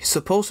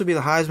supposed to be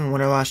the Heisman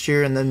winner last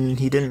year, and then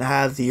he didn't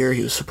have the year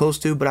he was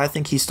supposed to, but I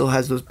think he still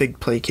has those big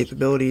play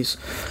capabilities,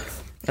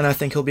 and I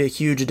think he'll be a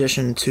huge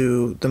addition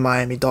to the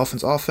Miami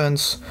Dolphins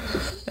offense,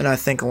 and I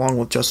think along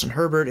with Justin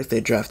Herbert, if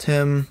they draft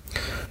him,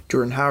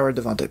 Jordan Howard,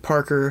 Devontae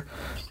Parker,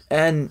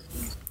 and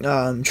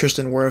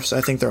Tristan Wirfs,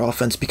 I think their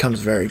offense becomes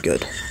very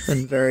good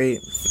and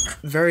very,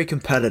 very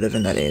competitive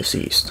in that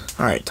AFC East.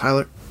 All right,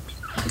 Tyler?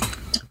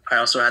 I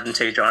also had them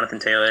take Jonathan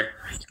Taylor.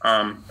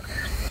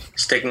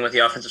 Sticking with the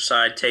offensive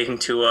side, taking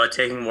Tua,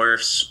 taking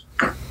Wirfs.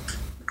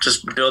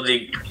 Just build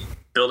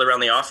around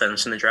the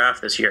offense in the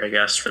draft this year, I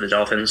guess, for the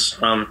Dolphins.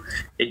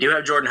 They do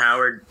have Jordan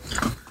Howard.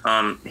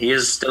 He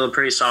is still a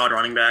pretty solid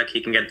running back.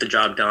 He can get the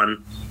job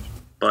done.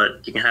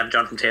 But you can have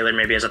Jonathan Taylor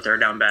maybe as a third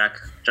down back,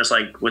 just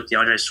like with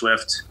DeAndre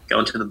Swift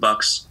going to the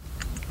Bucs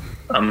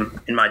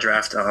in my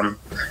draft.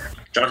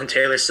 Jonathan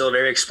Taylor is still a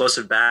very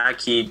explosive back.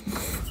 He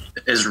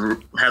has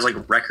like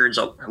records,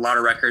 a lot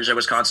of records at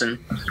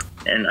Wisconsin.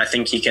 And I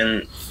think he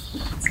can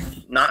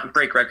not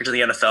break records in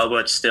the NFL,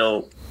 but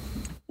still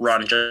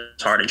run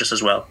just hard and just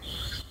as well.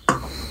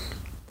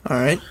 All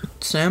right,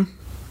 Sam?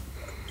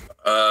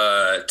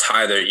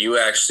 Tyler, you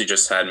actually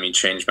just had me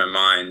change my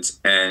mind.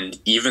 And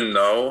even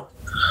though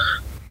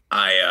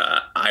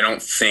I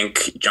don't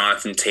think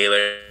Jonathan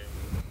Taylor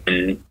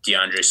and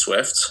DeAndre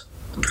Swift,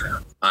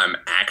 I'm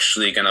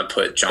actually going to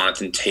put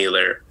Jonathan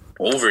Taylor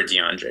over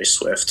DeAndre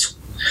Swift.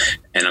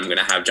 And I'm going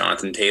to have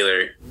Jonathan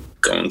Taylor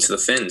going to the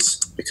Fins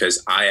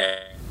because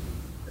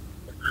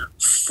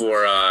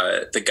for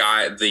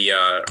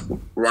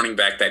the running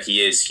back that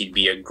he is, he'd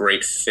be a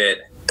great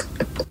fit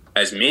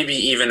as maybe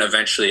even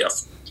eventually a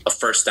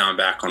first down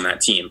back on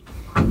that team.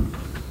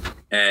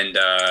 And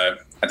I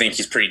think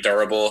he's pretty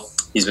durable.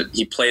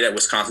 He played at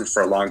Wisconsin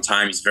for a long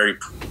time.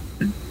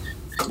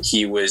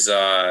 He was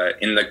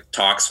in the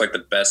talks for like the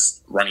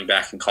best running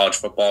back in college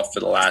football for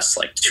the last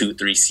like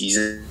 2-3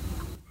 seasons.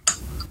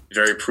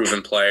 Very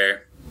proven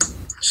player.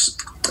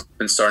 Just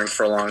been starting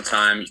for a long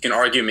time. You can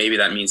argue maybe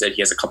that means that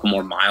he has a couple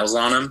more miles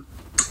on him,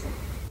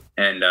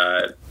 and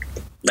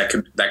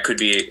that could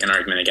be an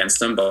argument against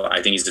him. But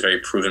I think he's a very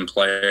proven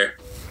player.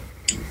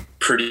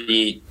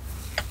 Pretty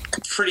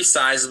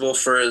sizable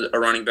for a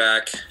running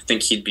back. I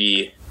think he'd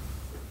be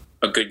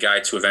a good guy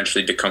to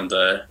eventually become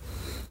the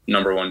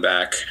number one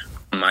back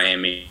in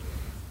Miami.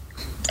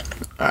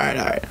 All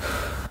right.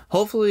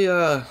 Hopefully,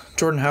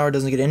 Jordan Howard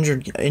doesn't get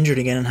injured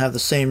again and have the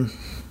same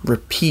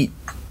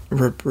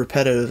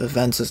repetitive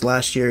events as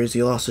last year as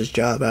he lost his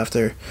job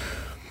after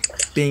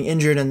being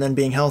injured and then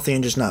being healthy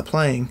and just not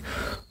playing.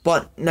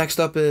 But next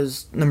up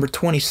is number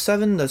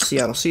 27, the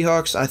Seattle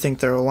Seahawks. I think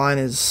their line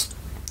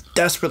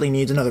desperately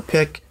needs another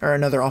pick or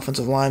another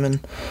offensive lineman,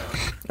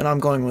 and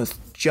I'm going with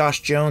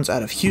Josh Jones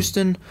out of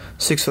Houston,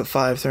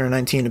 6'5",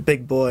 319, a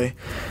big boy.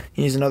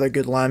 He's another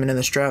good lineman in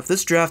this draft.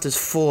 This draft is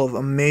full of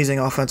amazing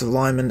offensive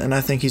linemen, and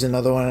I think he's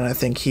another one, and I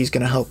think he's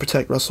going to help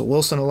protect Russell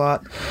Wilson a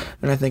lot,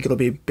 and I think it'll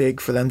be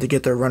big for them to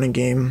get their running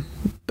game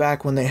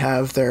back when they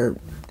have their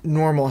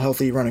normal,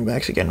 healthy running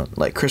backs again,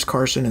 like Chris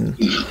Carson and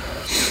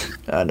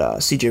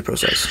CJ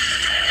Process.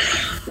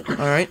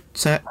 All right,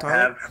 I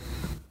have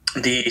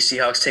the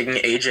Seahawks taking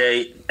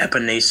AJ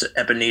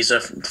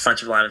Epinesa,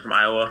 defensive lineman from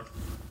Iowa.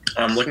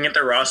 Looking at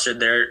their roster,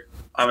 their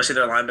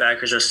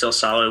linebackers are still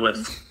solid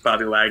with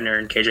Bobby Wagner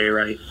and KJ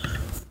Wright,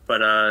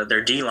 but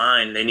their D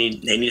line they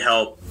need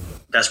help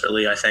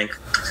desperately, I think.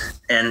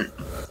 And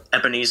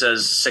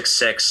Epinesa's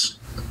 6'6",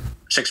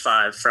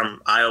 6'5"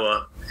 from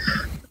Iowa.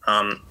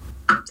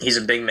 He's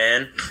a big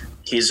man.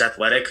 He's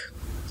athletic.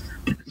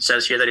 It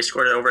says here that he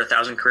scored over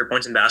 1,000 career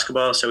points in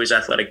basketball, so he's an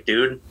athletic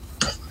dude.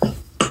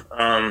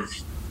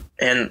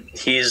 And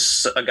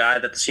he's a guy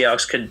that the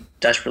Seahawks could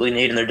desperately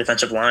need in their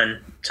defensive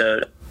line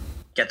to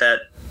get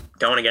that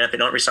going again if they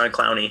don't re-sign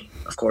Clowney,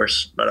 of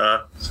course.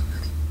 But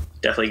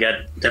definitely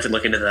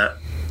look into that.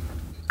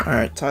 All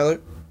right, Tyler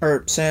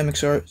or Sam.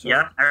 Sorry.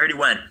 Yeah, I already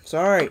went.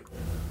 Sorry.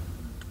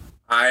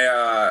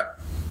 I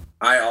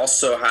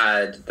also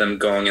had them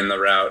going in the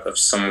route of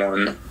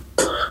someone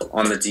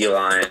on the D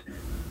line,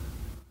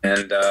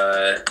 and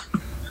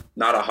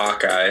not a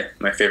Hawkeye,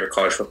 my favorite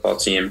college football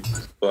team,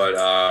 but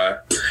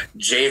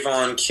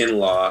Javon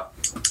Kinlaw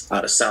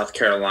out of South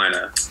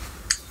Carolina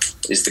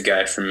is the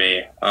guy for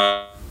me.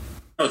 I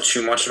don't know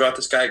too much about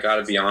this guy,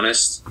 gotta be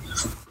honest.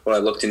 But I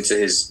looked into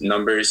his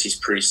numbers. He's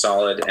pretty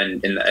solid,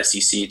 and in the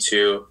SEC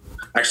too.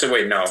 Actually,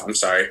 wait, no, I'm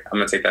sorry. I'm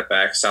gonna take that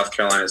back. South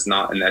Carolina is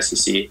not in the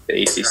SEC,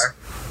 the ACC.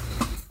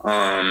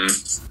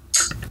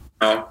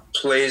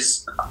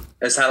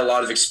 Has had a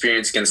lot of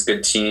experience against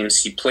good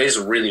teams. He plays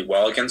really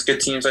well against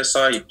good teams. I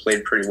saw he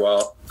played pretty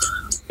well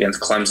against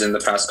Clemson the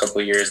past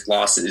couple of years.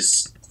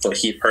 Losses, but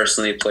he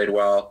personally played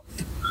well.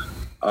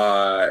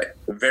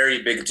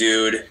 Very big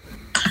dude,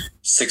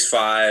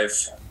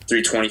 6'5",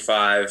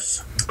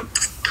 325.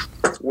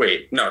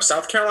 Wait, no,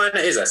 South Carolina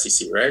is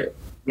SEC, right?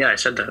 Yeah, I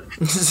said that.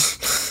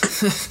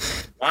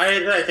 Why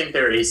did I think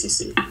they were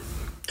ACC?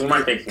 What am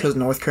I thinking? Because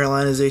North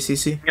Carolina is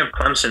ACC? You have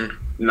Clemson.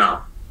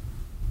 No.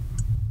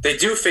 They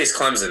do face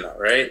Clemson, though,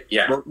 right?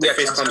 Yeah, well, they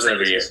face Clemson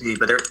every year.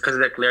 But because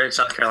they're in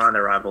South Carolina,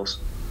 they're rivals.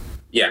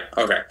 Yeah,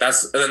 okay.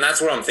 That's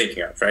what I'm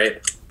thinking of, right?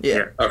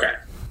 Yeah. Okay,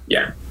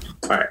 yeah.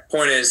 All right,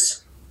 point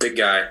is, big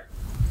guy.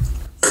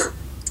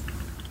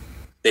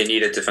 They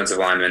need a defensive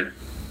lineman.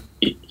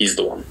 He's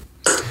the one.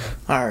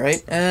 All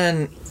right,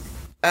 and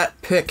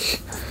at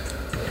pick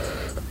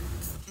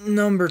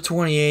Number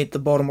 28, the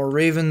Baltimore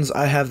Ravens.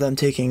 I have them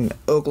taking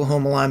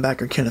Oklahoma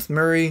linebacker Kenneth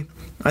Murray.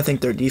 I think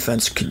their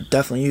defense could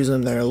definitely use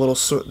him. They're a little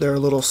soft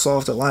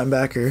at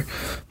linebacker.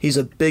 He's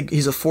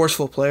a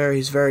forceful player.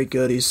 He's very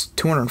good. He's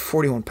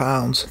 241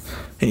 pounds,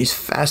 and he's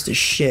fast as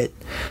shit.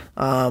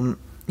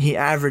 He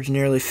averaged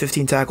nearly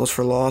 15 tackles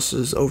for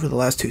losses over the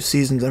last 2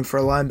 seasons, and for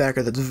a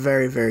linebacker, that's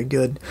very, very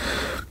good.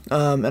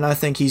 And I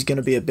think he's going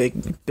to be a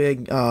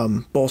big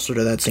bolster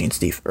to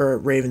that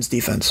Ravens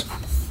defense.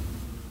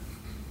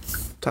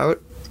 Tyler?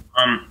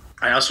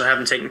 I also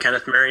haven't taken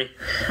Kenneth Murray.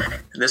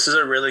 This is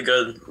a really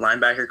good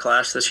linebacker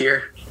class this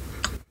year.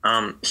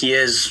 I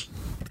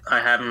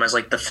have him as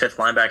like the 5th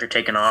linebacker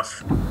taken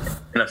off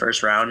in the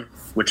first round,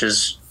 which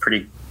is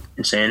pretty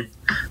insane.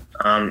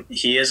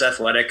 He is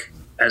athletic,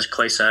 as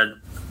Clay said.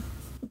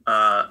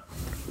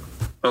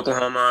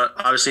 Oklahoma,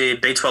 obviously,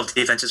 Big 12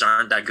 defenses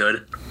aren't that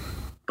good,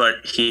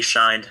 but he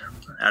shined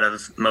out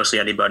of mostly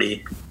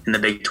anybody in the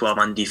Big 12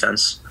 on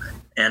defense.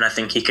 And I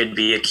think he could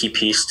be a key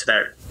piece to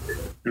that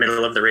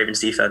middle of the Ravens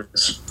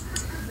defense.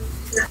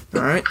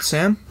 All right,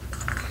 Sam?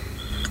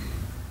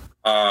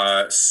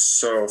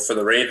 So for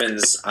the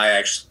Ravens, I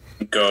actually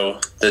go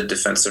the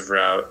defensive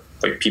route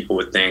like people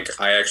would think.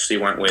 I actually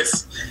went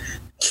with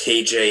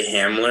KJ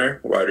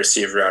Hamler, wide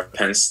receiver out of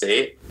Penn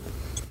State.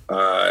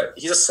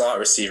 He's a slot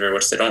receiver,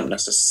 which they don't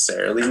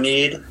necessarily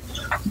need.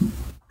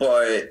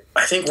 But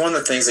I think one of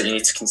the things that you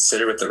need to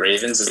consider with the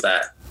Ravens is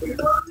that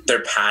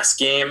their pass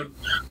game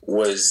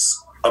was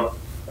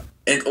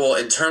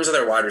in terms of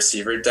their wide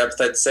receiver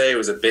depth, I'd say it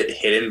was a bit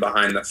hidden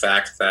behind the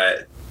fact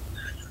that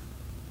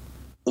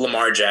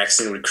Lamar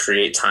Jackson would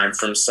create time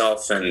for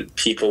himself and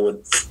people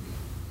would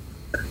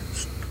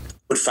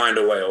find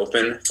a way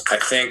open. I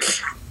think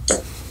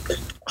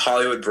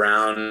Hollywood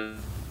Brown,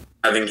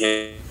 having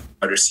him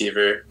wide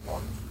receiver,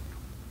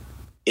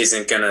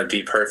 isn't going to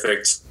be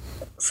perfect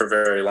for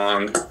very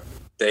long.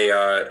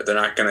 They're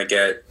not going to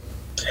get...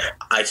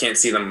 I can't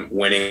see them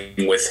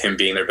winning with him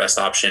being their best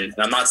option. And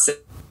I'm not saying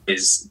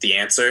is the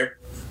answer,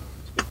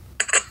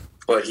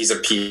 but he's a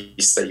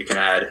piece that you can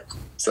add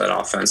to that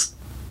offense,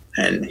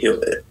 and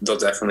they'll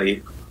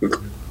definitely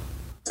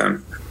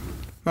him.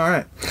 All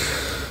right.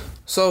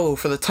 So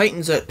for the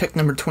Titans at pick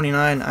number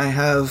 29, I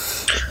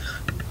have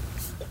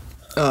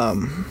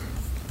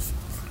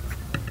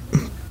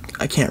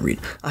I can't read.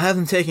 I have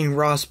them taking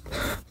Ross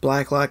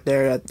Blacklock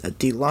there at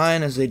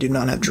D-line, as they do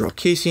not have Jarrell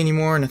Casey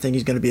anymore, and I think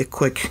he's going to be a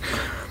quick,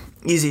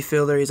 easy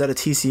fielder. He's out of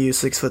TCU,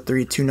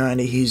 6'3",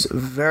 290. He's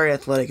very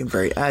athletic and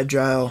very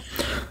agile.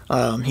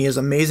 He has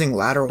amazing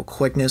lateral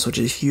quickness, which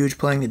is huge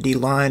playing the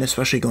D-line,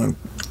 especially going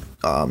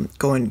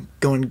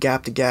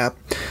gap to gap.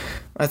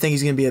 I think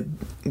he's going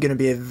to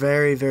be a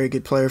very, very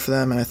good player for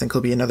them, and I think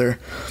he'll be another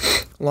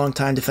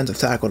long-time defensive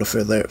tackle to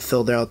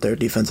fill out their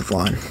defensive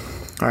line.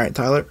 All right,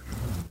 Tyler?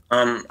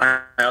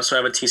 I also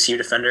have a TCU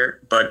defender,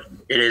 but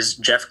it is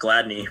Jeff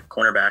Gladney,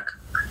 cornerback.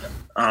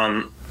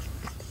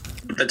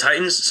 The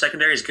Titans'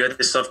 secondary is good.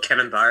 They still have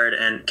Kevin Byard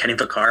and Kenny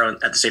Vaccaro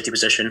at the safety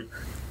position.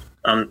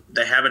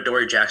 They have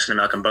Adoree Jackson and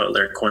Malcolm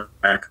Butler,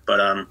 cornerback,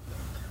 but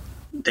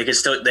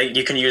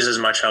you can use as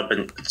much help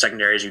in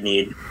secondary as you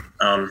need.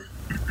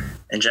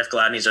 And Jeff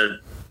Gladney's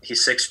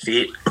he's 6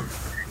 feet.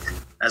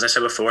 As I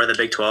said before, the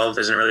Big 12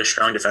 isn't really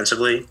strong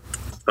defensively,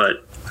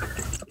 but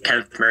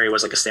Kenneth Murray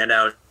was like a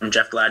standout, and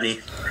Jeff Gladney.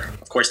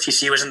 Of course,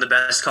 TCU isn't the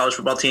best college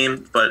football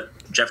team, but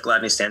Jeff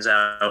Gladney stands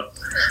out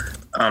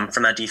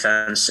from that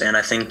defense, and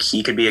I think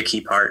he could be a key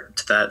part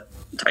to that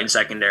Titan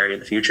secondary in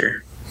the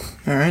future.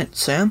 All right,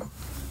 Sam?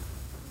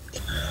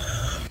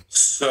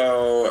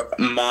 So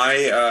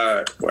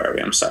my where are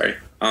we? I'm sorry.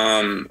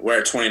 We're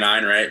at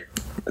 29, right?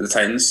 The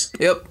Titans.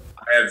 Yep.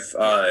 I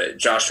have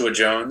Joshua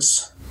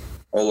Jones,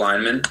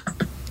 O-lineman.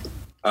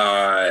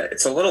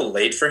 It's a little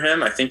late for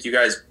him. I think you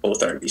guys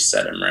both already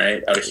said him,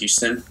 right? Out of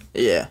Houston.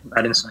 Yeah.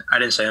 I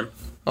didn't say him.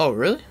 Oh,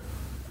 really?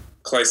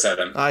 Clay said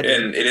him. I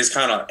did. And it is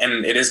kind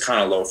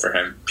of low for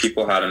him.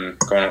 People had him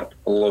going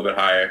a little bit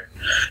higher.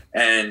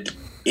 And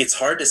it's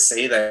hard to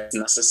say that it's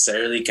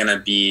necessarily going to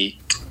be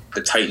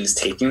the Titans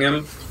taking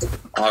him.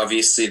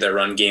 Obviously, their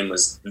run game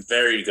was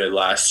very good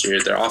last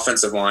year. Their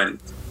offensive line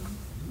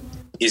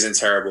isn't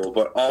terrible,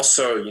 but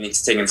also you need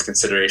to take into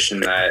consideration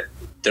that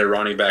their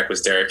running back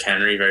was Derrick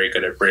Henry, very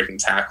good at breaking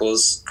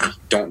tackles.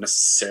 Don't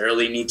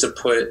necessarily need to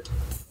put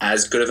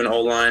as good of an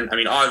O-line. I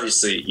mean,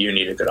 obviously, you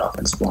need a good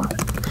offensive line,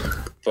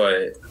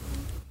 but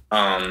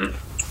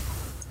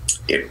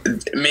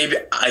maybe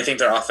I think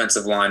their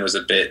offensive line was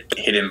a bit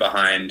hidden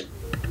behind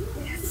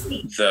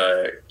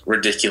the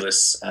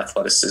ridiculous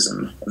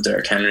athleticism of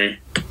Derrick Henry.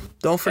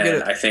 Don't forget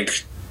and I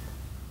think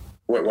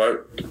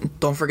what?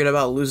 Don't forget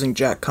about losing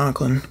Jack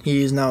Conklin.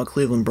 He is now a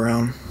Cleveland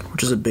Brown,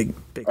 which is a big.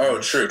 Oh,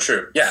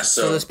 true. Yeah.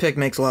 So this pick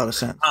makes a lot of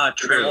sense.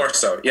 True. More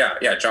so.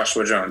 Yeah.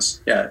 Joshua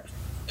Jones. Yeah.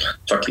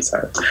 Fuck you,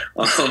 Tyler.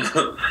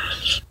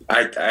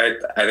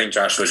 I think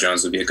Joshua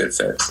Jones would be a good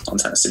fit on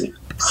Tennessee.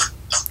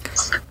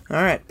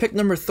 All right, pick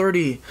number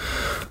 30.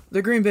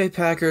 The Green Bay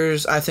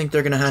Packers, I think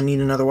they're going to need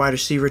another wide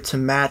receiver to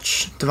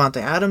match Devontae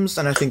Adams,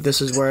 and I think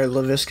this is where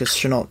Laviska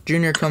Shenault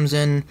Jr. comes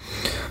in.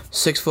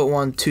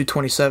 6'1",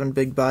 227,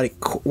 big body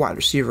wide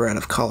receiver out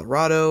of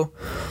Colorado.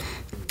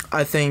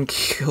 I think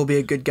he'll be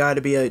a good guy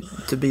to be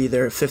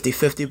their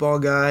 50-50 ball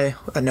guy.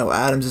 I know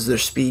Adams is their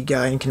speed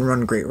guy and can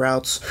run great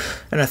routes,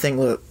 and I think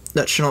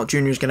that Shenault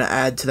Jr. is going to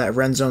add to that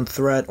red zone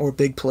threat or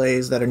big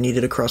plays that are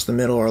needed across the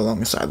middle or along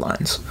the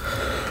sidelines.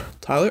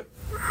 Tyler?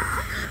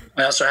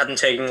 I also had them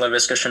taking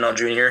Laviska Shenault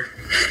Jr.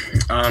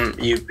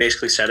 You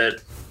basically said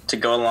it. To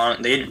go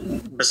along,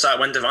 besides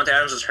when Devontae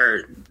Adams was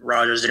hurt,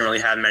 Rodgers didn't really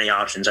have many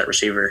options at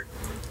receiver.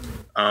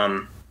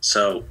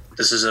 So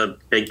this is a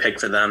big pick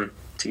for them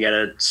to get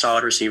a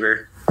solid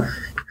receiver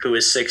who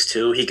is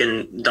 6'2". He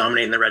can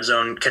dominate in the red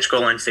zone, catch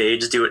goal line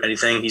fades, do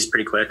anything. He's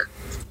pretty quick.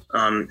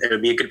 It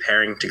would be a good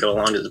pairing to go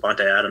along to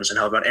Devontae Adams. And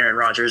how about Aaron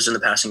Rodgers in the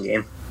passing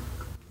game?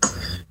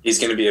 He's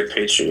going to be a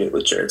Patriot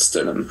with Jarrett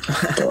Stidham.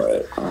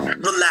 But,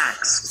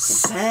 Relax.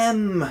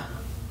 Sam.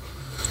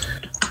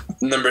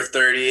 Number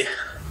 30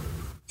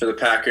 for the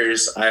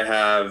Packers, I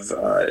have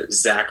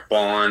Zach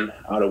Bond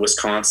out of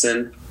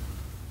Wisconsin.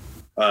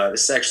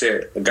 This is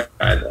actually a guy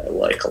that I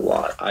like a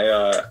lot.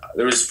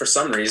 There was, for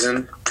some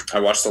reason,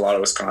 I watched a lot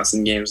of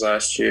Wisconsin games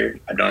last year.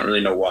 I don't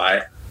really know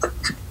why,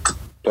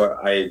 but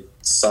I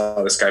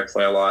saw this guy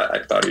play a lot.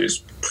 I thought he was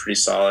pretty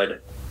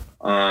solid.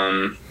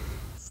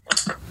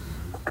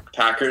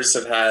 Packers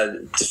have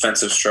had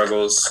defensive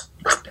struggles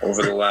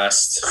over the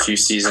last few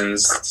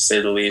seasons, to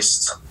say the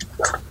least.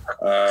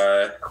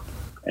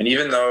 And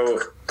even though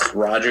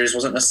Rodgers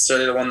wasn't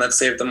necessarily the one that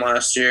saved them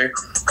last year,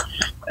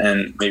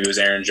 and maybe it was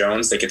Aaron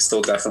Jones, they could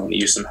still definitely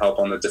use some help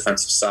on the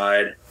defensive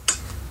side.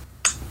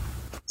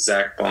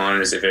 Zach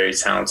Bond is a very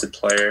talented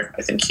player.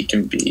 I think he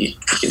can be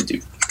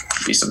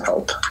some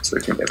help to the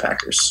Green Bay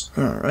Packers.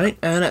 All right,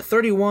 and at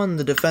 31,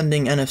 the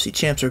defending NFC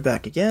champs are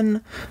back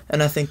again,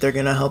 and I think they're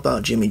going to help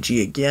out Jimmy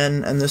G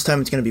again, and this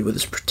time it's going to be with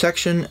his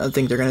protection. I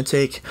think they're going to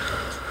take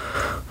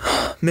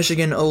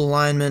Michigan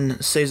O-lineman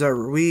Cesar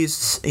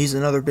Ruiz. He's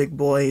another big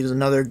boy. He's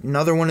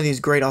another one of these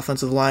great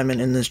offensive linemen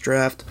in this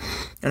draft.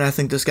 And I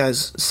think this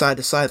guy's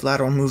side-to-side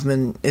lateral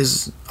movement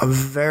is a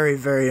very,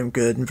 very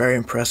good and very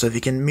impressive.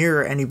 He can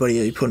mirror anybody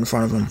that you put in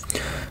front of him.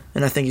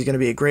 And I think he's going to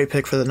be a great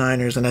pick for the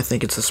Niners, and I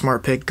think it's a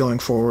smart pick going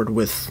forward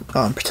with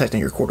protecting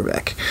your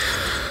quarterback.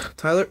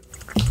 Tyler?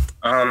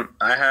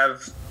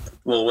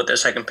 With their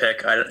second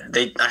pick, I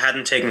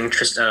hadn't taken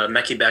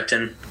Mekhi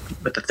Becton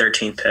with the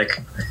 13th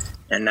pick.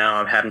 And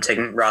now I have them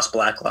taking Ross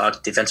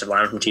Blacklock, defensive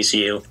lineman from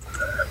TCU.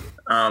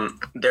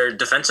 Their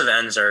defensive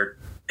ends are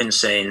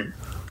insane,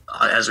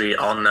 as we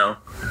all know.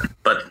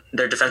 But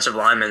their defensive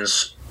linemen,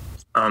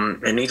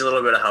 it needs a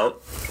little bit of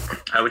help,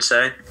 I would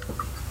say.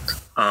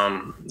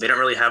 They don't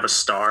really have a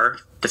star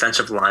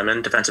defensive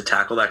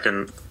tackle that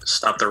can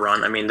stop the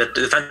run. I mean, the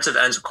defensive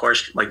ends, of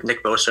course, like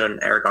Nick Bosa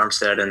and Eric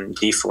Armstead and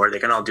Dee Ford, they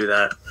can all do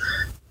that.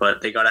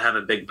 But they got to have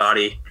a big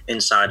body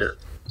inside to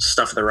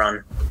stuff the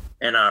run.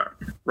 And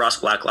Ross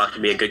Blacklock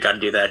could be a good guy to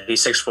do that.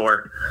 He's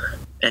 6'4",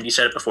 and you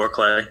said it before,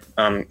 Clay.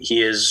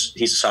 He's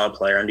a solid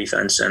player on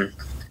defense, and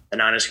the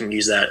Niners can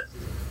use that.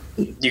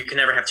 You can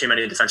never have too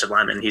many defensive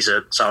linemen. He's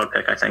a solid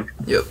pick, I think.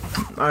 Yep.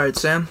 All right,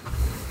 Sam.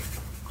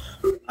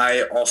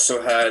 I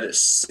also had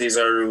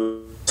Cesar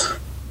Ruiz,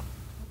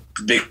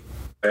 big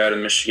guy out of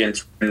Michigan,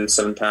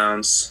 207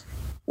 pounds.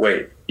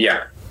 Wait,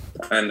 yeah,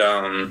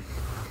 and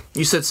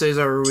you said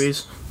Cesar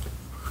Ruiz.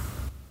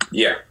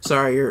 Yeah.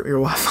 Sorry, your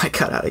Wi-Fi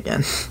cut out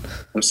again.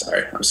 I'm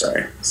sorry.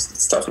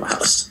 It's tough in my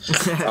house.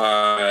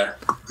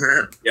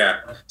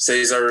 Yeah.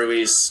 Cesar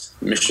Ruiz,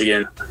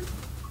 Michigan.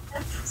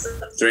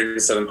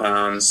 307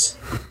 pounds.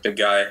 Big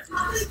guy.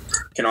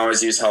 Can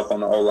always use help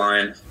on the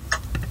O-line.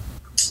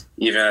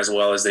 Even as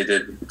well as they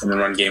did in the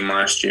run game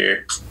last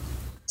year.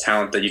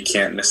 Talent that you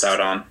can't miss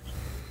out on.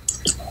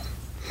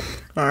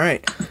 All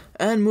right.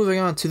 And moving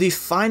on to the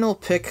final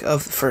pick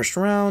of the first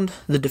round,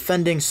 the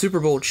defending Super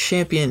Bowl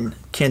champion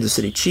Kansas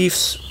City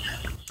Chiefs.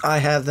 I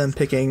have them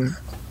picking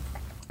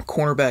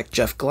cornerback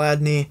Jeff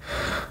Gladney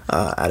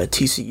out of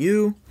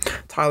TCU.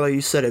 Tyler,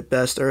 you said it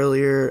best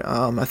earlier.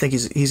 I think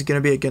he's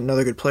going to be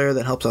another good player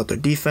that helps out their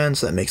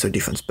defense, that makes their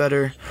defense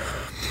better.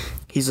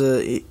 He's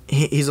a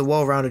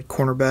well-rounded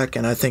cornerback,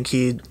 and I think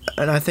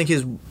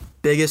his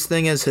biggest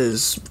thing is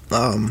his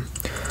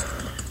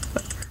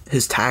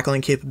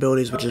tackling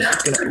capabilities, which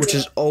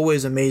is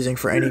always amazing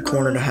for any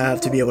corner to have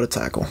to be able to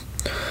tackle.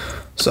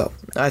 So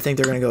I think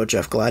they're going to go with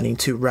Jeff Gladney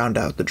to round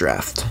out the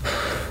draft.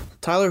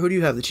 Tyler, who do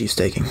you have the Chiefs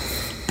taking?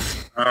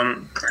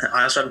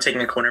 I also have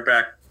taking a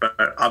cornerback, but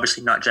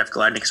obviously not Jeff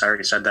Gladney because I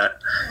already said that.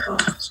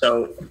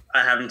 So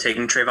I have him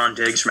taking Trayvon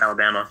Diggs from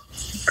Alabama.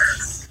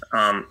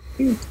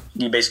 You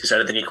basically said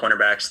it. They need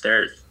cornerbacks.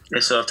 They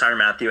still have Tyrann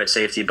Mathieu at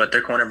safety, but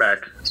their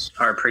cornerbacks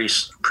are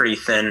pretty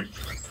thin.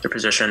 Their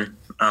position.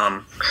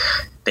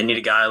 They need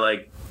a guy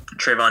like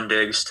Trayvon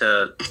Diggs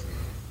to,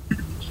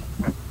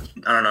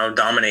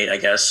 dominate, I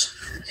guess.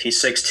 He's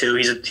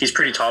 6'2". He's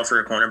pretty tall for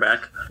a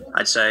cornerback,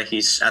 I'd say.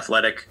 He's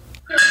athletic.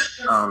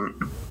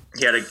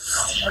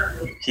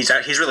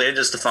 he's related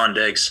to Stephon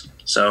Diggs,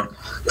 so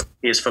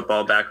he has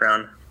football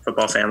background,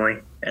 football family,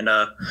 and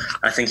I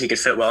think he could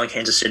fit well in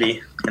Kansas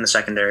City in the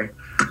secondary.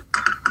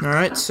 All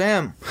right,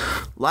 Sam.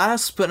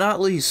 Last but not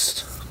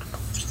least,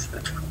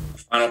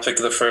 final pick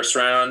of the first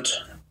round.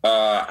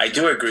 I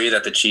do agree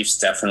that the Chiefs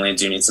definitely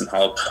do need some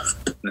help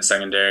in the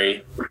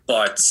secondary,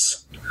 but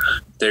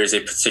there's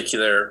a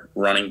particular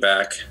running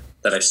back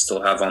that I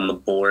still have on the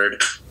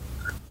board,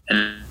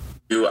 and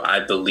I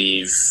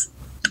believe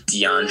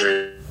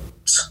DeAndre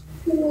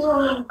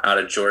out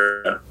of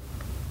Georgia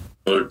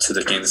go to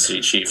the Kansas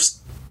City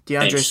Chiefs.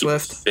 DeAndre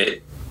Swift.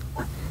 Fit.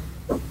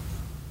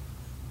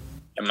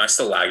 Am I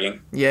still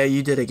lagging? Yeah,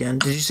 you did again.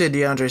 Did you say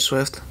DeAndre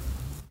Swift?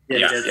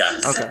 Yeah.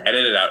 Okay.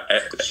 Edit it out.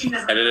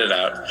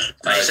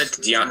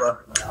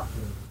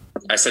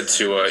 I said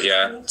Tua,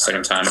 yeah,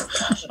 second time.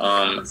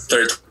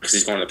 Third, because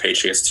he's going to the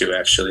Patriots too,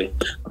 actually.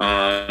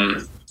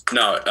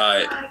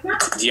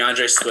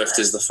 DeAndre Swift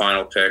is the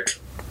final pick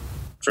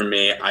for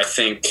me. I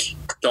think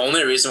the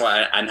only reason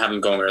why I didn't have him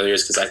going earlier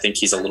is because I think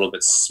he's a little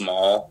bit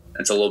small.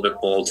 It's a little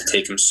bit bold to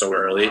take him so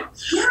early.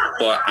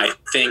 But I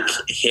think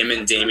him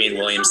and Damian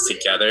Williams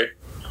together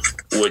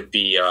would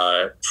be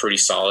pretty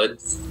solid.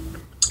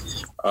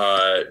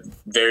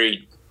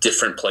 Very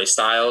different play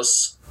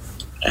styles.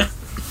 And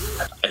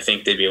I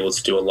think they'd be able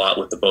to do a lot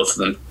with the both of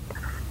them.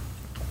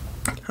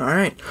 All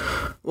right.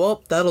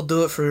 Well, that'll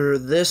do it for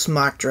this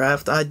mock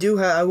draft. I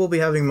will be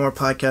having more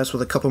podcasts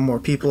with a couple more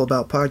people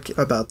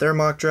about their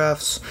mock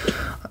drafts.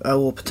 I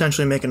will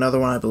potentially make another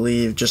one, I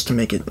believe, just to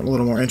make it a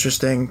little more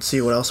interesting, see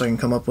what else I can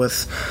come up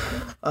with.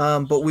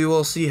 But we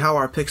will see how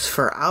our picks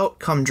for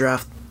outcome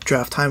draft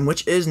time,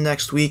 which is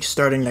next week,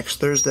 starting next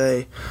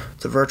Thursday.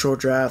 It's a virtual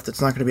draft.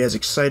 It's not going to be as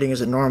exciting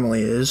as it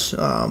normally is.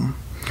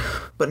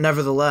 But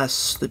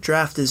nevertheless, the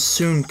draft is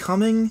soon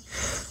coming,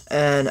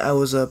 and I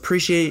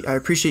appreciate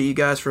you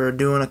guys for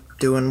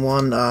doing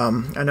one.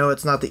 I know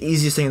it's not the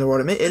easiest thing in the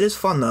world. It is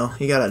fun though.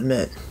 You gotta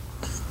admit.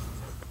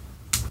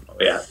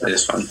 Yeah, it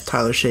is fun.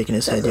 Tyler's shaking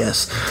his head.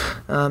 Yes,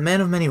 man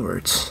of many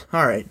words.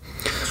 All right.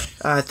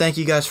 Thank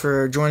you guys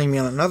for joining me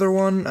on another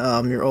one.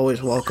 You're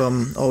always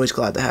welcome. Always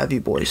glad to have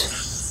you,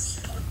 boys.